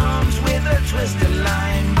comes with a twist of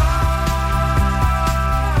lime.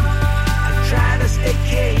 I tried a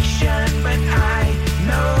staycation, but I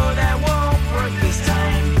know that won't work this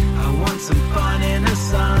time. I want some fun in the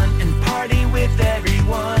sun and party with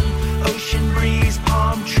everyone. Ocean breeze,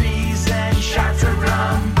 palm trees, and shots of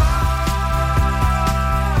rum.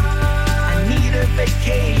 I need a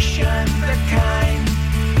vacation, the kind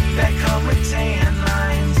that come with tan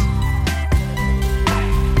lines.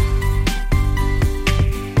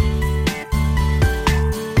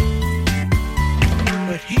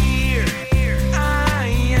 But here I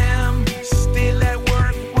am, still at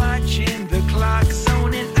work, watching the clock,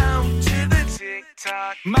 zoning out to the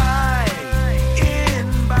tick-tock. My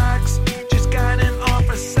inbox just got an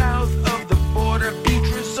offer south of the border,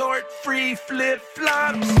 beach resort, free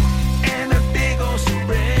flip-flops, and a big old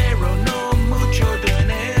sombrero, no mucho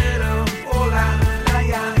dinero. Hola,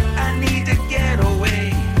 ya, I need to get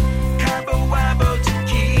away. Cabo Wabo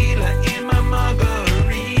tequila in my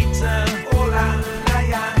margarita. Hola,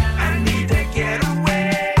 ya, I need to get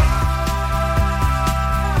away.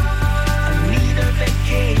 I need a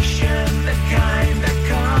vacation, the kind that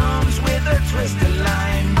comes with a twist of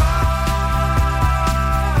lime.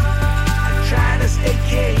 I tried a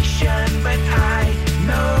staycation, but I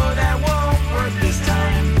know that won't work this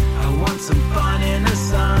time. I want some fun in the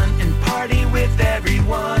sun and party with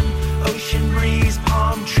everyone. Ocean breeze,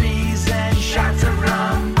 palm trees, and shots of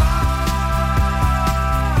rum.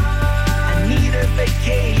 I need a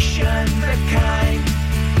vacation, the kind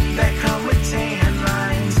that come with tan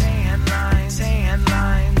lines. Tan lines, tan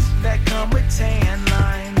lines, that come with tan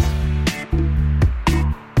lines.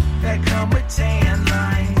 That come with tan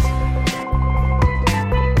lines.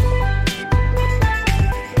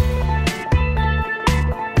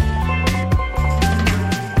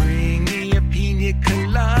 Bring me a pina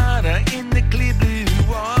colada in the clear blue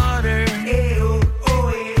water.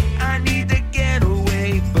 I need to get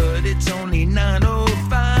away, but it's only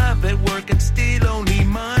 9:05 at work and still only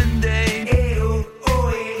Monday.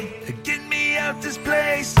 Get me out this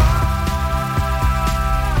place. I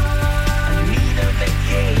need a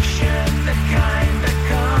vacation, the kind that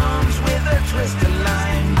comes with a twist of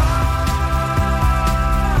lime.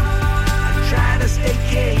 I tried a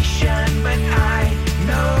staycation, but I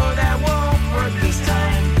know that won't work this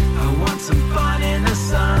time. I want some fun in the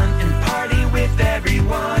sun and party with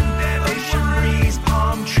everyone. Ocean breeze,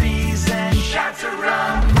 palm trees, and shots of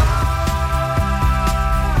rum.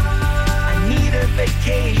 I need a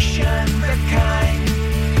vacation, the kind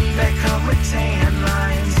that come with tan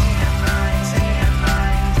lines. Tan lines, tan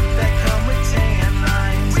lines, that come with tan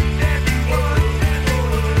lines.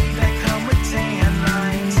 That come with tan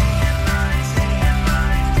lines. Tan lines, tan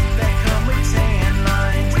lines, that come with tan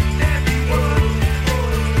lines.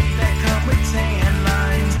 That come with tan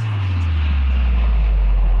lines.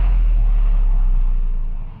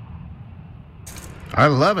 I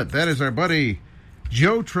love it. That is our buddy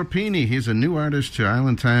Joe Trapini. He's a new artist to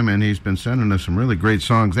Island Time, and he's been sending us some really great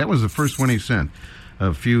songs. That was the first one he sent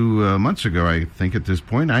a few months ago, I think, at this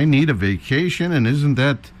point. I need a vacation, and isn't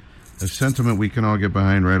that a sentiment we can all get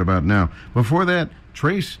behind right about now? Before that,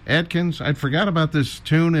 Trace Adkins. I'd forgot about this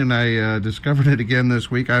tune, and I discovered it again this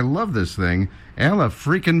week. I love this thing. Alla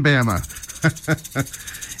freaking Bama.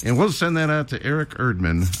 And we'll send that out to Eric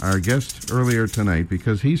Erdman, our guest earlier tonight,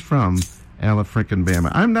 because he's from Alla freaking Bama.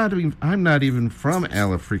 I'm not even from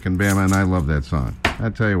Alla freaking Bama, and I love that song. I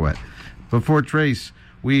tell you what. Before Trace,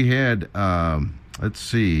 we had let's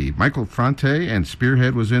see, Michael Franti and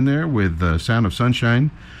Spearhead was in there with Sound of Sunshine.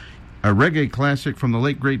 A reggae classic from the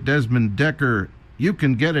late great Desmond Decker, You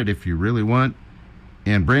Can Get It If You Really Want.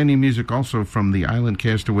 And brand new music also from the Island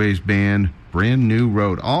Castaways band, Brand New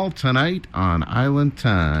Road. All tonight on Island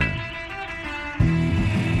Time.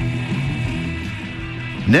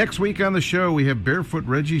 Next week on the show, we have Barefoot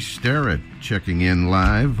Reggie Starrett checking in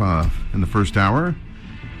live in the first hour.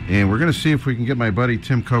 And we're going to see if we can get my buddy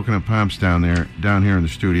Tim Coconut Pomps down here in the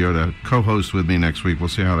studio to co-host with me next week. We'll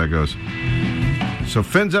see how that goes. So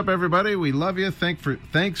fins up, everybody. We love you.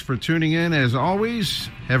 Thanks for tuning in as always.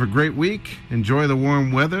 Have a great week. Enjoy the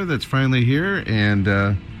warm weather that's finally here,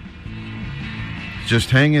 and just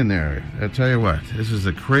hang in there. I tell you what, this is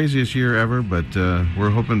the craziest year ever, but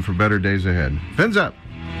we're hoping for better days ahead. Fins up.